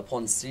Muhammad,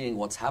 upon seeing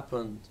what's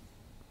happened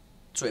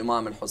to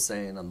Imam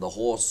al-Hussein and the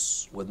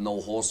horse with no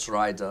horse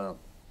rider,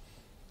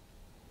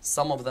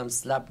 some of them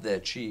slapped their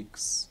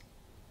cheeks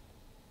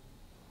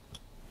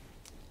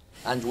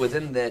And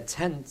within their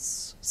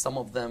tents, some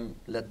of them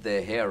let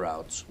their hair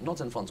out,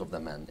 not in front of the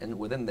men,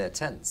 within their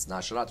tents.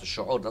 Nashirat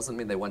al-shu'ur doesn't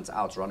mean they went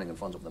out running in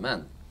front of the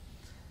men.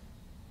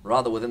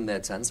 Rather, within their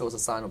tents, it was a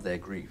sign of their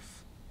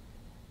grief.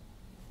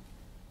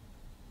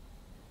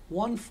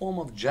 One form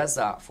of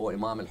jaza' for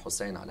Imam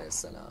al-Hussein alayhi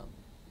salam.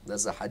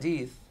 There's a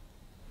hadith,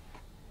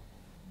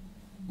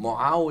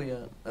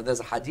 Muawiyah, there's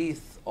a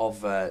hadith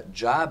of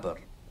Jabir,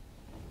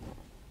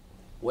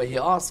 where he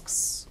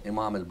asks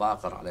Imam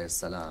al-Baqir alayhi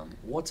salam,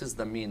 what is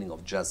the meaning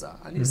of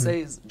jaza'? And he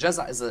says,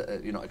 jaza' is a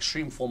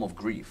extreme form of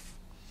grief.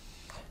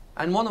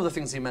 And one of the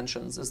things he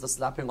mentions is the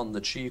slapping on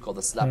the cheek or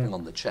the slapping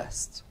on the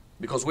chest.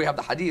 Because we have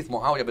the hadith,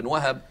 Muawiyah bin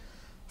Wahab,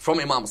 from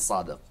Imam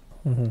al-Sadiq.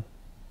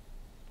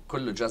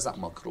 كل جزع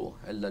مكروه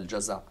إلا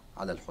الجزع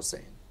على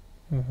الحسين.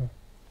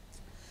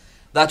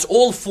 That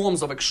all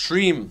forms of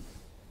extreme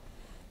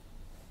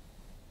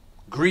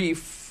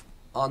grief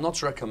are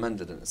not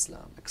recommended in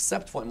Islam,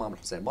 except for Imam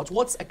al-Hussein. But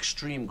what's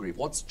extreme grief?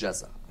 What's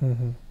jaza'?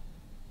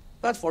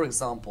 That, for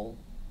example,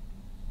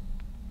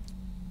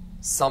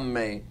 some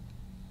may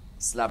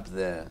slap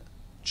their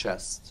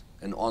chest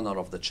in honor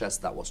of the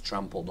chest that was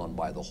trampled on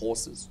by the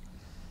horses.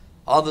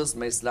 Others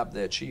may slap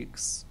their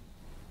cheeks.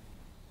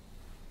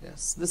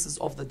 Yes, this is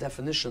of the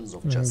definitions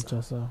of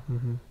jaza'.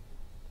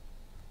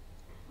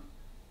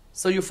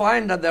 So you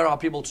find that there are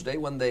people today,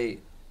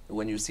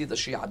 when you see the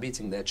Shia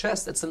beating their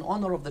chest, it's in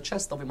honor of the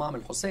chest of Imam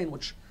al-Hussein,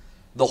 which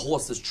the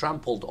horses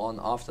trampled on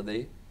after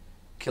they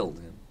killed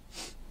him.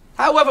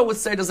 However, with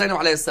Sayyidah Zainab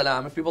alayhi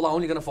salam, if people are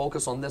only going to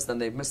focus on this, then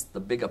they've missed the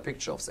bigger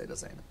picture of Sayyidah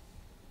Zainab.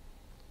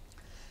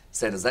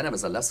 Sayyidah Zainab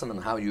is a lesson on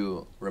how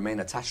you remain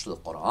attached to the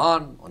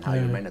Quran, on how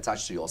you remain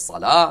attached to your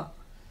salah,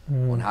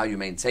 on how you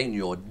maintain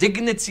your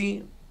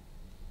dignity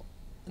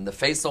in the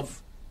face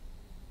of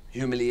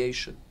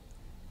humiliation.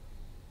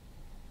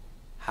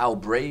 How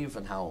brave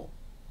and how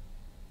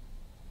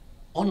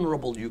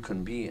honorable you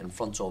can be in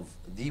front of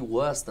the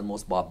worst and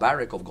most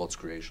barbaric of God's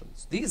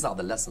creations. These are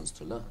the lessons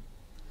to learn.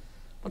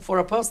 But for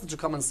a person to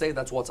come and say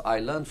that what I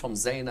learned from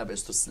Zainab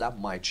is to slap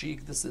my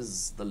cheek, this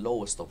is the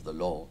lowest of the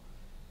low,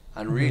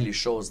 and really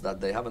shows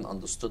that they haven't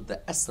understood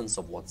the essence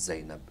of what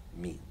Zainab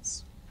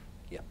means.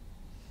 Yeah.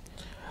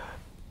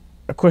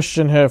 A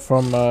question here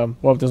from,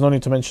 well, there's no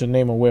need to mention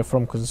name or where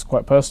from because it's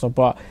quite personal,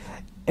 but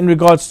in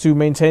regards to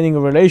maintaining a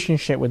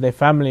relationship with a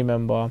family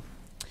member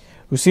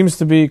who seems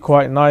to be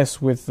quite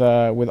nice with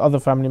other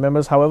family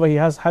members, however, he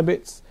has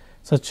habits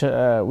such,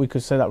 we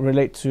could say, that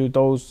relate to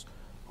those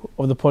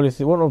of the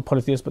polytheists, well, not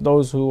polytheists, but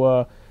those who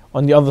are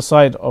on the other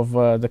side of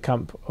the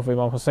camp of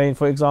Imam Hussein.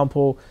 For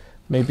example,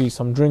 maybe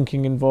some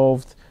drinking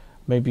involved,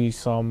 maybe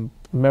some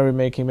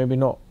merrymaking, maybe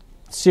not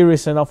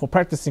serious enough or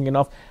practicing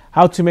enough.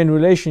 How to maintain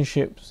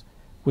relationships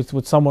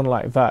with someone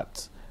like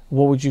that?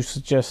 What would you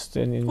suggest?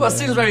 Well, it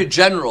seems very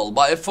general,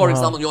 but if, for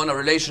example, you're in a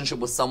relationship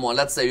with someone,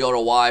 let's say you're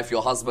a wife,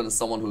 your husband is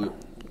someone who,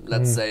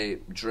 let's say,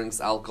 drinks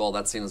alcohol,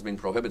 that's seen as being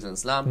prohibited in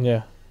Islam.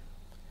 Yeah.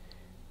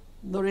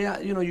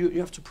 You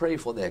have to pray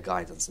for their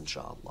guidance,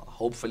 inshallah.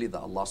 Hopefully that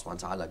Allah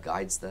subhanahu wa ta'ala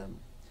guides them.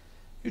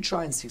 You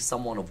try and see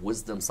someone of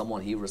wisdom,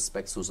 someone he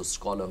respects who's a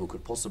scholar who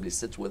could possibly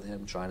sit with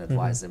him, try and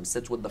advise him.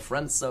 Sit with the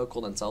friend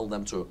circle and tell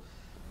them to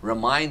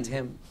remind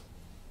him.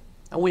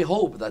 And we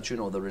hope that,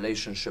 the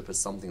relationship is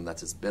something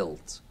that is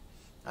built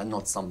and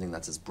not something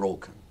that is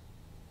broken.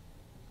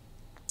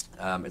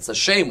 It's a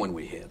shame when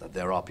we hear that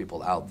there are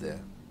people out there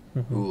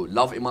who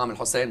love Imam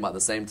al-Hussein, but at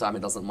the same time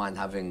he doesn't mind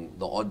having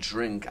the odd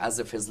drink, as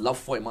if his love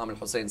for Imam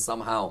al-Hussein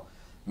somehow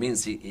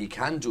means he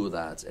can do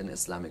that in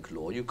Islamic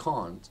law. You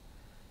can't.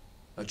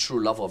 A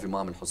true lover of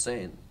Imam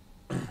al-Hussein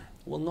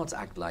will not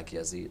act like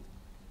Yazid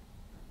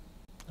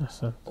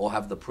or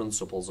have the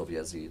principles of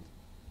Yazid.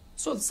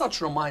 So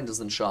such reminders,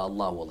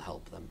 inshallah, will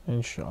help them.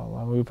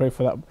 Inshallah. We pray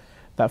for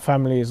that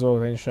family as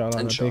well,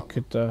 inshallah, that they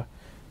could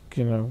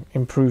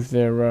improve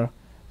their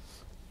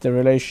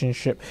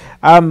relationship.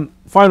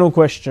 Final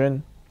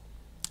question.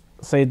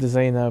 Sayyidah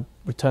Zainab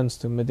returns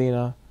to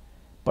Medina,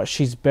 but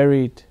she's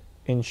buried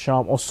in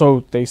Sham, or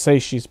so they say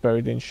she's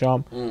buried in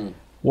Sham.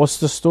 What's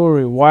the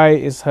story? Why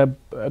is her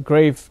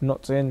grave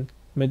not in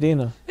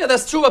Medina? Yeah,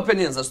 there's three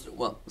opinions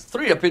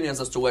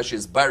as to where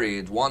she's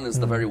buried. One is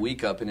the very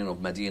weaker opinion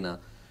of Medina.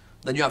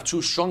 Then you have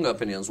two stronger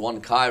opinions,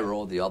 one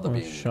Cairo, the other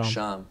being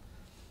Sham.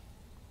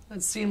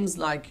 It seems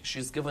like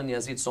she's given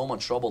Yazid so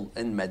much trouble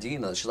in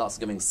Medina, she starts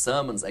giving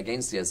sermons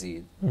against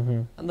Yazid.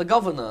 And the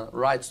governor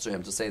writes to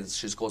him to say that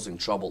she's causing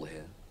trouble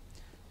here.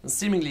 And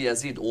seemingly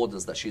Yazid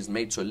orders that she's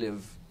made to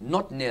live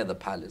not near the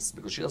palace,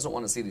 because she doesn't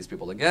want to see these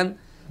people again,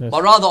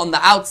 but rather on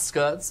the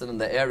outskirts and in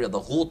the area,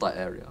 the Ghuta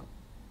area,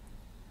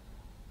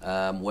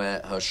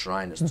 where her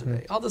shrine is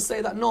today. Others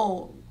say that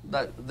no,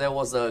 that there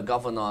was a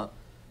governor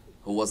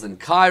who was in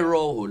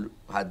Cairo, who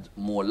had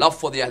more love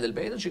for the Ahlul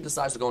Bayt, and she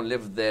decides to go and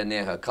live there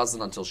near her cousin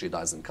until she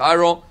dies in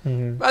Cairo.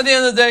 But at the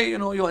end of the day,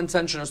 your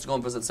intention is to go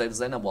and visit Sayyidah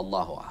Zainab.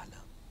 Wallahu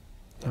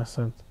a'lam.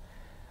 Excellent.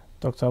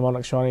 Dr. Ammar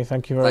Nakshawani,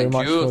 thank you very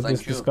much for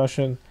this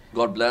discussion.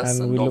 God bless,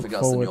 and don't forget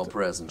us in your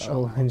prayers,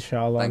 inshallah.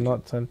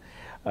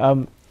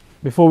 Inshallah.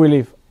 Before we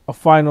leave, a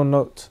final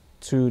note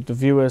to the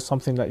viewers,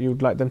 something that you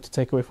would like them to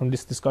take away from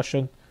this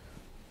discussion?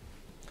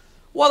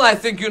 Well, I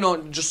think,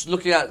 just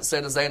looking at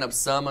Sayyidah Zainab's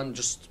sermon,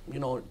 just,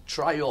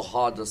 try your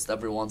hardest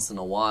every once in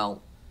a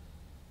while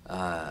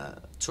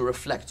to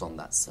reflect on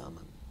that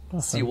sermon.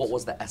 See what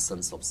was the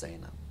essence of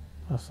Zainab.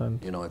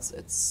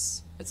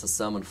 It's a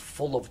sermon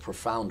full of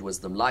profound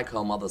wisdom, like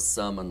her mother's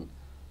sermon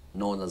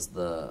known as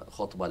the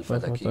Khutbah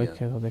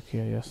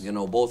al-Fadakiyya. Yes.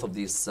 Both of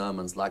these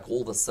sermons, like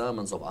all the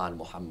sermons of Al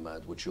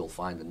Muhammad, which you'll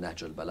find in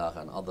Nahj al-Balagha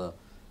and other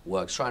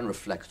works, try and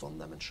reflect on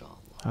them, inshallah.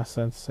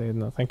 Ahsan,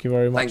 Sayyidina. Thank you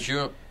very much. Thank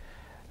you.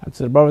 And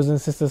to the brothers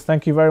and sisters,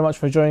 thank you very much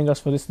for joining us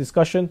for this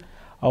discussion.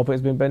 I hope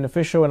it's been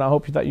beneficial, and I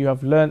hope that you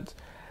have learnt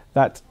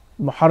that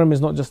Muharram is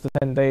not just the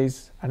 10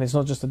 days, and it's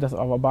not just the death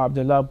of Abu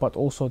Abdullah, but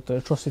also the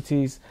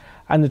atrocities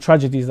and the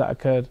tragedies that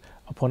occurred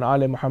upon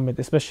Ali Muhammad,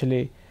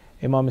 especially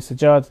Imam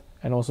Sajjad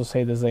and also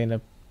Sayyidah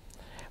Zainab.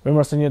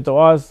 Remember us in your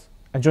du'as,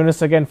 and join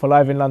us again for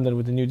Live in London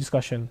with a new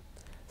discussion.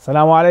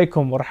 Assalamu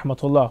alaikum wa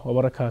rahmatullah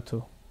wa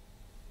barakatuh.